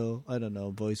 still, I don't know,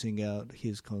 voicing out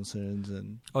his concerns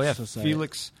and society.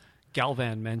 Felix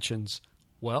Galvan mentions,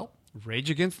 well, Rage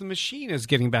Against the Machine is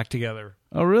getting back together.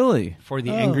 Oh, really? For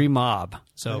the angry mob.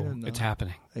 So it's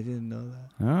happening. I didn't know that.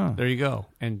 Oh. There you go.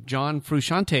 And John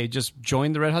Frusciante just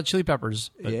joined the Red Hot Chili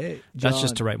Peppers. Yeah, that's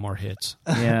just to write more hits.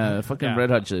 Yeah, fucking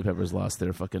Red Hot Chili Peppers lost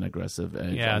their fucking aggressive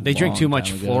edge. Yeah, they drink too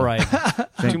much fluoride.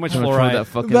 Too much fluoride. That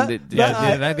fucking,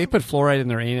 they put fluoride in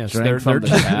their anus. They're from the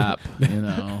tap,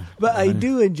 But I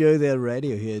do enjoy their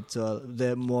radio hits.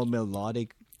 They're more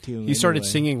melodic. He started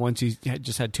singing once he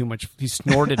just had too much. He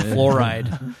snorted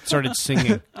fluoride, started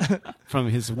singing from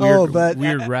his weird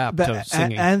rap to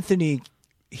singing. Anthony,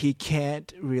 he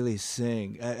can't really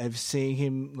sing. I've seen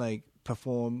him like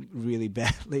perform really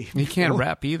badly. He can't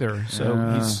rap either,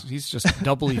 so he's just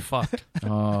doubly fucked.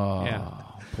 Oh, yeah.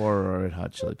 Poor Red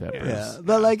Hot Chili Peppers. Yeah,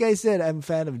 but like I said, I'm a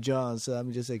fan of John, so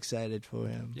I'm just excited for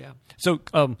him. Yeah. So,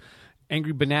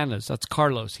 Angry Bananas, that's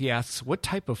Carlos. He asks, what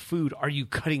type of food are you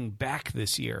cutting back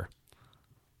this year?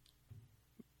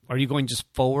 Are you going just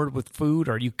forward with food,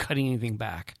 or are you cutting anything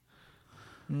back?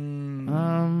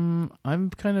 I'm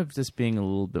kind of just being a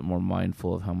little bit more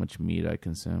mindful of how much meat I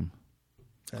consume.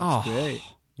 That's great.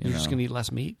 You're just going to eat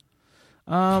less meat?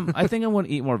 I think I want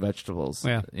to eat more vegetables.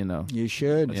 Yeah. You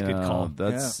should. That's a good call.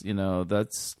 That's,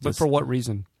 that's... But for what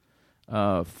reason?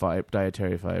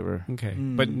 Dietary fiber. Okay.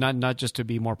 But not just to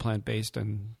be more plant-based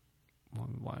and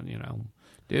you know,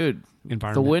 dude. The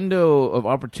environment. window of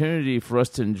opportunity for us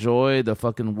to enjoy the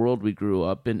fucking world we grew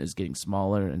up in is getting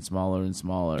smaller and smaller and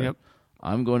smaller. Yep.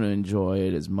 I'm going to enjoy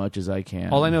it as much as I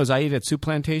can. All I know is I ate at Soup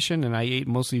Plantation, and I ate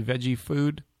mostly veggie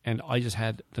food, and I just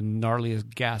had the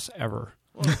gnarliest gas ever.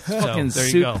 fucking there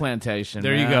you soup go. plantation.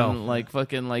 There you man. go. Like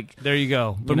fucking like. There you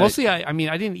go. But know- mostly, I mean,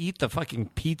 I didn't eat the fucking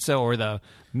pizza or the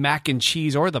mac and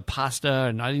cheese or the pasta,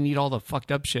 and I didn't eat all the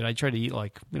fucked up shit. I tried to eat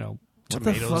like, you know, What the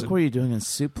tomatoes. fuck and- were you doing in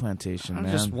soup plantation, I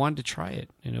man? just wanted to try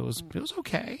it, and it was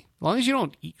okay. As long as you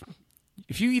don't eat.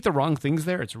 If you eat the wrong things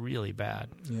there, it's really bad.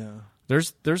 Yeah.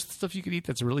 There's stuff you could eat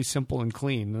that's really simple and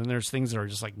clean, and then there's things that are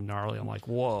just like gnarly. I'm like,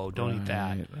 whoa, don't eat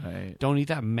that. Right. Don't eat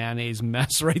that mayonnaise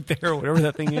mess right there, whatever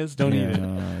that thing is. Don't eat it.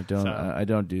 No, I don't. So- I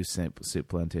don't do soup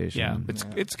plantation. Yeah,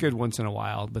 it's good once in a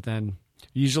while, but then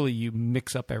usually you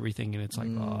mix up everything, and it's like,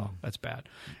 oh, that's bad.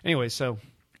 Anyway, so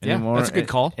Any yeah, more- that's a good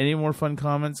call. Any more fun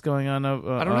comments going on? I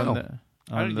don't know.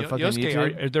 On the fucking Yosuke,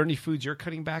 YouTube? are there any foods you're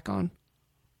cutting back on?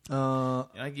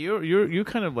 Like you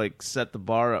kind of like set the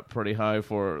bar up pretty high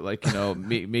for like, you know,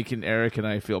 making Eric and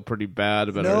I feel pretty bad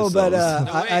about No, ourselves. but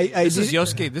I this is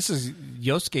Yosuke. This is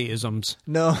Yosuke-isms.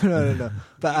 No.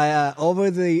 But I over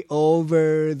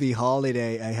the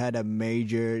holiday, I had a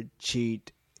major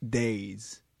cheat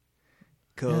days.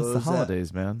 Yeah, it's the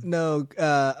holidays, man. No,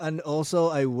 and also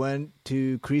I went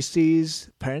to Christy's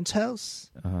parents'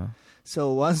 house. Uh-huh.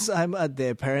 So once I'm at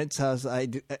their parents' house,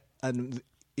 and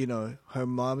you know her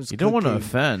mom's. You don't want to cooking.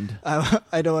 offend.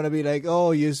 I don't want to be like,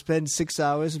 oh, you spent 6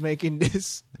 hours making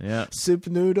this Yeah. soup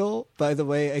noodle. By the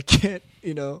way, I can't,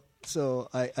 you know. So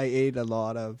I ate a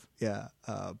lot of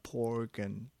pork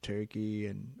and turkey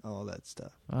and all that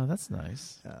stuff. Oh, that's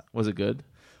nice. Yeah. Was it good?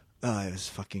 Oh, it was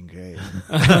fucking great.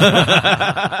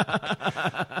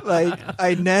 Like,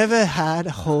 I never had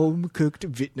home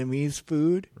cooked Vietnamese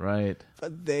food, Right.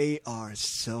 but they are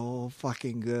so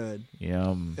fucking good.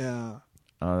 Yum. Yeah,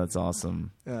 Oh, that's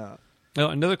awesome. yeah. Oh,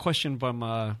 another question from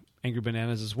Angry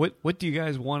Bananas is what do you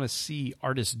guys want to see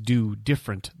artists do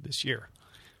different this year?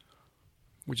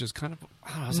 Which is kind of,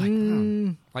 I was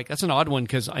like, like that's an odd one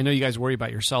because I know you guys worry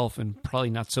about yourself and probably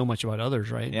not so much about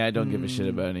others, right? Yeah, I don't give a shit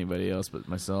about anybody else but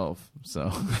myself.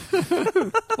 So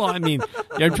Well, I mean,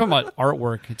 yeah, I'm talking about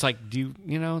artwork. It's like,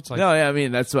 it's like, no, yeah, I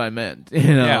mean that's what I meant.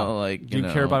 You know, yeah, like do you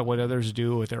know. care about what others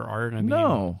do with their art? I mean,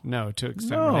 No. to an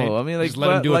extent, No, right? I mean, like, just let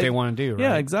them but, do what like, they want to do, right?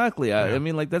 Yeah, exactly. Yeah. I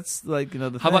mean, like that's like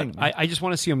the How thing. about I just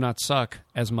want to see them not suck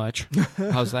as much.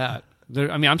 How's that?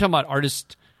 I mean, I'm talking about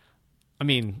artists. I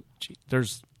mean,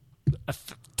 there's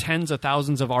tens of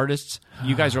thousands of artists.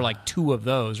 You guys are like two of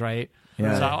those, right?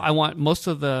 Yeah. So I want most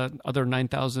of the other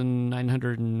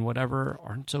 9,900 and whatever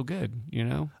aren't so good. You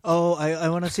know, Oh, I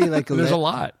want to see like there's a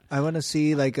lot. I want to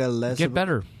see like a less Get of,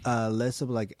 better. less of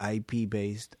like IP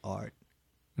based art.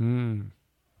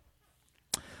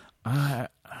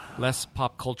 Less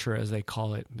pop culture, as they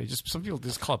call it. Some people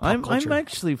just call it pop I'm culture.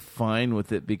 actually fine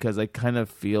with it because I kind of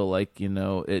feel like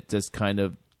it just kind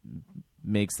of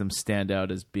makes them stand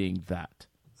out as being that.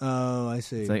 Oh, I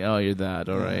see. It's like, oh, you're that.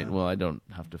 All right. Well, I don't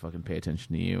have to fucking pay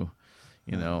attention to you.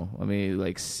 You know, let me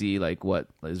like see like what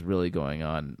is really going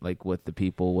on, like with the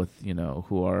people with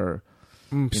who are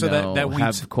so that weeds.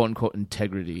 have quote unquote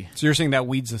integrity. So you're saying that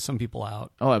weeds some people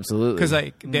out Oh, absolutely. because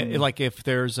like if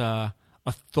there's a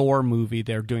Thor movie,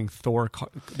 they're doing Thor.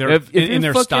 They're if in you're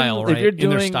their fucking- style, right? If you're in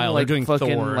their doing style, like they're doing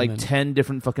fucking Thor, like and then- 10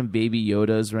 different fucking Baby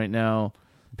Yodas right now,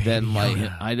 then like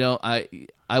Yoda.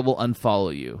 I will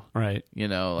unfollow you. right. Like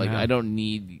Yeah. I don't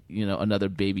need another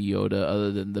Baby Yoda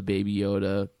other than the Baby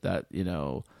Yoda that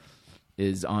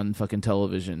is on fucking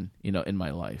television in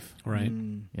my life. Right.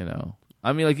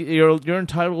 I mean, like you're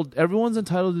entitled. Everyone's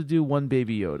entitled to do one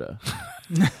Baby Yoda.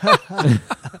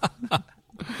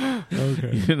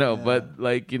 Okay.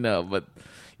 But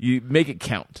you make it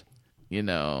count.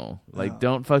 Like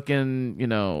don't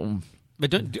fucking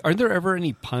But are there ever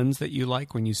any puns that you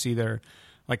like when you see their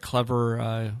like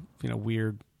clever,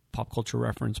 weird pop culture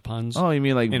reference puns? Oh, you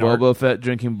mean like In Boba Fett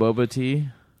drinking boba tea?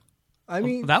 I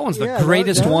mean, that one's the yeah,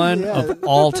 greatest that- one yeah. of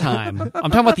all time. I'm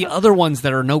talking about the other ones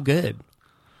that are no good.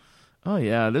 Oh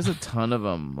yeah, there's a ton of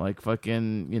them. Like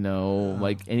fucking,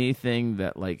 like anything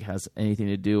that like has anything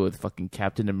to do with fucking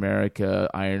Captain America,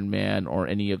 Iron Man, or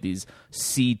any of these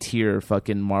C tier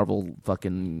fucking Marvel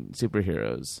fucking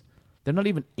superheroes. They're not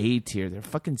even A tier. They're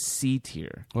fucking C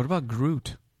tier. What about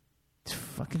Groot?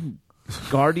 Fucking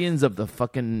Guardians of the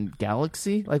fucking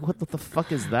Galaxy. Like what the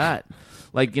fuck is that?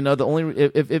 Like the only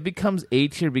if it becomes A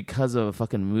tier because of a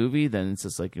fucking movie, then it's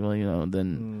just like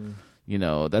then.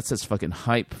 That's just fucking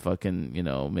hype, fucking,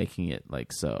 making it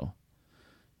like so.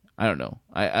 I don't know.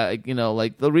 I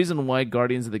like the reason why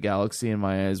Guardians of the Galaxy in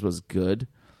my eyes was good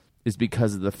is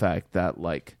because of the fact that,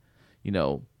 like, you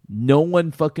know, no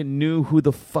one fucking knew who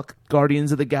the fuck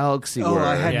Guardians of the Galaxy Oh, were.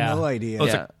 I had Yeah. no idea. Oh,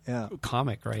 it's Yeah. Yeah.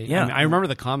 Comic, right? Yeah. I, mean, I remember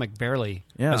the comic barely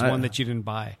Yeah, as I- one that you didn't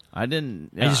buy. I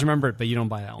didn't. I just remember it, but you don't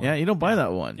buy that one. Yeah, you don't buy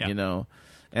that one, Yeah. you know.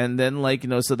 And then, like, you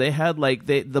know, so they had, like,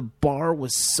 the bar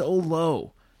was so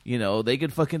low, you know, they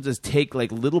could fucking just take, like,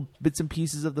 little bits and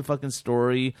pieces of the fucking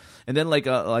story. And then, like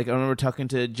I remember talking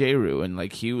to J-Ru, and,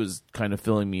 like, he was kind of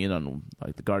filling me in on,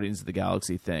 like, the Guardians of the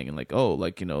Galaxy thing. And, like, oh,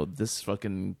 like, you know, this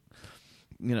fucking,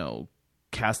 you know,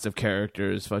 cast of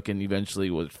characters fucking eventually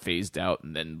was phased out.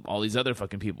 And then all these other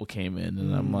fucking people came in.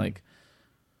 And I'm like,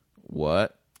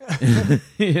 what?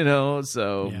 You know,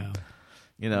 so... Yeah.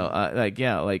 You know, like,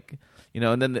 yeah, like, you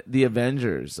know, and then the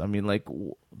Avengers. I mean, like,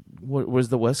 where's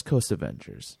the West Coast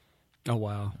Avengers, Oh,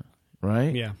 wow.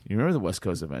 right? Yeah. You remember the West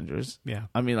Coast Avengers? Yeah.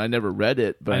 I mean, I never read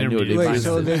it, but I I never knew it did Wait, existed.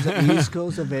 so there's an East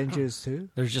Coast Avengers too?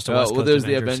 There's just a West Coast well, there's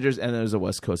Avengers. the Avengers and there's the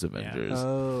West Coast Avengers.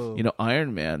 Oh. You know,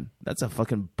 Iron Man, that's a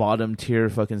fucking bottom tier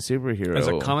fucking superhero. As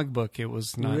a comic book, it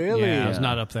was not. Really? Yeah, it was Yeah.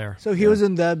 not up there. So he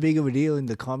wasn't that big of a deal in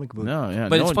the comic book. No, yeah.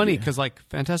 But no it's one funny did. because like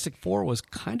Fantastic Four was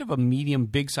kind of a medium,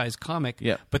 big size comic.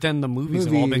 Yeah. But then the movies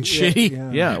have Movie, all been yeah, shitty.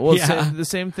 yeah. Yeah, well, Yeah. the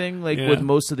same thing like Yeah. with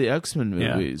most of the X-Men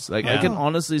Yeah. movies. Like, I Yeah. can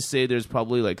honestly say there's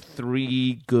probably like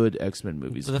 3 good X-Men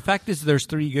movies. So the fact is, there's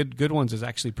 3 good ones is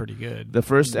actually pretty good. The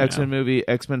first Yeah. X-Men movie,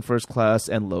 X-Men First Class,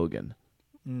 and Logan.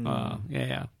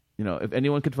 Yeah. You know, if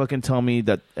anyone could fucking tell me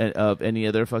that of any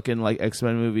other fucking like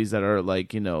X-Men movies that are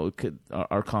like, you know,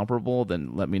 are comparable,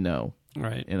 then let me know.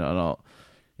 Right. You know, and I'll,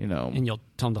 you know, And you'll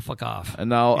tell them to fuck off. and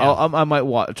Yeah. I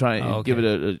might try and Oh, okay. give it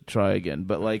a try again.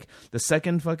 But like the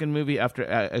second fucking movie after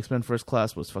X-Men First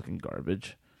Class was fucking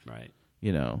garbage. Right.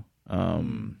 You know, I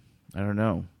don't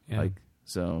know, Yeah. like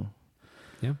so.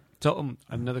 Yeah. So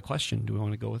I have another question. Do we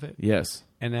want to go with it? Yes.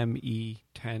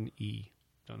 NME10E.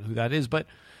 Don't know who that is, but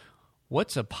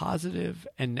what's a positive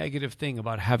and negative thing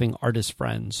about having artist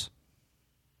friends?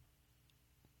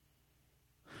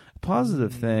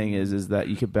 Positive thing is that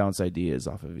you could bounce ideas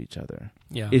off of each other.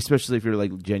 Yeah. Especially if you're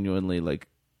like genuinely like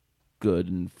good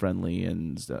and friendly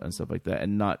and stuff like that,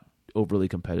 and not overly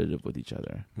competitive with each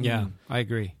other. Yeah, I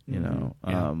agree. You know,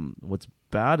 Yeah. what's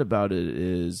bad about it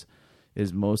is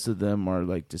most of them are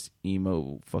like just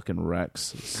emo fucking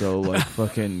wrecks. So like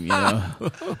fucking, you know,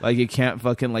 like you can't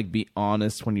fucking like be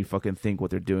honest when you fucking think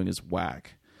what they're doing is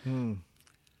whack.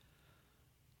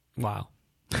 Wow.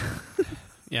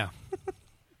 Yeah.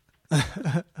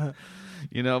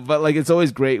 You know, but like it's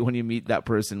always great when you meet that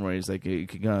person where he's like, you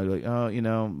can go like, oh, you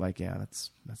know, like yeah,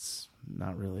 that's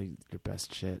not really your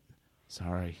best shit.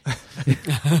 Sorry.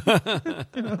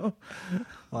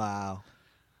 Wow.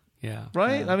 Yeah.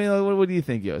 Right? I mean, like, what do you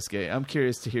think, Yosuke? I'm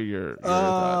curious to hear your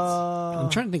thoughts. I'm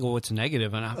trying to think of what's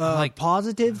negative, and I'm like,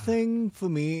 Positive thing for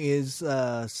me is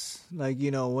like,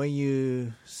 you know, when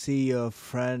you see your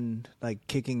friend like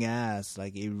kicking ass,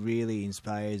 like it really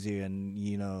inspires you and,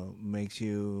 you know, makes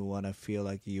you want to feel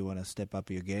like you want to step up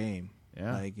your game.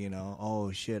 Yeah. Like, you know,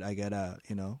 oh shit, I gotta,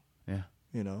 you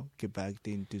know, get back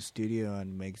into studio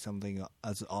and make something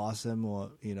as awesome or,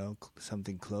 you know,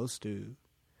 something close to.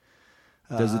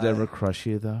 Does it ever crush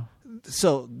you though?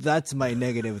 So that's my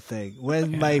negative thing.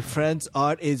 When my friend's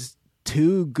art is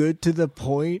too good to the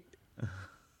point,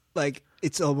 like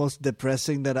it's almost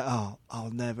depressing that I'll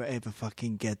never ever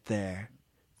fucking get there.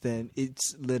 Then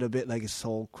it's a little bit like a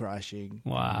soul crushing.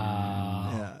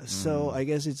 wow. Yeah. So I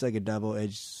guess it's like a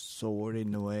double-edged sword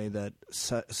in a way that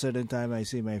certain time I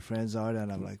see my friend's art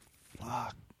and I'm like,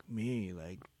 fuck me,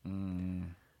 like,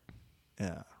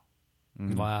 yeah.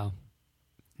 Wow.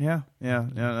 Yeah.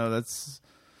 No, that's,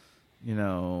 you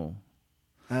know.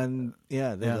 And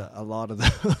yeah, there's a lot of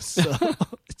those. So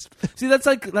it's See, that's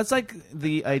like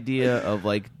the idea of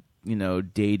like, you know,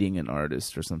 dating an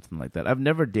artist or something like that. I've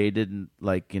never dated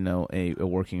like, you know, a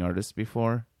working artist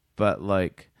before, but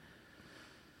like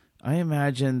I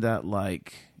imagine that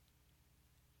like,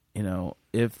 you know,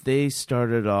 if they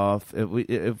started off,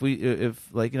 if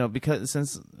like, you know, because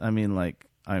since I mean like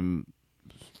I'm,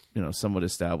 you know, somewhat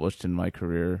established in my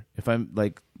career, if I'm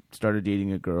like started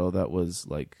dating a girl that was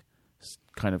like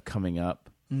kind of coming up,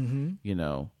 you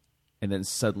know, and then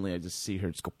suddenly I just see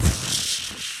her just go,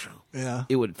 yeah,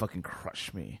 it would fucking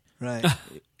crush me. right.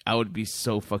 I would be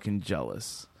so fucking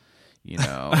jealous, you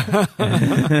know.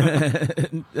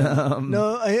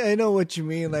 No, I know what you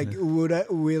mean. Like,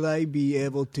 will I be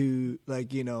able to,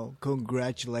 like, you know,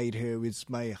 congratulate her with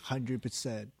my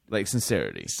 100%? Like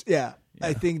sincerity. Yeah,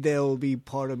 I think there will be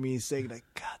part of me saying like,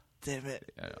 God damn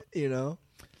it, you know.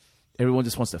 Everyone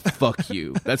just wants to fuck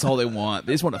you. That's all they want.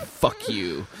 They just want to fuck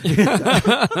you.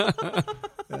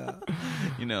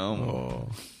 You know.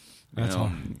 That's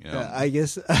all. I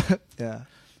guess. Yeah.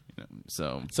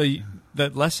 So So the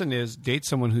lesson is date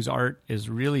someone whose art is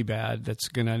really bad that's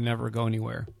going to never go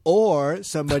anywhere. Or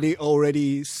somebody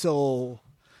already so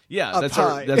yeah, up that's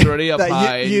high. that's already up That you-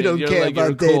 high. and you don't you're care like, you're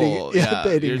about dating- cool. yeah, Yeah,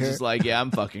 dating you're her. just like, yeah,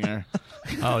 I'm fucking her.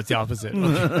 Oh, it's the opposite.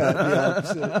 the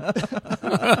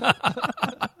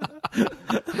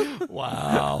opposite.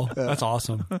 Wow. That's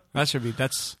awesome.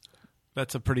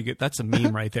 That's a pretty good, that's a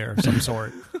meme right there of some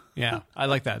sort. Yeah, I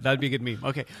like that. That'd be a good meme.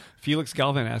 Okay. Felix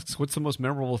Galvin asks, what's the most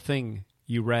memorable thing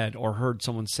you read or heard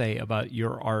someone say about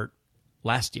your art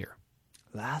last year,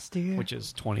 Last year? which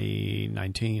is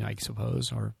 2019, I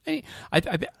suppose, or I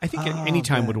think any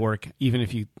time would work, even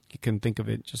if you can think of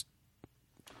it just.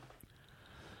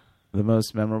 The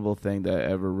most memorable thing that I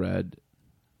ever read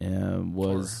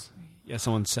was Yeah,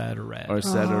 someone said or read.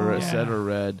 said or Yeah.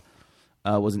 read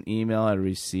was an email I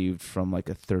received from like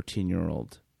a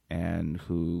 13-year-old, and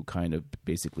who kind of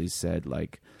basically said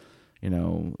like,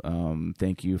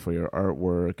 thank you for your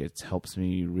artwork. It helps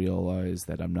me realize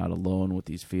that I'm not alone with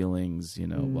these feelings.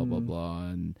 Blah blah blah,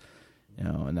 and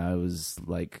and I was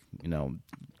like,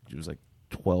 it was like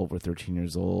 12 or 13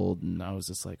 years old, and I was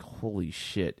just like, holy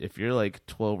shit, if you're like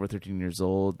 12 or 13 years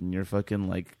old and you're fucking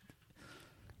like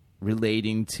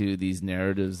relating to these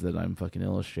narratives that I'm fucking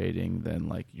illustrating, then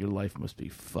like your life must be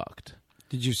fucked.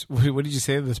 What did you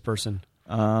say to this person?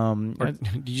 Or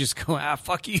did you just go,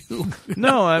 fuck you?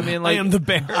 No, I mean, like, I am the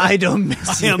bear. I don't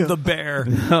miss I you. am the bear.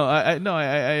 no, I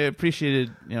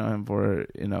appreciated him for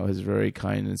his very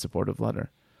kind and supportive letter,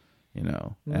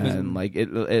 and like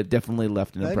it definitely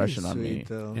left an That impression is on me. sweet,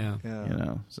 though.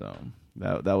 Yeah. So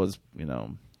that was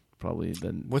probably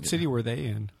the What city were they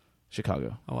in?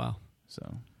 Chicago. Oh, wow.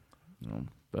 So,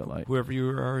 but like, Whoever you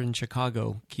are in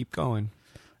Chicago, keep going.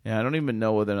 yeah, I don't even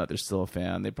know whether or not they're still a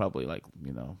fan. They probably like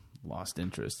lost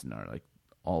interest and are like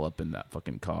all up in that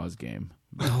fucking cause game.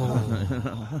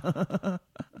 Oh.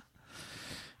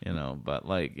 But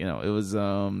like it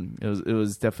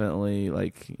was definitely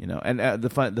like and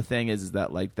the thing is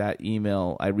that like that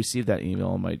email, I received that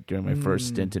email during my first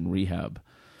stint in rehab.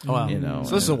 Oh, wow.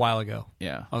 So this is a while ago.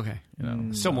 Yeah. Okay.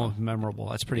 Still more memorable.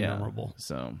 That's pretty memorable.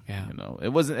 So Yeah.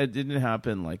 it didn't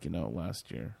happen like last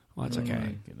year. Well, that's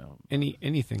okay. Like,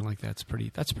 Anything like that's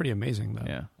pretty amazing though.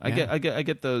 yeah. I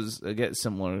get those. I get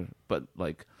similar, but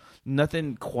like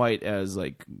nothing quite as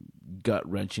like gut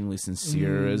wrenchingly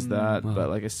sincere as that. But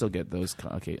like I still get those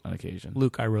on occasion.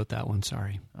 Luke, I wrote that one.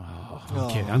 Sorry. Oh,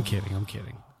 I'm kidding. I'm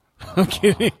kidding.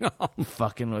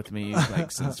 fucking with me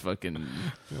like since fucking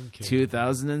I'm kidding.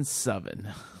 2007.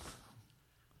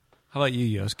 How about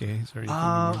you, Yosuke? Is there anything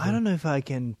I don't know if I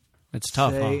can It's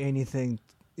tough, say huh? anything.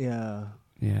 Yeah.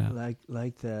 Yeah.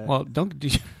 Like that. Well, don't do.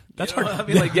 That's You know hard. what I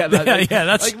mean, like, yeah, that, yeah.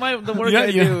 That's like the work Yeah, I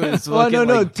yeah. do is well, fucking,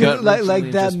 no, like, too, like gut-wrenchingly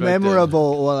that introspective. memorable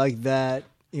or like that.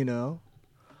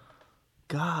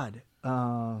 God.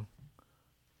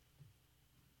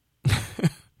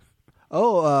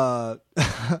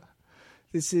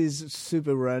 This is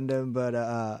super random, but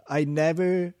I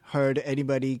never heard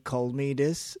anybody call me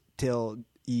this till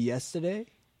yesterday.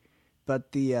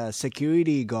 But the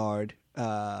security guard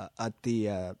at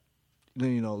the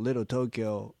Little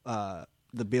Tokyo,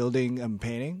 the building I'm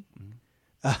painting,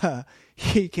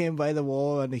 he came by the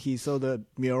wall and he saw the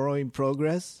mural in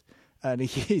progress, and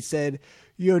he said,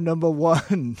 "You're number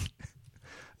one."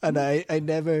 And I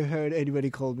never heard anybody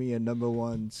call me a number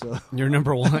one. So you're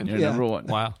number one. You're Yeah. number one.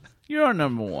 Wow. You're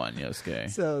number one,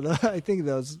 Yosuke. I think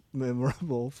that was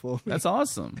memorable for me. That's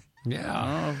awesome.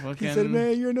 Yeah. Oh, He said, fucking,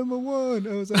 "Man, you're number one."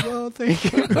 I was like, "Oh, thank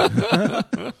you."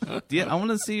 yeah, I want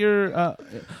to see your.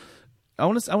 I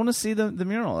want to see the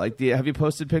mural. Like, have you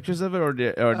posted pictures of it, or do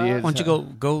you? Why don't you go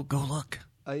look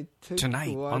I took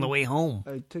tonight one, on the way home?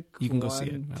 I took You can go one see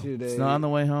it now. today. It's not on the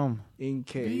way home. in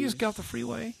case. You just get off the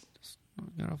freeway.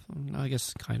 No, I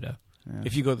guess kind of. Yeah.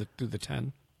 If you go through the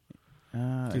 10,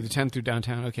 through the 10 through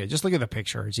downtown. Okay, just look at the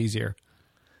picture. It's easier.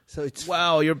 So it's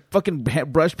Wow, you're fucking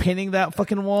brush painting that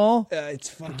fucking wall? it's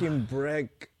fucking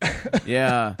brick.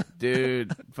 Yeah,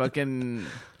 dude. Fucking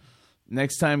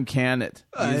next time can it.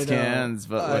 I Use know. cans,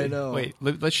 but I like, know. Wait,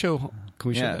 let's show. Can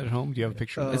we show Yeah. that at home? Do you have a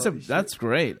picture? of Oh, it? that's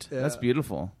great. Yeah. That's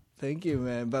beautiful. Thank you,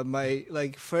 man. But my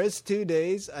first 2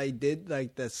 days, I did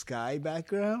like the sky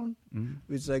background,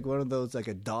 which is like one of those like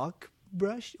a dock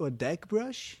brush or deck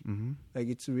brush. Mm-hmm. Like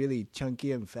it's really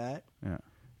chunky and fat. Yeah.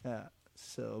 Yeah.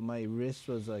 So my wrist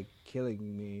was like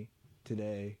killing me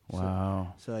today.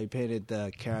 Wow. So I painted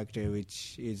the character,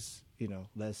 which is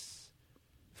less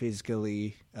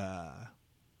physically,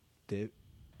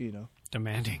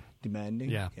 Demanding. demanding.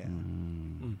 Yeah.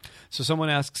 So someone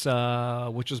asks,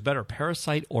 which was better,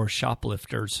 Parasite or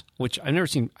Shoplifters? Which I've never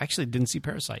seen. I actually didn't see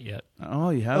Parasite yet. Oh,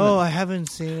 you haven't? Oh, I haven't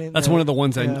seen it. That's one of the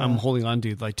ones Yeah. I'm holding on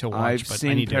to, like to watch. I've but I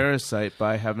seen need Parasite, but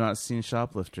I have not seen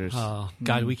Shoplifters. to. Oh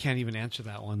God, we can't even answer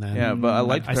that one then. Yeah, but I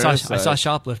liked I Parasite. saw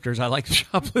Shoplifters. I like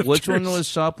Shoplifters. Which one was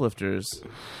Shoplifters?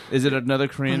 Is it another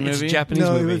Korean It's movie? a Japanese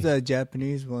No, movie. it was a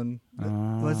Japanese one.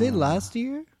 Was it last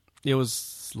year? It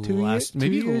was 2 last. years-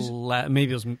 maybe 2 years?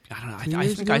 Maybe it was. I don't know. 2 I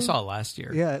years think I ago? saw it last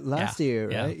year. Yeah, last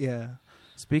year, Yeah. right? Yeah.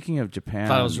 Speaking of Japan, I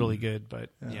thought it was really good, but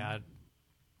yeah.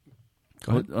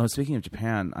 Go ahead. Speaking of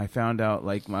Japan, I found out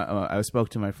I spoke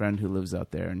to my friend who lives out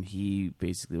there, and he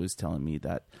basically was telling me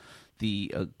that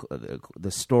the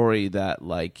story that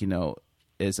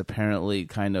is apparently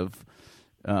kind of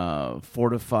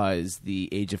fortifies the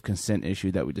age of consent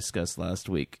issue that we discussed last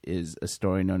week is a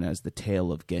story known as the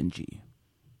Tale of Genji.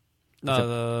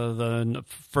 The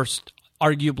first,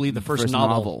 arguably the first First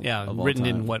novel, novel yeah, of all written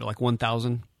time. in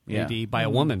 1000 Yeah. AD by a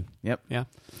woman. Yep, Yeah,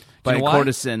 by You a know why?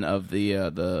 courtesan of the I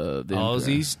was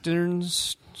emperor.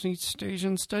 East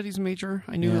Asian Studies major.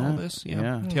 I knew Yeah, all this. Yeah,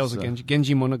 yeah. Tales of So-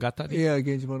 Genji Monogatari. Yeah,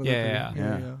 Genji Monogatari.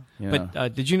 Yeah. Yeah.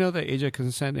 But did you know that age of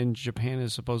consent in Japan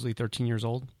is supposedly 13 years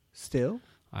old? Still?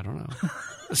 I don't know.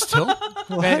 Still,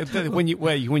 when you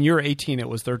were 18, it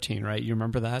was 13, right? You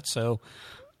remember that? So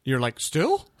you're like,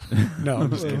 still? No, I'm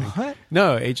just kidding. What?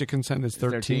 No, age of consent is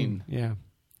 13. 13. Yeah.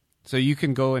 So you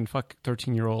can go and fuck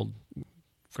 13-year-old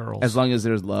girls. as long as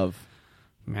there's love.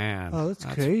 Man. Oh, that's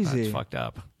crazy. That's fucked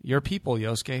up. Your people,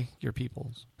 Yosuke. Your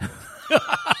peoples.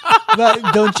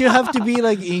 But don't you have to be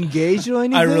like engaged or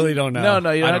anything? I really don't know.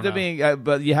 No, you I don't have to know. be,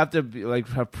 but you have to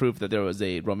have proof that there was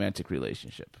a romantic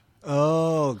relationship.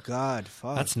 Oh God,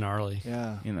 fuck. That's gnarly.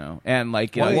 yeah. And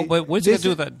Wait, What's it got to this do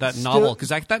with that still- novel? Because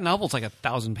that novel's like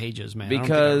 1,000 pages, man. I don't think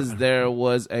because I- there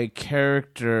was a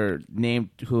character named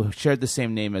who shared the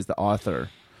same name as the author,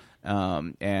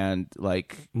 and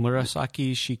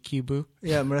Murasaki Shikibu.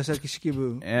 Yeah, Murasaki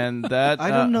Shikibu. and that I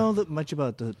don't know that much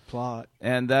about the plot.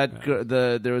 And that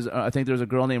there was I think there was a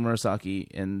girl named Murasaki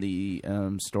in the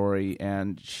story,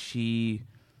 and she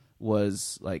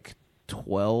was like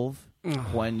 12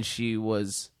 when she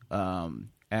was.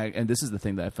 And this is the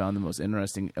thing that I found the most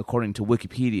interesting, according to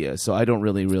Wikipedia. So I don't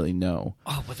really know.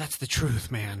 Oh, but that's the truth,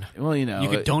 man. Well, You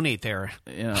could donate there.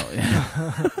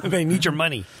 They need your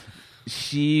money.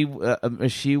 She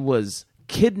was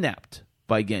kidnapped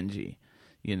by Genji,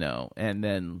 and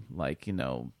then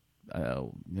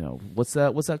what's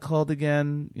that called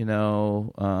again?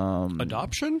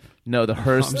 Adoption? No, the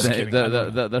Hearst I'm just thing, kidding. I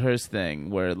don't the Hearst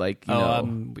thing, where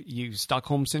you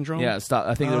Stockholm syndrome. yeah,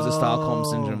 I think there was a Stockholm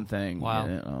Oh. syndrome thing.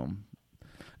 Wow.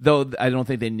 Though I don't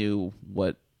think they knew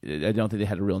what. I don't think they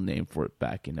had a real name for it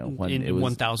back. When in it was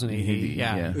 1000 AD.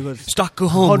 Yeah. It was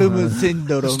Stockholm Horumu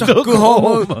Syndrome.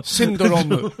 Stockholm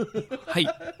syndrome. Hi,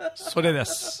 それで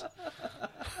す.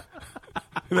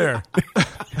 There.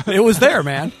 It was there,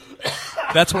 man.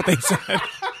 That's what they said.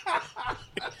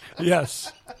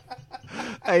 Yes.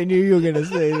 I knew you were gonna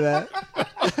say that.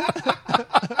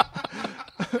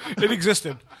 It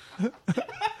existed.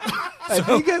 I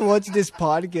think I watched this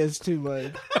podcast too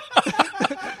much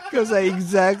because I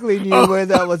exactly knew where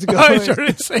that was I going.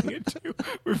 started saying it too.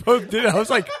 We both did. I was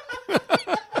like,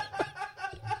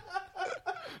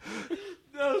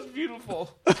 that was beautiful.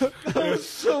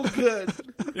 So good.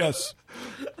 yes.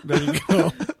 There you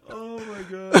go. Oh my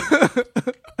god.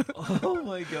 Oh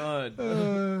my god.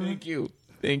 Thank you.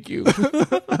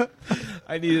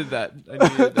 I needed that.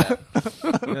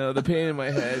 The pain in my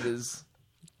head is.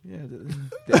 Yeah,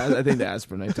 I think the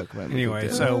aspirin I took. Anyway,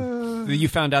 so you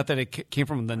found out that it came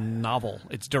from the novel.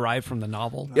 It's derived from the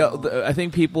novel. Yeah, I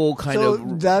think people kind So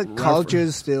of that culture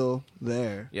is still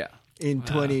there Yeah, in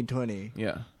 2020.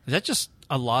 yeah. Is that just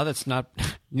a law that's not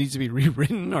needs to be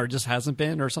rewritten or just hasn't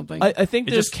been or something? I think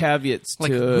It there's just- caveats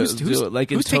like to who's it.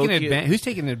 Like in who's taking Tokyo. who's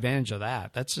taking advantage of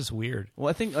that? That's just weird. Well,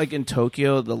 I think like in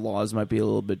Tokyo, the laws might be a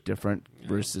little bit different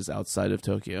versus outside of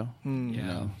Tokyo.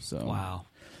 Yeah. So Wow.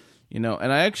 and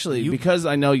I actually, because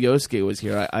I know Yosuke was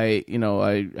here, I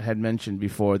had mentioned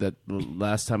before that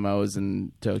last time I was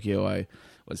in Tokyo, I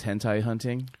was hentai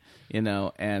hunting,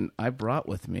 and I brought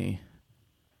with me,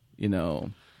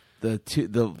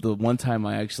 the one time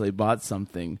I actually bought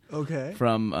something Okay.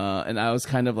 from, and I was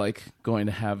kind of like going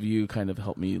to have you kind of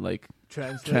help me like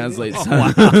translate it? some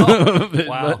of it,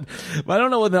 Wow. but I don't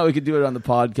know whether or not we could do it on the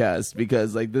podcast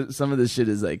because like some of this shit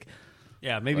is like,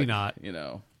 Yeah, maybe not.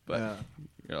 but.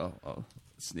 Yeah. I'll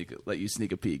let you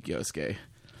sneak a peek, Yosuke.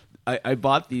 I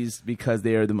bought these because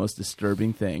they are the most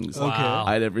disturbing things Okay. Wow.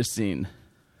 I'd ever seen.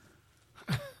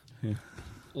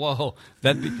 Whoa,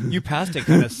 that you passed it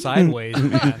kind of sideways,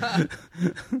 man.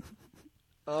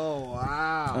 Oh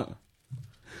wow!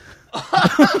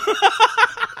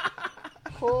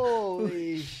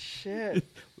 Holy shit!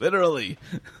 Literally.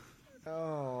 Oh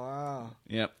wow!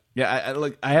 Yep. Yeah,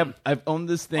 I've owned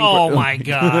this thing. Oh my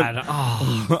god!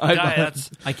 Oh,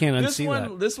 I can't unsee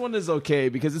that. This one is okay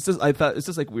because I thought it's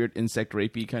just like weird insect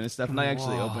rapey kind of stuff, and I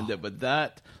actually Wow. opened it, but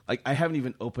that I haven't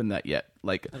even opened that yet.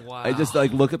 Like Wow. I just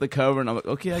look at the cover and I'm like,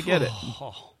 okay, I get it.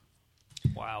 Oh.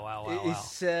 Wow! It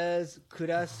says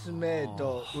classmate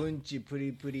unchi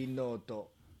puri puri note.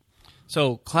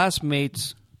 So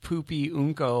classmates poopy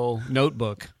unko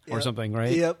notebook or Yep. something,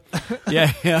 right? Yep.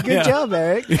 Yeah. Good job,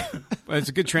 Eric. It's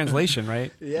a good translation,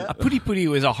 right? Yeah. Pooty pooty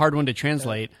was a hard one to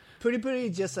translate. Puri puri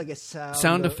is just like a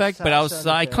Sound effect, but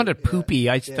I called it poopy.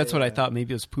 That's what I thought.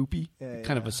 Maybe it was poopy, Yeah,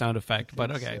 kind of a sound effect.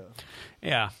 But okay, so.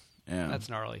 yeah, Yeah. that's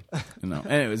gnarly. You know.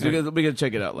 Anyways, we gotta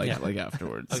check it out Yeah. like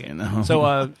afterwards. Okay. You know. So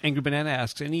Angry Banana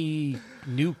asks, any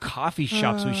new coffee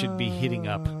shops we should be hitting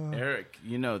up? Eric,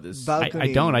 you know this. Balcony.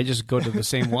 I don't. I just go to the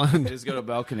same one. Just go to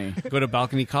balcony. Go to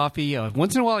Balcony Coffee.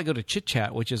 Once in a while, I go to Chit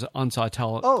Chat, which is on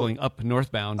Sawtell going up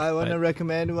northbound. I want to But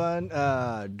recommend one.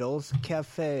 Dulce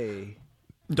Cafe,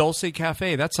 Dulce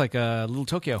Cafe. That's like a little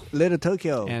Tokyo. Little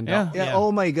Tokyo. And yeah.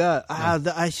 Oh my god!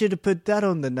 I should have put that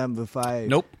on the number 5.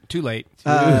 Nope, too late.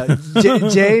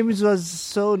 James was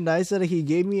so nice that he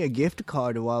gave me a gift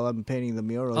card while I'm painting the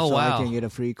mural, Oh, so wow. I can get a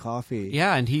free coffee.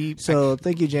 Yeah, and he So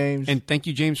thank you, James. and thank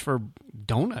you, James, for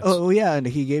donuts. oh yeah, and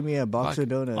he gave me a box of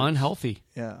donuts. Unhealthy.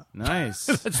 Yeah. Nice.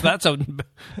 That's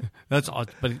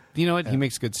odd. But you know what? He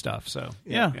makes good stuff. So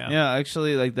Yeah.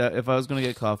 Actually, like that. If I was gonna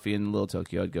get coffee in Little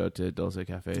Tokyo, I'd go to Dulce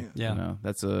Cafe. Yeah. You know,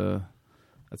 that's a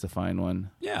fine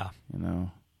one. yeah. You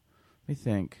know, let me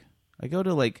think. I go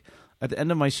to at the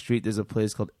end of my street. There's a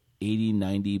place called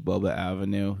 8090 Boba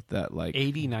Avenue. That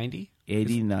 8090.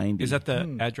 8090. Is that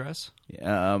the address?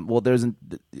 Well,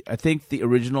 I think the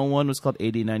original one was called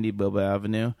 8090 Boba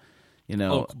Avenue. You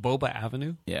know. Oh, Boba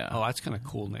Avenue. Yeah. Oh, that's kind of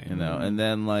cool name. You know, and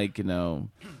then and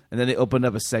then they opened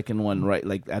up a second one right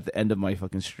at the end of my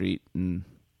fucking street, and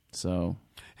so.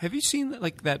 Have you seen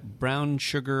that brown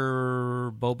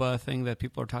sugar boba thing that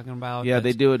people are talking about? Yeah,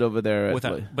 they do it over there.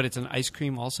 But it's an ice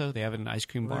cream also. They have it in an ice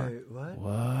cream bar. Wait, what?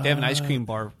 What? They have an ice cream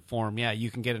bar form. Yeah,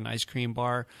 you can get an ice cream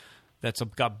bar that's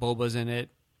got bobas in it,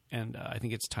 and I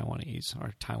think it's Taiwanese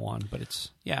or Taiwan. But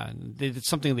it's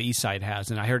something the East Side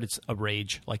has, and I heard it's a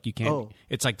rage. Like you can't. Oh.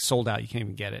 It's like sold out. You can't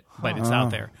even get it, but it's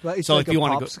out there. Well, it's so like if you a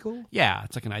want to popsicle? go, yeah,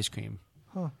 it's like an ice cream.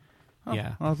 Huh.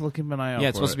 Yeah. I'll have to keep an eye out. Yeah,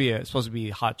 it's for supposed to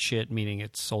be hot shit, meaning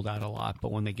it's sold out a lot.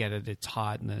 But when they get it, it's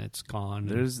hot and then it's gone.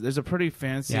 There's a pretty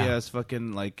fancy ass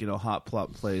fucking hot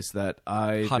pot place that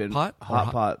Hot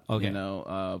pot? Okay.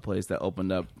 Place that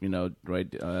opened up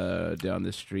right down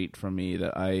the street from me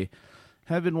that I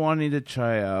have been wanting to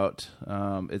try out.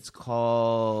 It's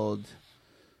called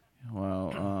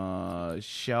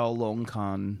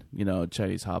Xiaolongkan,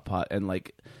 Chinese hot pot, and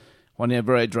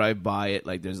whenever I drive by it,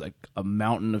 there's a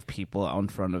mountain of people out in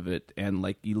front of it, and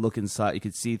you look inside, you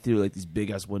can see through these big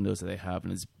ass windows that they have,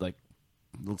 and it's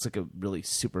looks like a really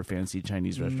super fancy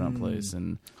Chinese restaurant place,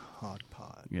 and Hot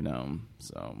pot.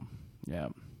 so yeah,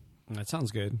 That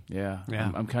sounds good. yeah.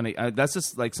 Yeah. I'm kind of that's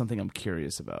just something I'm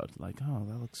curious about. Oh,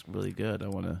 that looks really good. I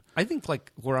want to. I think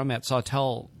where I'm at,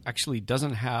 Sawtell actually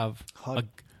doesn't have Hot-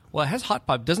 it has hot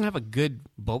pot, doesn't have a good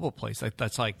boba place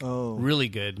that's Oh. really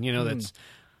good. That's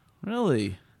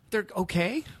Really? they're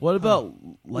okay. What about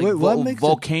Wait, what makes it-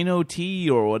 volcano tea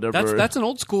or whatever? That's an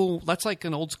old school. That's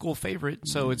an old school favorite.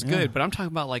 So it's good. But I'm talking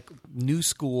about new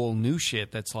school, new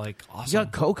shit. That's You awesome.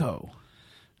 got cocoa.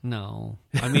 No,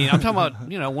 I mean I'm talking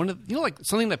about one of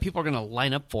something that people are going to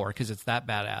line up for because it's that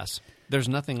badass. There's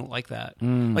nothing like that.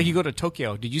 Like you go to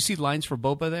Tokyo. Did you see lines for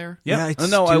boba there? Yeah, it's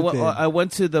no, stupid. I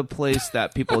went to the place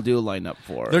that people do line up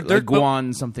for. They're-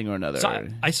 Guan something or another. So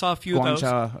I saw a few of those.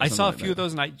 Guancha or I saw a something few like of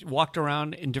those, and I walked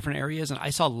around in different areas, and I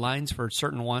saw lines for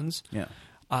certain ones. Yeah.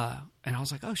 And I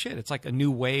was like, oh shit, it's like a new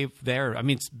wave there. I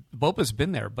mean, boba's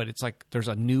been there, but it's like there's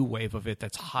a new wave of it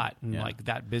that's hot and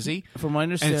that busy. From my And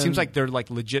understanding, it seems like they're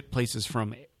legit places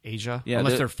from Asia, Yeah,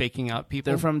 unless they're- they're faking out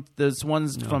people. there's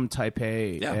ones from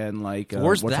Taipei Yeah. and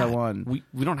Where's that? Taiwan.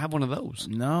 We don't have one of those.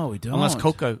 No, we don't. Unless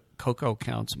cocoa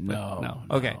counts. But No,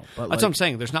 Okay. no. But That's what I'm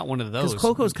saying. There's not one of those. Because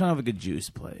cocoa is kind of like a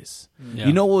juice place. Yeah.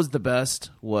 You know what was the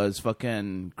best was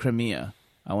fucking Crimea.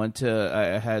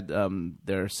 I had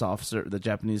their soft serve, the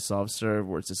Japanese soft serve,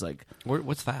 where it's just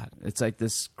What's that? it's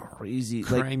this crazy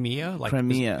Crimea?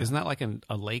 Crimea. Isn't that like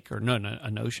a lake or no,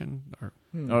 an ocean? Or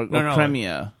or No.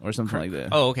 Crimea or something like that.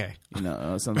 Oh, okay. You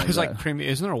know, something I was like like, that. Crimea.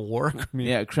 Isn't there a war? Crimea?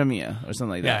 Yeah, Crimea or something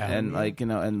like that. Yeah. And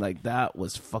and like that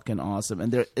was fucking awesome.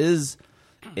 And there is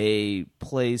a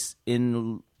place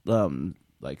in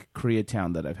like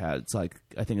Koreatown that I've had. It's like,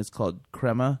 I think it's called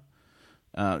Crema.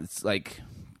 It's like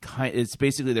it's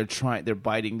basically they're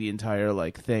biting the entire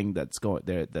like thing that's going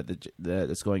there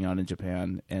that's going on in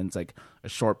Japan, and it's like a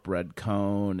shortbread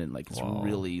cone, and like it's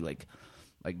really like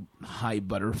high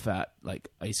butterfat like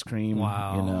ice cream.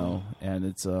 Wow. You know, and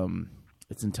it's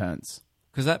intense.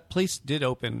 Because that place did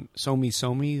open,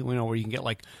 Somi, you know, where you can get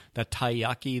like that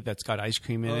taiyaki that's got ice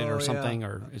cream in it Oh, or something, yeah.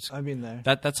 or it's I've been there.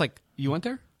 that's like, you went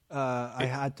there? I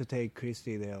had to take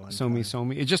Christy there one Somi.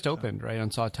 time. It just opened, right,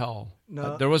 on Sawtell.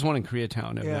 No. There was one in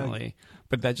Koreatown, Yeah. evidently.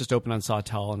 But that just opened on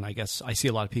Sawtell, and I guess I see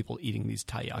a lot of people eating these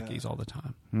taiyakis all the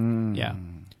time. Yeah.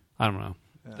 I don't know.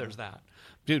 There's that.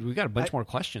 Dude, we got a bunch more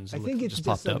questions. I that think it's just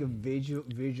just popped like up.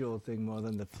 a visual thing more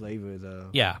than the flavor, though.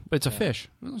 Yeah, but it's a fish.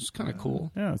 It's kind of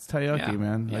cool. Yeah, it's taiyaki, Yeah.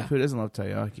 man. Like, Yeah. who doesn't love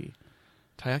taiyaki?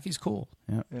 Taiyaki's cool.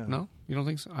 Yeah. Yeah. No? You don't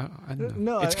think so? I don't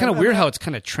know. No, It's I- kind of I'm weird not- how it's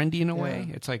kind of trendy in a way.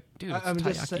 Yeah. It's like, dude, it's I'm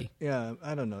taiyaki. just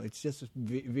I don't know. It's just a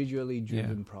visually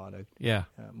driven product Yeah.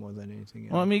 more than anything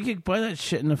else. Well, I mean, you could buy that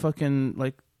shit in a fucking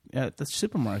like at the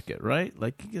supermarket, right?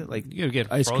 Like you get You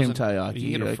get ice cream frozen, taiyaki. You can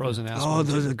get a like- frozen ass. Oh, one.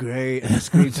 those are great. Ice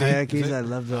cream taiyakis. I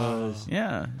love those.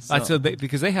 Yeah.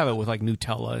 Because they have it with like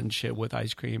Nutella and shit with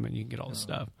ice cream, and you can get all the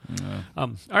stuff.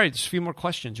 All right, just a few more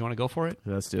questions. You want to go for it?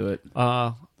 Let's do it.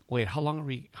 Wait, how long are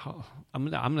we? I'm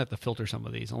gonna have to filter some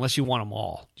of these, unless you want them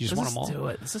all. You just want them all. Do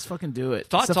it. Let's just fucking do it.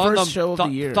 Thoughts it's the on first show of the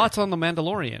year. Thoughts on the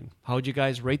Mandalorian? How would you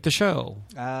guys rate the show?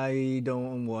 I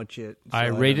don't watch it. so I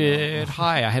don't rated know. it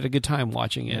high. I had a good time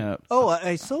watching it. Yeah, Oh,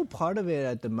 I saw part of it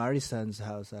at the Marisan's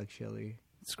house, actually.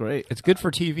 it's great. It's good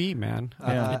for TV, man.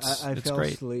 Yeah. I it's fell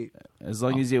great. asleep. As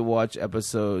long as you watch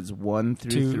episodes 1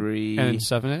 through 3 and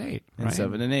 7 and 8, and right?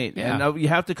 7 and 8. Yeah. And now you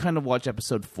have to kind of watch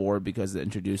episode 4 because it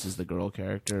introduces the girl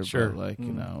character. Sure. But like,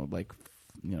 you know,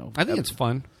 I think it's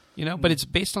fun, you know, but it's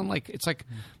based on it's like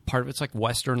part of it's like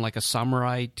Western, like a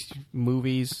samurai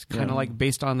movies, kind of Yeah. like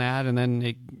based on that, and then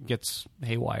it gets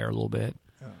haywire a little bit.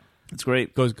 it's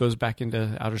great. Goes back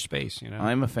into outer space, you know.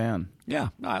 I'm a fan. Yeah,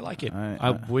 no, I like it. I- I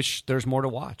wish there's more to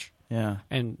watch, Yeah.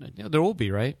 and there will be,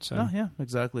 right? So Oh, yeah,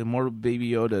 exactly. More Baby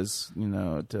Yodas, you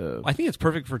know, to I think it's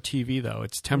perfect for TV, though.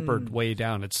 It's tempered way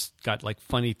down. It's got like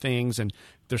funny things, and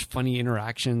there's funny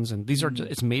interactions, and these are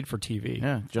it's made for TV.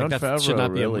 Yeah, Jon that Favreau should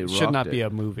not be really should not rocked be it. a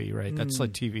movie, right? That's a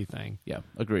TV thing. yeah,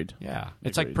 agreed. Yeah,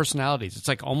 it's like Agreed. personalities. It's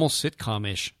like almost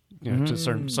sitcom-ish, you know,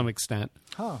 to some extent.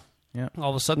 Huh. Yeah. All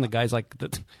of a sudden, the guy's like the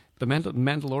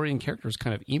Mandalorian character is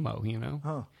kind of emo, you know.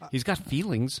 Huh. He's got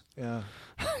feelings. Yeah.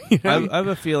 You know? I have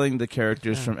a feeling the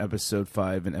characters from episode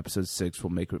 5 and episode 6 will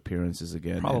make appearances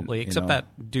again. Probably, and, you except know,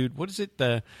 that dude. What is it?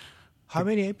 How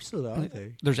many episodes are there?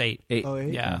 There's 8. 8. Oh,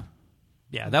 8? Yeah.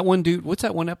 Yeah, that one dude. What's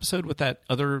that one episode with that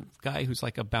other guy who's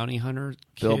like a bounty hunter?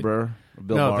 Kid? Bill Burr,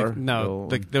 Bill no,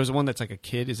 Barr. there was one that's like a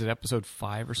kid. Is it episode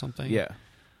 5 or something? Yeah.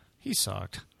 He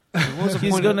sucked. What was the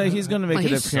He's point gonna of- make an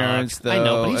he appearance sucked. though, I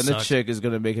know, but he and the sucked. chick is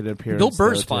gonna make an appearance. Bill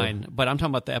Burr's though, too. fine, but I'm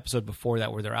talking about the episode before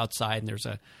that where they're outside and there's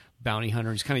a bounty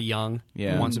hunter. He's kind of young.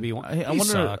 Yeah, He wants to be one. I He wonder.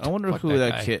 sucked. I wonder Fuck who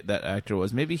that guy. kid, that actor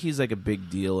was. Maybe he's like a big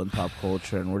deal in pop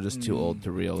culture, and we're just too old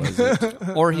to realize it.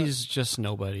 Or he's just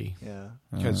nobody Yeah.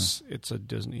 because it's a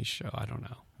Disney show. I don't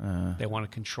know. They want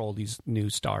to control these new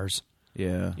stars.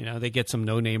 Yeah. You know, they get some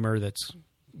no-namer that's,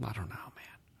 I don't know,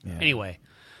 man. Yeah. Anyway,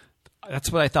 that's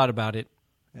what I thought about it,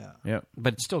 Yeah. Yep.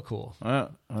 but it's still cool.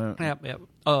 Yep. Yep.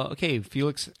 Okay,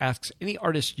 Felix asks, any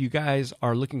artists you guys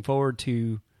are looking forward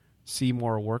to see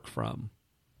more work from?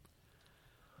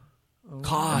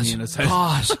 Cause. I mean, it's-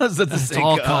 Cause. I was about to It's say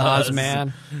all Cause. cause,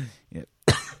 man. Yep.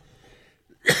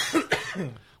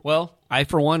 Well, I,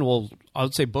 for one, I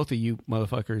would say both of you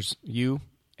motherfuckers, you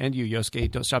and you,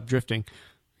 Yosuke, don't stop drifting.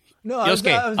 No,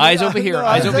 Yosuke, eyes over here.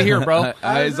 Eyes over here, bro.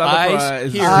 Eyes on the Eyes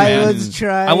prize. here, I man. was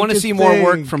trying. I want to see more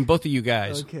work think. from both of you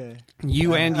guys. Okay.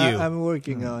 You and you. I'm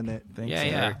working on it. Thanks, yeah,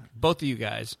 Eric. Both of you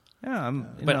guys. Yeah,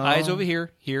 But eyes over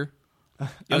here.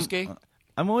 Yosuke?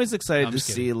 I'm always excited I'm to just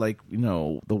kidding. see, like, you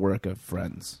know, the work of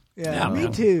friends. Yeah, Yeah, me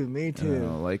man. too. Me too. You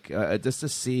know, like just to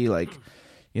see, like,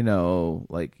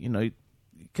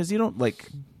 because you don't like,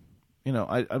 you know,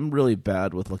 I'm really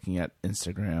bad with looking at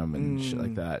Instagram and shit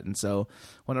like that, and so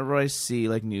whenever I see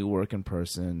like new work in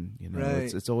person, you know,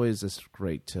 Right. it's always just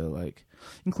great to like,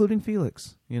 including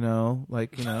Felix, you know,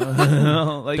 like like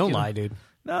Don't you know- lie, dude.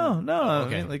 No,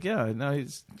 Okay. I mean, like, yeah, no,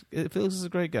 Felix is a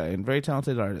great guy and very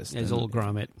talented artist. He's a and, little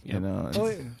grommet. you know, and,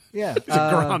 Oh, yeah. He's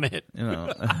a grommet. you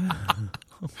know,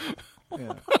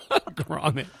 Yeah.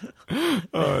 Grommet.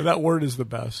 That word is the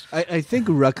best. I think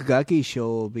Rakugaki show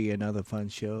will be another fun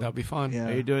show. That'll be fun. Yeah.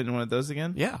 Are you doing one of those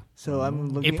again? Yeah. So I'm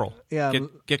looking. April. Yeah,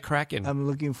 Get cracking. I'm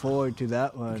looking forward to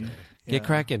that one. Get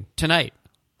cracking tonight.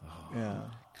 Yeah.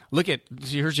 Look at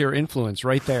here's your influence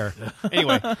right there.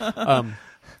 Anyway,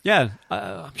 yeah,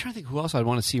 I'm trying to think who else I'd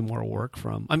want to see more work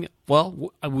from. I mean,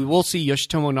 well, we will see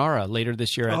Yoshitomo Nara later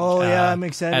this year. I'm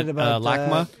excited about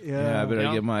LACMA. that. Yeah, I better You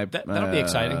know, get my that'll be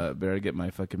exciting. Better get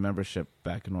my fucking membership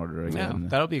back in order Yeah, again.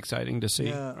 that'll be exciting to see.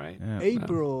 Yeah. Right? Yeah.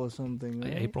 April or something. Yeah,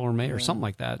 Right? April or May or something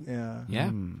like that. Yeah.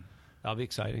 Yeah, that'll be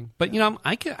exciting. But you know,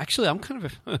 I'm kind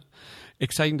of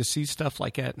exciting to see stuff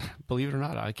like at. Believe it or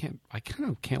not, I kind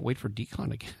of can't wait for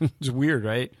Decon again. It's weird,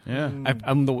 right? Yeah.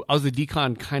 I was the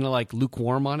Decon kind of like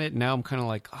lukewarm on it. Now I'm kind of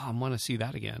like, oh, I want to see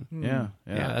that again. Yeah.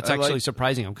 Yeah, that's I actually like-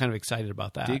 surprising. I'm kind of excited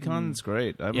about that. Decon's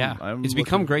great. I'm it's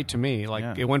become looking- great to me. Like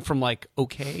Yeah. it went from like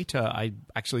okay to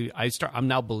I'm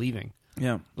now believing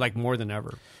Yeah. like more than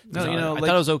ever. No, you know, I like,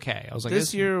 thought it was okay. I was like,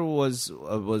 this year was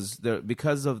there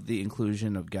because of the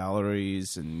inclusion of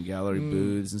galleries and gallery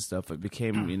booths and stuff. It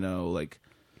became like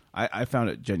I found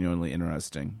it genuinely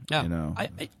interesting. yeah, You know,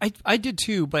 I did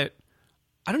too, but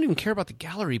I don't even care about the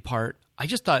gallery part. I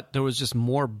just thought there was just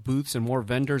more booths and more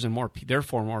vendors and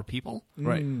therefore more people.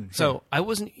 right? So I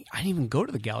didn't even go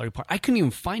to the gallery part. I couldn't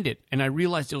even find it, and I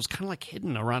realized it was kind of like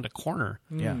hidden around a corner.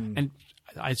 Yeah. And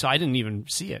so I didn't even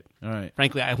see it. All right.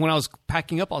 Frankly, when I was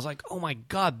packing up, I was like, "Oh my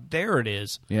god, there it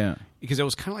is!" Yeah. Because it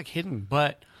was kind of like hidden.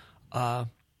 But I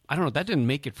don't know. That didn't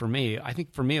make it for me. I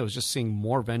think for me, it was just seeing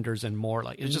more vendors and more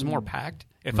like it was just more packed.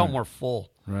 It felt more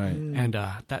full, Right. and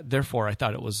therefore I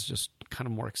thought it was just kind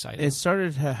of more exciting. It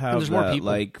started to have there's more that people.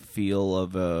 like feel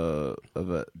of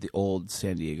the old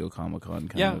San Diego Comic Con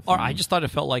kind yeah, of or thing. I just thought it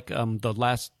felt like the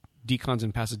last decons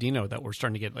in Pasadena that were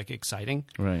starting to get like exciting.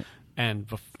 right. And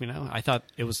I thought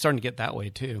it was starting to get that way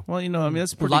too. Well, I mean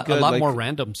that's A pretty lot, good. a lot like, more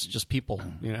randoms, just people.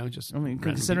 Just I mean, random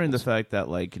considering the peoples. fact that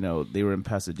they were in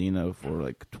Pasadena for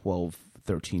like 12,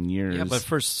 13 years. Yeah, but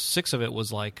first 6 of it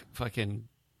was like fucking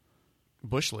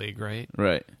Bush League, right?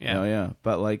 Right. Yeah. Oh, yeah.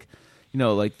 But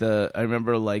I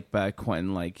remember like back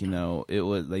when it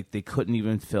was like they couldn't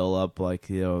even fill up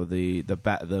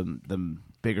the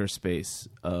bigger space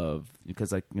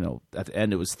because at the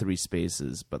end it was 3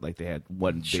 spaces, but like they had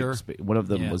one big Sure. space. One of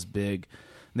them Yeah. was big,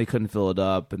 and they couldn't fill it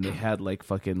up, and they had like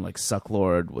fucking like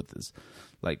Sucklord with his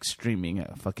like streaming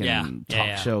a fucking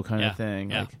talk show kind of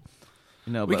thing. Yeah.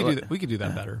 Like, We could do that. We could do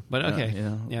that better. But okay.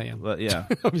 Yeah. But yeah,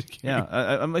 I'm just kidding. yeah.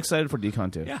 I'm excited for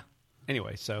Decon too. Yeah.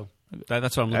 Anyway, so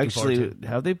that's what I'm looking forward Actually, to.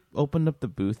 have they opened up the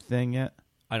booth thing yet?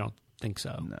 I don't think so.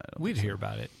 No, I don't We'd hear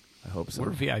about it. I hope so.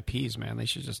 We're VIPs, man. They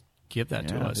should just give that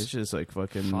to Yeah, us. they should just like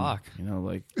fucking, Fuck.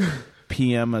 like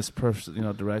PM us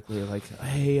directly, like,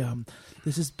 hey,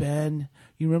 this is Ben.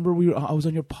 You remember I was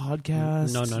on your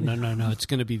podcast? No. It's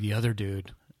going to be the other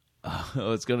dude.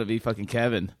 Oh, it's gonna be fucking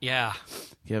Kevin. Yeah.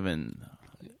 Kevin,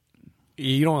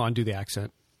 You don't want to do the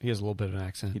accent. He has a little bit of an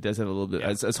accent. he does have a little bit. Yeah.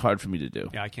 It's hard for me to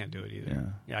do. Yeah, I can't do it either. Yeah.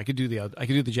 Yeah, I could do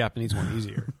the Japanese one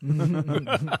easier.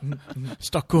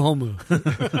 Stockholm.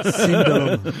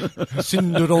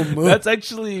 Syndrome. That's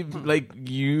actually like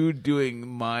you doing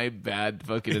my bad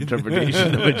fucking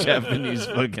interpretation of a Japanese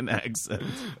fucking accent.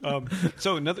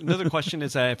 So another question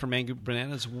is from Mango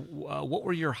Bananas. What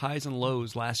were your highs and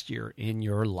lows last year in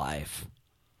your life?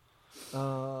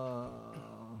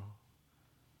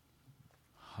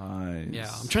 Highs. Yeah,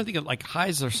 I'm trying to think of like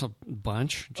highs. There's a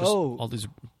bunch. Just Oh. all these.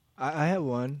 I have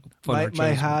one. Fun My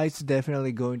Richards. high's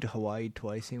definitely going to Hawaii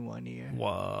twice in 1 year.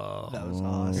 Whoa. That was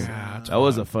awesome. Yeah, it's That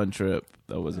was a fun trip.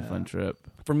 That was a fun trip.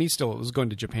 For me, still, it was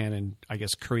going to Japan and I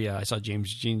guess Korea. I saw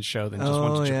James Jean's show, then just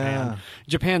went to Japan. yeah.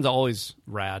 Japan's always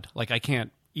rad. Like I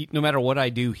can't eat no matter what I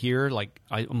do here. Like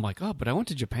I'm like, oh, but I went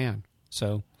to Japan,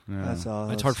 so Yeah. That's all.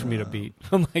 it's hard for me to beat.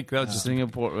 I'm like, that was just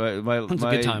Singapore. It's a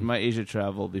good time. My Asia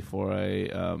travel before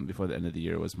before the end of the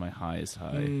year was my highest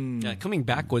high. yeah. Coming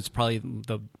back was probably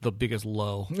the biggest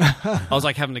low. I was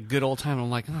like having a good old time. I'm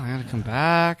like, oh, I gotta come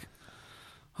back.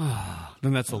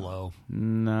 Then that's the low.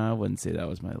 No, I wouldn't say that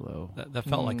was my low. That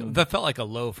felt like a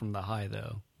low from the high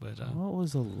though. But What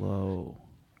was a low?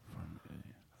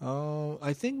 Oh,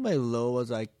 I think my low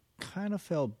was I kind of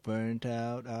felt burnt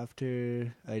out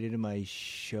after I did my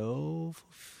show for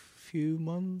a few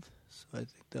months. So I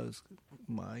think that was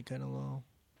my kind of low.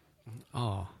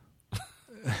 oh,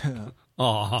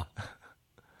 oh,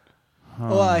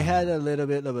 Well, I had a little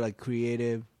bit of like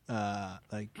creative,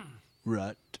 like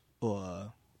rut,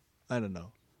 or I don't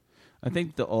know. I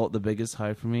think the biggest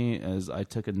high for me is I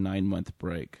took a 9-month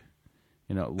break.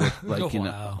 With like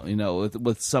Wow.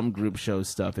 with some group show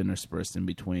stuff interspersed in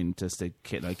between, just to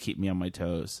keep me on my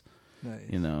toes. Nice.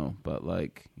 you know, but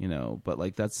like, you know, but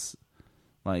like that's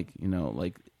like, you know,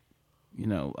 like, you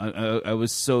know, I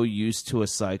was so used to a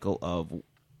cycle of,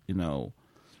 you know,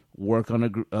 work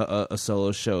on a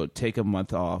solo show, take a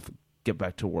month off, get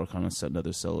back to work on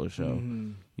another solo show,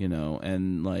 you know,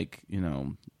 and like, you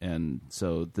know, and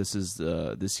so this is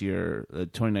this year,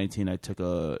 2019. I took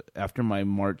after my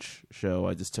March show,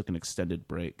 I just took an extended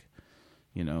break,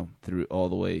 you know, through all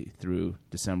the way through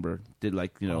December. Did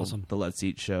like, you know, Awesome. the Let's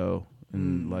Eat show,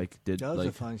 and like did That was like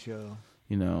a fun show.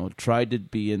 you know, tried to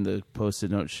be in the Post-it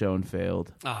Note show and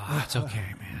failed. Ah, it's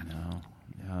okay, man.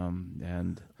 You know,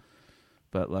 and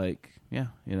but like, yeah,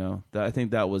 you know, I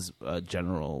think that was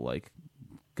general like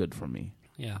good for me,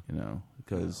 Yeah. you know,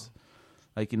 because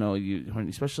like, you know,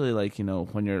 especially like, you know,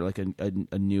 when you're like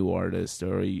a new artist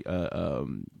or you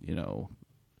know,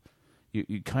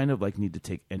 you kind of like need to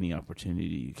take any opportunity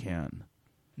you can,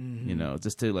 you know,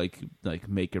 just to like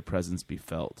make your presence be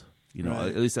felt, you know. Right.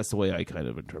 At least that's the way I kind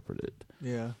of interpret it,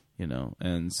 Yeah. you know.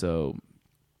 And so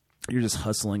you're just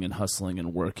hustling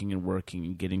and working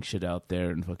and getting shit out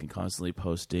there and fucking constantly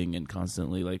posting and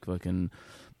constantly like fucking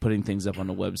putting things up on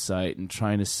the website and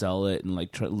trying to sell it and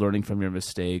like learning from your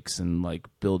mistakes and like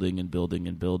building,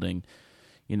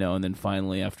 you know. And then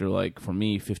finally, after like, for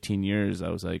me, 15 years, I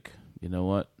was like, you know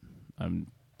what, I'm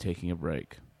taking a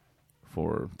break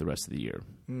for the rest of the year,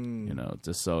 you know,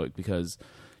 just so, because,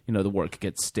 you know, the work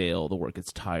gets stale, the work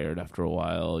gets tired after a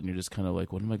while, and you're just kind of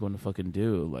like, what am I going to fucking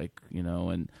do? Like, you know,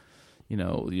 and, you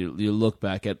know, you look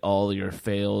back at all your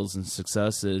fails and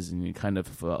successes, and it kind of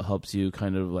helps you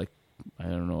kind of like, I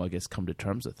don't know, I guess come to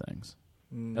terms with things.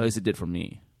 At least it did for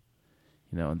me,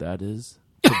 you know, and that is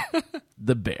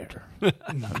the bear.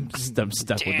 I'm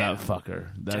stuck with that fucker.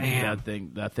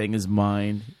 That thing is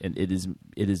mine, and it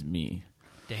is me.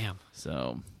 Damn.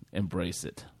 So embrace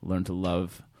it. Learn to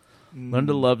love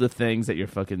the things that you're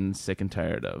fucking sick and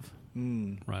tired of.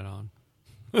 Right on.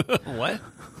 What?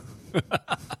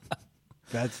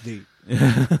 That's deep.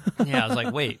 Yeah, I was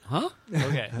like, wait, huh?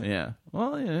 Okay. Yeah.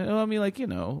 Well, you know, I mean, like, you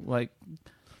know, like,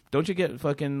 don't you get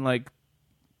fucking like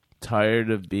tired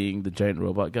of being the giant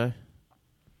robot guy?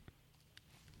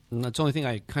 And that's the only thing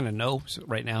I kind of know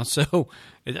right now, so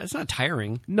it's not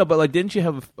tiring. No, but like, didn't you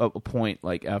have a point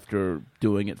like after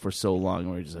doing it for so long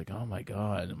where you're just like, oh my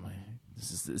god,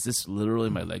 is this literally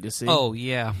my legacy? Oh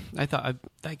yeah, I thought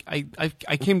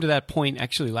I came to that point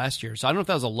actually last year, so I don't know if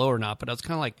that was a low or not, but I was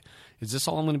kind of like, is this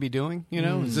all I'm going to be doing? You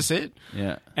know, is this it?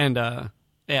 Yeah. And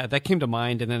yeah, that came to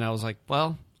mind, and then I was like,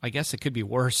 well, I guess it could be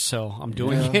worse, so I'm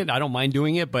doing it. I don't mind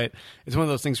doing it, but it's one of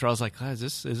those things where I was like, is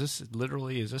this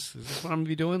literally is this what I'm going to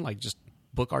be doing? Like just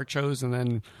book art shows and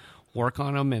then work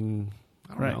on them and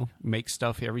I don't know, make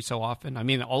stuff every so often. I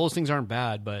mean, all those things aren't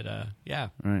bad, but yeah,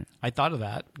 Right. I thought of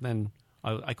that. Then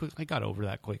I got over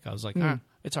that quick. I was like,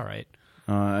 it's all right.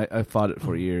 I fought it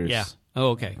for years. Yeah.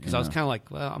 Oh, okay. Because I was Yeah. kind of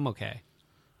like, well, I'm okay.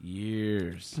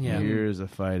 Years of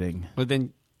fighting. But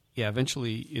then, yeah,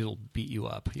 eventually it'll beat you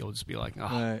up. You'll just be like, oh,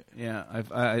 Right. Yeah,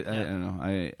 I don't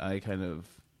know. I kind of,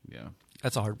 yeah.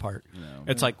 that's the hard part. You know.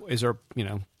 It's like, is there, you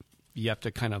know, you have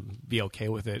to kind of be okay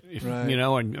with it, if, Right. you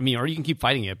know, and I mean, or you can keep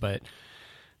fighting it, but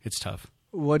it's tough.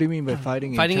 What do you mean by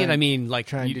fighting it? Fighting it, Trying- I mean, like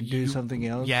trying to do you- something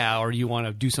else. Yeah, or you want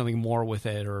to do something more with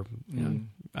it, or you know,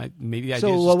 maybe the idea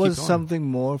So is what just was keep going. something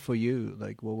more for you?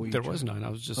 Like what were you? There was none. I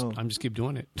was just, Oh. I'm just keep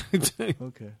doing it.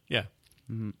 Okay. Yeah,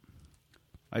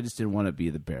 I just didn't want to be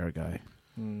the bear guy.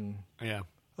 yeah.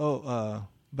 Oh,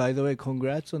 by the way,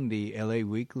 congrats on the LA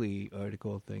Weekly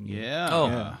article thing. Yeah. Oh.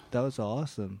 Yeah, that was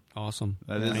awesome. Awesome.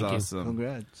 That is Thank you. awesome.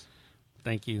 Congrats.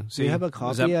 Thank you. Do you have a is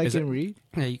copy that- I is can it- read?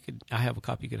 Yeah, you could. I have a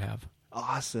copy you could have.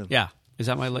 Awesome. Yeah. Is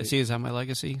that my is that my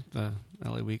legacy? The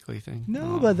LA Weekly thing?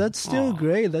 No, Oh. but that's still Oh.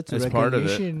 great. That's a It's part of it.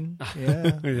 recognition.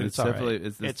 Yeah. It's all right.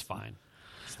 definitely it's fine.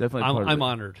 It's definitely part of I'm it.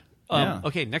 honored. Yeah.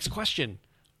 Okay, next question.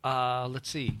 Let's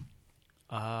see.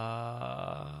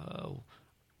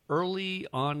 Early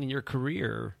on in your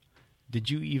career, did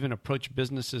you even approach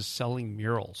businesses selling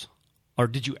murals, or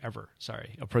did you ever?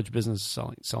 Sorry, approach businesses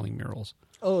selling murals.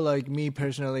 Oh, like me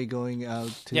personally going out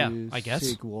to Yeah, I guess.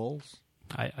 stick walls.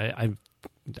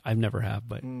 I've never have,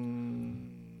 but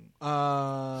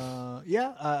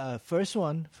First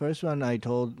one I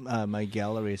told my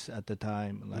gallerist at the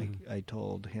time, like I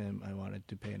told him I wanted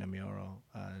to paint a mural,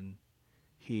 and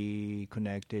he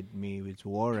connected me with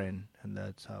Warren, and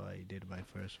that's how I did my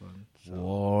first one. So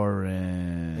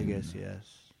Warren. I guess yes.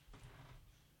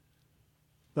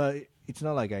 But it's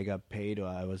not like I got paid or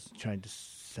I was trying to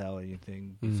sell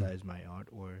anything besides my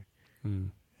artwork.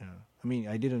 Yeah. I mean,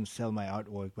 I didn't sell my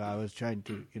artwork, but I was trying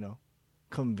to,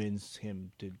 convince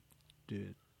him to do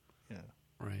it. Yeah.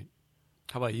 right.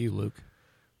 How about you, Luke?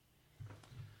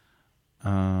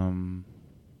 You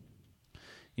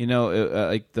know,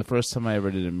 like the first time I ever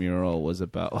did a mural was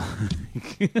about.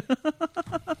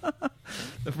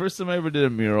 The first time I ever did a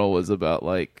mural was about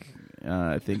like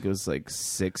I think it was like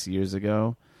 6 years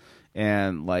ago,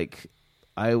 and like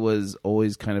I was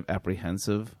always kind of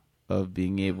apprehensive of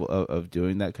being able of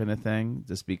doing that kind of thing,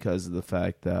 just because of the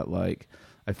fact that like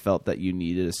I felt that you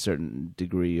needed a certain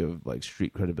degree of like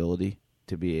street credibility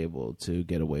to be able to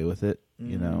get away with it,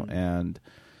 you know, and.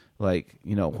 Like,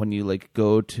 you know, when you like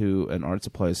go to an art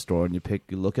supply store and you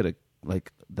look at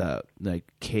that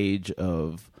cage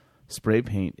of spray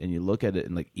paint, and you look at it,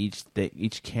 and like each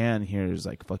can here is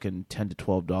like fucking $10 to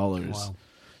 $12. Wow.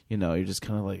 You know, you're just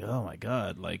kind of like, oh my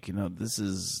god, like, you know, this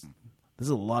is a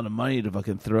lot of money to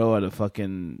fucking throw at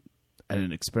an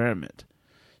experiment,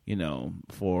 you know,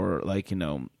 for like, you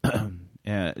know,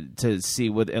 and to see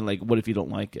what if you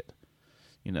don't like it,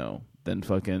 you know, then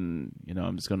fucking, you know,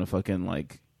 I'm just gonna fucking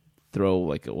like. Throw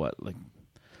like I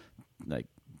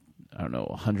don't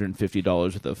know, $150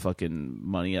 worth of fucking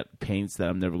money at paints that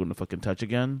I'm never going to fucking touch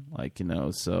again. Like, you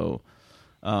know, so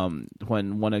when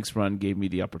 1X Run gave me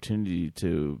the opportunity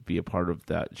to be a part of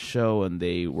that show, and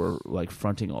they were like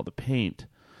fronting all the paint,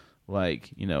 like,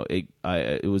 you know,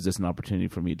 it was just an opportunity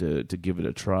for me to give it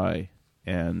a try,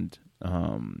 and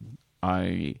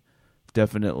I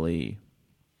definitely,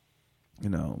 you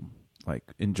know, like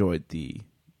enjoyed the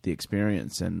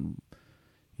experience, and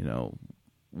you know,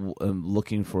 I'm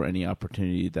looking for any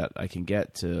opportunity that I can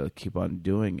get to keep on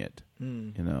doing it,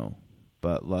 you know,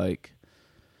 but like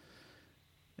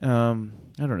I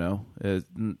don't know,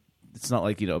 it's not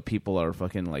like, you know, people are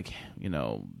fucking like, you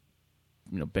know,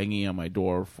 banging on my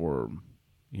door for,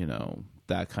 you know,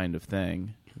 that kind of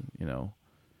thing, you know,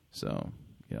 so,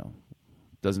 you know,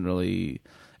 doesn't really,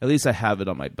 at least I have it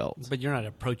on my belt. But you're not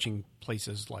approaching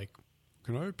places like,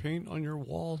 can I paint on your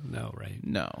wall? No, right?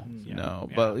 No, Yeah. no.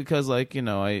 Yeah. But because, like, you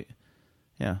know, I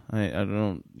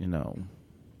don't, you know,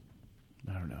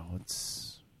 I don't know.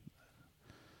 It's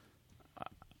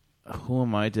who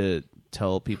am I to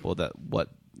tell people that what,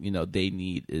 you know, they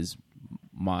need is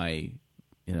my,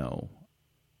 you know,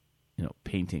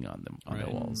 painting on them on their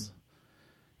Right. walls.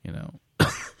 You know.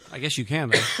 I guess you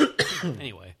can, though.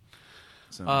 Anyway.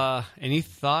 So, Any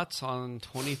thoughts on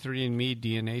 23andMe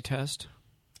DNA test?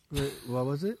 Wait, what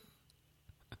was it?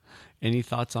 Any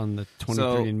thoughts on the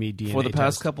 23andMe DNA for the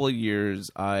past test? couple of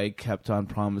years, I kept on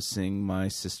promising my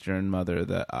sister and mother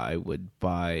that I would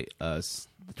buy us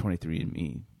the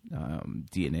 23andMe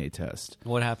DNA test.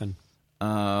 What happened?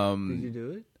 Did you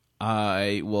do it?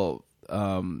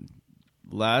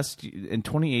 In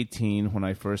 2018, when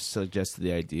I first suggested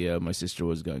the idea, my sister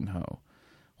was gung ho.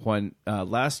 When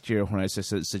last year, when I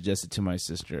suggested to my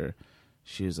sister,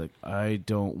 she was like, I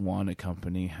don't want a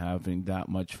company having that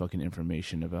much fucking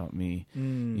information about me,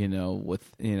 you know, with,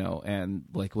 you know, and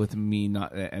like with me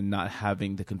not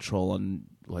having the control on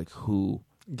like who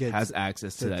has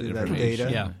access to that information.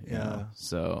 data. Yeah. You know?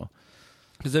 So,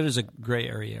 Because there is a gray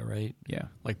area, right? yeah.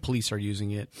 Like police are using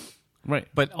it. Right.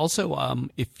 But also,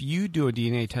 if you do a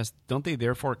DNA test, don't they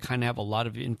therefore kind of have a lot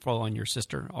of info on your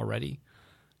sister already?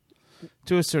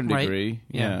 To a certain Right? degree,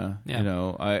 Yeah. yeah. You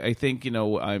know, I think, you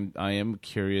know, I am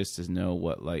curious to know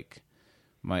what like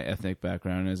my ethnic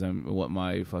background is, what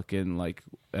my fucking like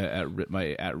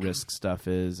my at risk stuff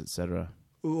is, etc.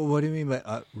 What do you mean by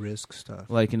at-risk stuff?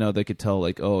 Like, you know, they could tell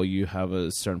like, oh, you have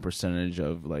a certain percentage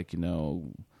of like, you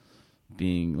know,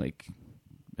 being like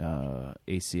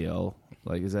ACL.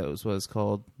 Like, is that what it's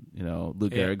called? You know, Lou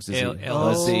Gehrig's disease.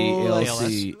 ALS.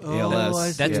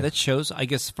 ALS. That shows, I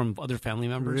guess, from other family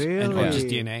members and or Really? just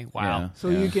DNA. Wow. Yeah. So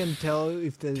you can tell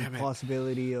if there's a Damn it.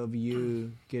 possibility of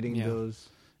you getting Yeah. those.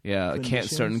 Yeah,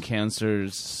 Conditions? certain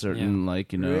cancers, certain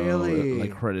like, you know, Really?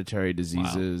 like hereditary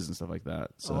diseases and stuff like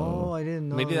that. So Oh, I didn't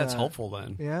know. Maybe that's that. helpful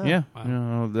then. Yeah. yeah, Wow. you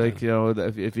know, like, you know,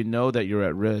 if you know that you're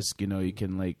at risk, you know, you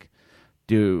can like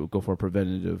go for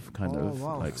preventative kind Oh, of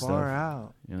wow, like far stuff.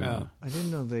 out. You know? Yeah. I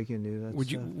didn't know they can do that. Would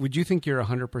stuff. you think you're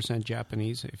 100%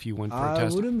 Japanese if you went for a I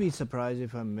test? wouldn't be surprised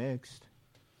if I'm mixed.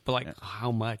 But like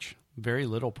how much? Very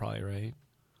little, probably, right?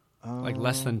 Like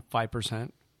less than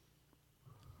 5%.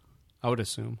 I would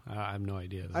assume. I have no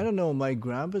idea. Though. I don't know. My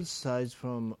grandpa's side's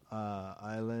from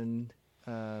Ireland.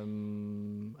 I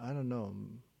don't know.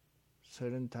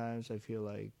 Certain times I feel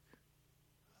like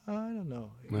I don't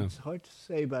know. Yeah. It's hard to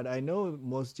say, but I know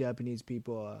most Japanese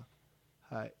people are,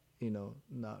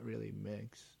 not really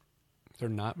mixed. They're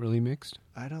not really mixed.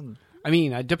 I don't. I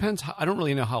mean, it depends. I don't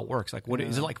really know how it works. Like, what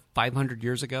is it Yeah. like 500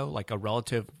 years ago? Like a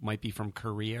relative might be from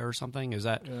Korea or something. Is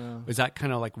that Yeah.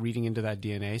 kind of like reading into that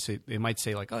DNA? So they might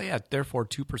say like, oh yeah, therefore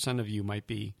 2% of you might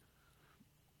be.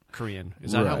 Korean.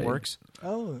 Is that how it Right. works?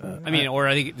 Oh, I mean, or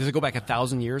I think does it go back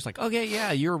 1,000 years? Like, okay,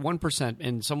 yeah, you're 1%,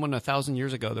 and someone 1,000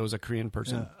 years ago there was a Korean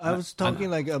person. I was talking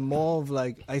like a more of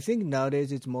like I think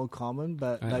nowadays it's more common,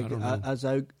 but I like don't know. as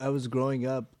I was growing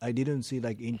up, I didn't see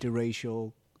like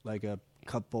interracial like a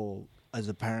couple as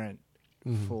a parent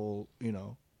Mm-hmm. for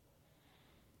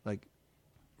like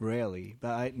rarely.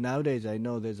 But nowadays I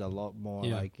know there's a lot more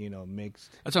Yeah. like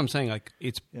mixed. That's what I'm saying. Like,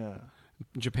 it's Yeah.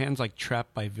 Japan's like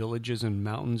trapped by villages and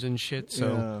mountains and shit.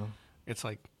 So yeah. it's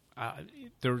like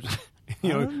there's I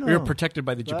don't we were know. protected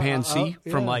by the Well, Japan Sea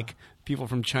from yeah. like people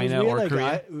from 'Cause China we're or like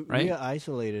Korea, right? We're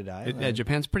isolated island. Yeah,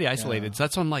 Japan's pretty isolated. Yeah. So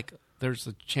that's on like there's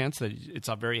a chance that it's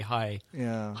a very high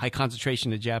Yeah.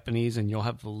 concentration of Japanese, and you'll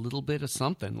have a little bit of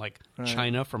something like Right.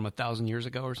 China from 1,000 years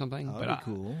ago or something. That'd but be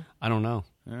cool. I don't know.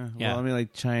 Yeah. Yeah. Well, I mean,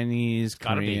 like Chinese,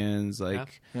 Gotta be. Koreans,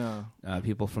 like Yeah.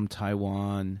 people from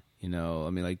Taiwan. I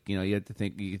mean, like you have to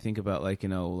think. You think about like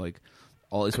like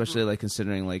all, especially like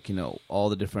considering like all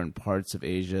the different parts of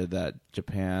Asia that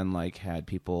Japan like had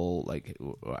people like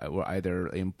were either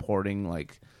importing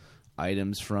like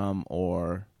items from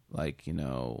or like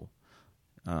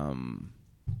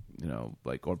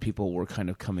like or people were kind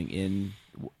of coming in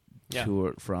Yeah. to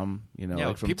or from Yeah,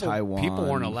 like from people, Taiwan. people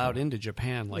weren't allowed into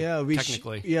Japan. Like we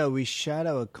technically, we shut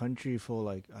our country for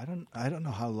like I don't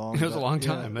know how long. it was a but- long yeah,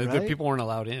 time. The right? people weren't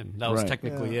allowed in. That was Right.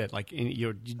 technically Yeah. it. Like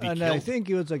you'd be And killed. I think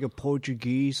it was like a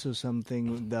Portuguese or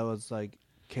something that was like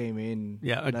came in.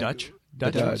 Yeah, a like, Dutch the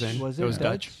was in. Was It it was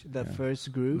Dutch? Dutch. The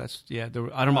first group. That's I don't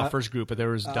know about first group, but there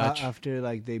was Dutch. After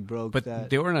like they broke But that.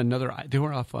 they were in another. They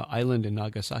were off an island in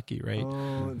Nagasaki, right?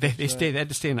 Oh, They that's stayed. They had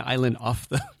to stay on an island off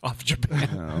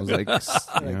Japan. I was like,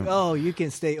 Like, oh, you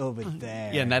can stay over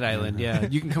there. Yeah, in that island. Yeah,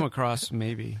 you can come across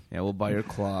maybe. yeah, we'll buy your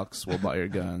clocks, we'll buy your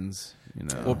guns.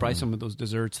 We'll buy some of those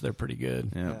desserts. They're pretty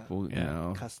good. Yeah, Yeah. we'll,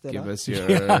 Yeah. Castella? give us your.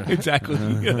 Yeah, exactly.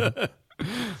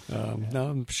 No,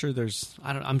 I'm sure there's.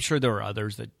 I'm sure there were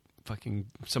others that fucking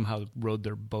somehow rode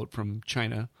their boat from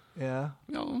China. Yeah.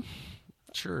 No,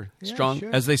 sure. Yeah, Strong,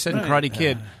 sure. as they said in Right. Karate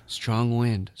Kid, strong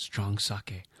wind, strong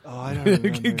sake. Oh, I don't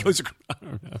remember. It goes across, I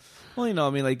don't know. Well, I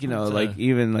mean, like It's, like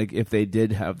even like if they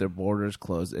did have their borders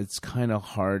closed, it's kind of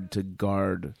hard to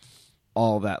guard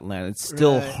all that land. It's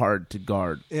still Right. hard to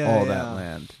guard Yeah, all yeah. that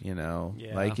land.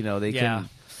 Yeah. Like they Yeah. can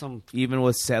Some even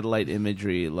with satellite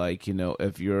imagery. Like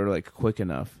if you're like quick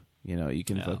enough, you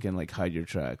can Yeah. fucking like hide your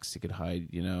tracks. You could hide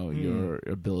your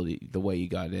ability, the way you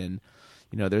got in.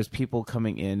 There's people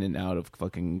coming in and out of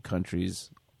fucking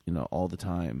countries, all the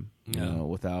time. Yeah.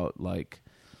 Without like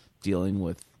dealing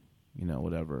with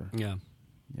whatever. yeah.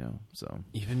 So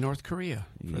Even North Korea,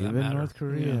 for that even matter. North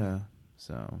Korea. Yeah.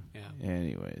 So, Yeah.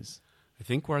 anyways, I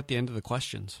think we're at the end of the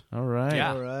questions. all right.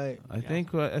 Yeah. All right. I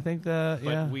think that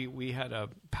But we had a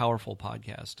powerful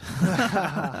podcast.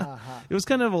 it was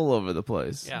kind of all over the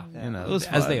place. Yeah. it was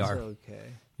As fun, they It's are.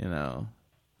 okay.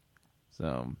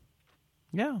 So,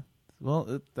 yeah.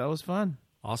 Well, that was fun.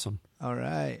 Awesome. All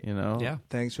right. Yeah.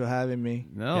 Thanks for having me.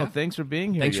 No, Yeah. thanks for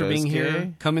being here. Thanks for being Yosuke.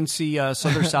 here. Come and see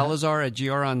Souther Salazar at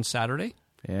GR on Saturday.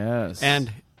 Yes.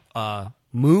 And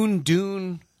Moon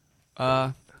Dune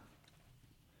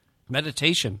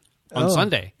meditation on Oh,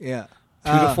 Sunday, Yeah.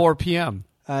 2 to 4 p.m.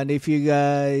 And if you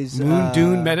guys Moon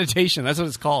Dune meditation. That's what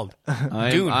it's called.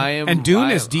 Dune. And Dune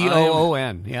is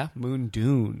Doon. Yeah, Moon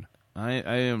Dune. I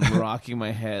am rocking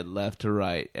my head left to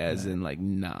right, as in like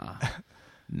nah.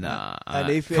 And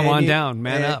if Come on down,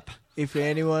 man up. If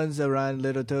anyone's around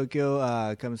Little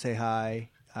Tokyo, come say hi.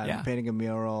 I'm Yeah. painting a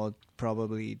mural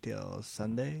probably till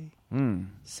Sunday,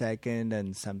 2nd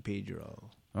and San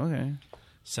Pedro. Okay.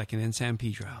 Second in San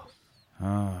Pedro.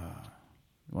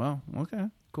 Well, okay,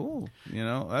 cool.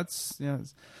 That's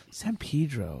San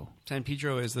Pedro. San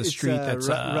Pedro is the It's, street that's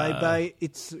right by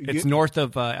It's north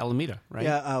of Alameda, right?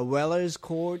 Yeah, Weller's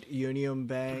Court, Union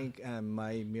Bank, and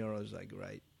my mural is like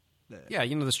right there. Yeah,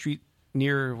 the street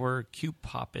near where Cube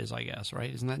Pop is, I guess,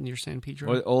 right? Isn't that near San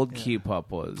Pedro? Or old K-pop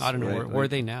was. I don't know. right? Where are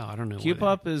they now? I don't know.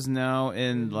 K-pop is now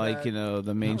in like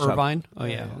the main shop. Irvine? Oh,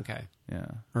 yeah. Okay. Yeah.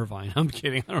 Irvine. I'm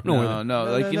kidding. I don't know where No, that. no,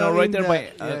 like no, right in there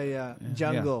the- by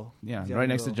Jungle. Yeah, right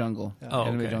next to Jungle. Oh,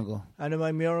 Anime okay. Jungle. And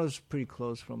my mural is pretty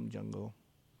close from Jungle.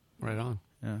 Right on.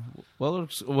 Yeah.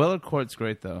 Weller Court's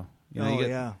great though. You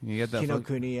get that.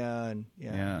 Kinokuniya and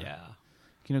Yeah. Yeah.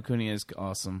 Kinokuniya is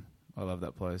awesome. I love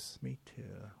that place. Me too.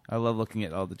 I love looking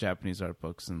at all the Japanese art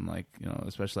books and like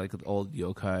especially like old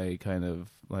yokai kind of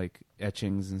like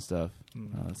etchings and stuff.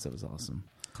 That stuff is awesome.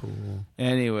 Cool.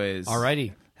 Anyways, All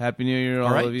righty. Happy New Year, all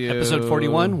All right. of you. Episode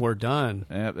 41. We're done.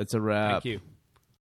 Yep, it's a wrap. Thank you.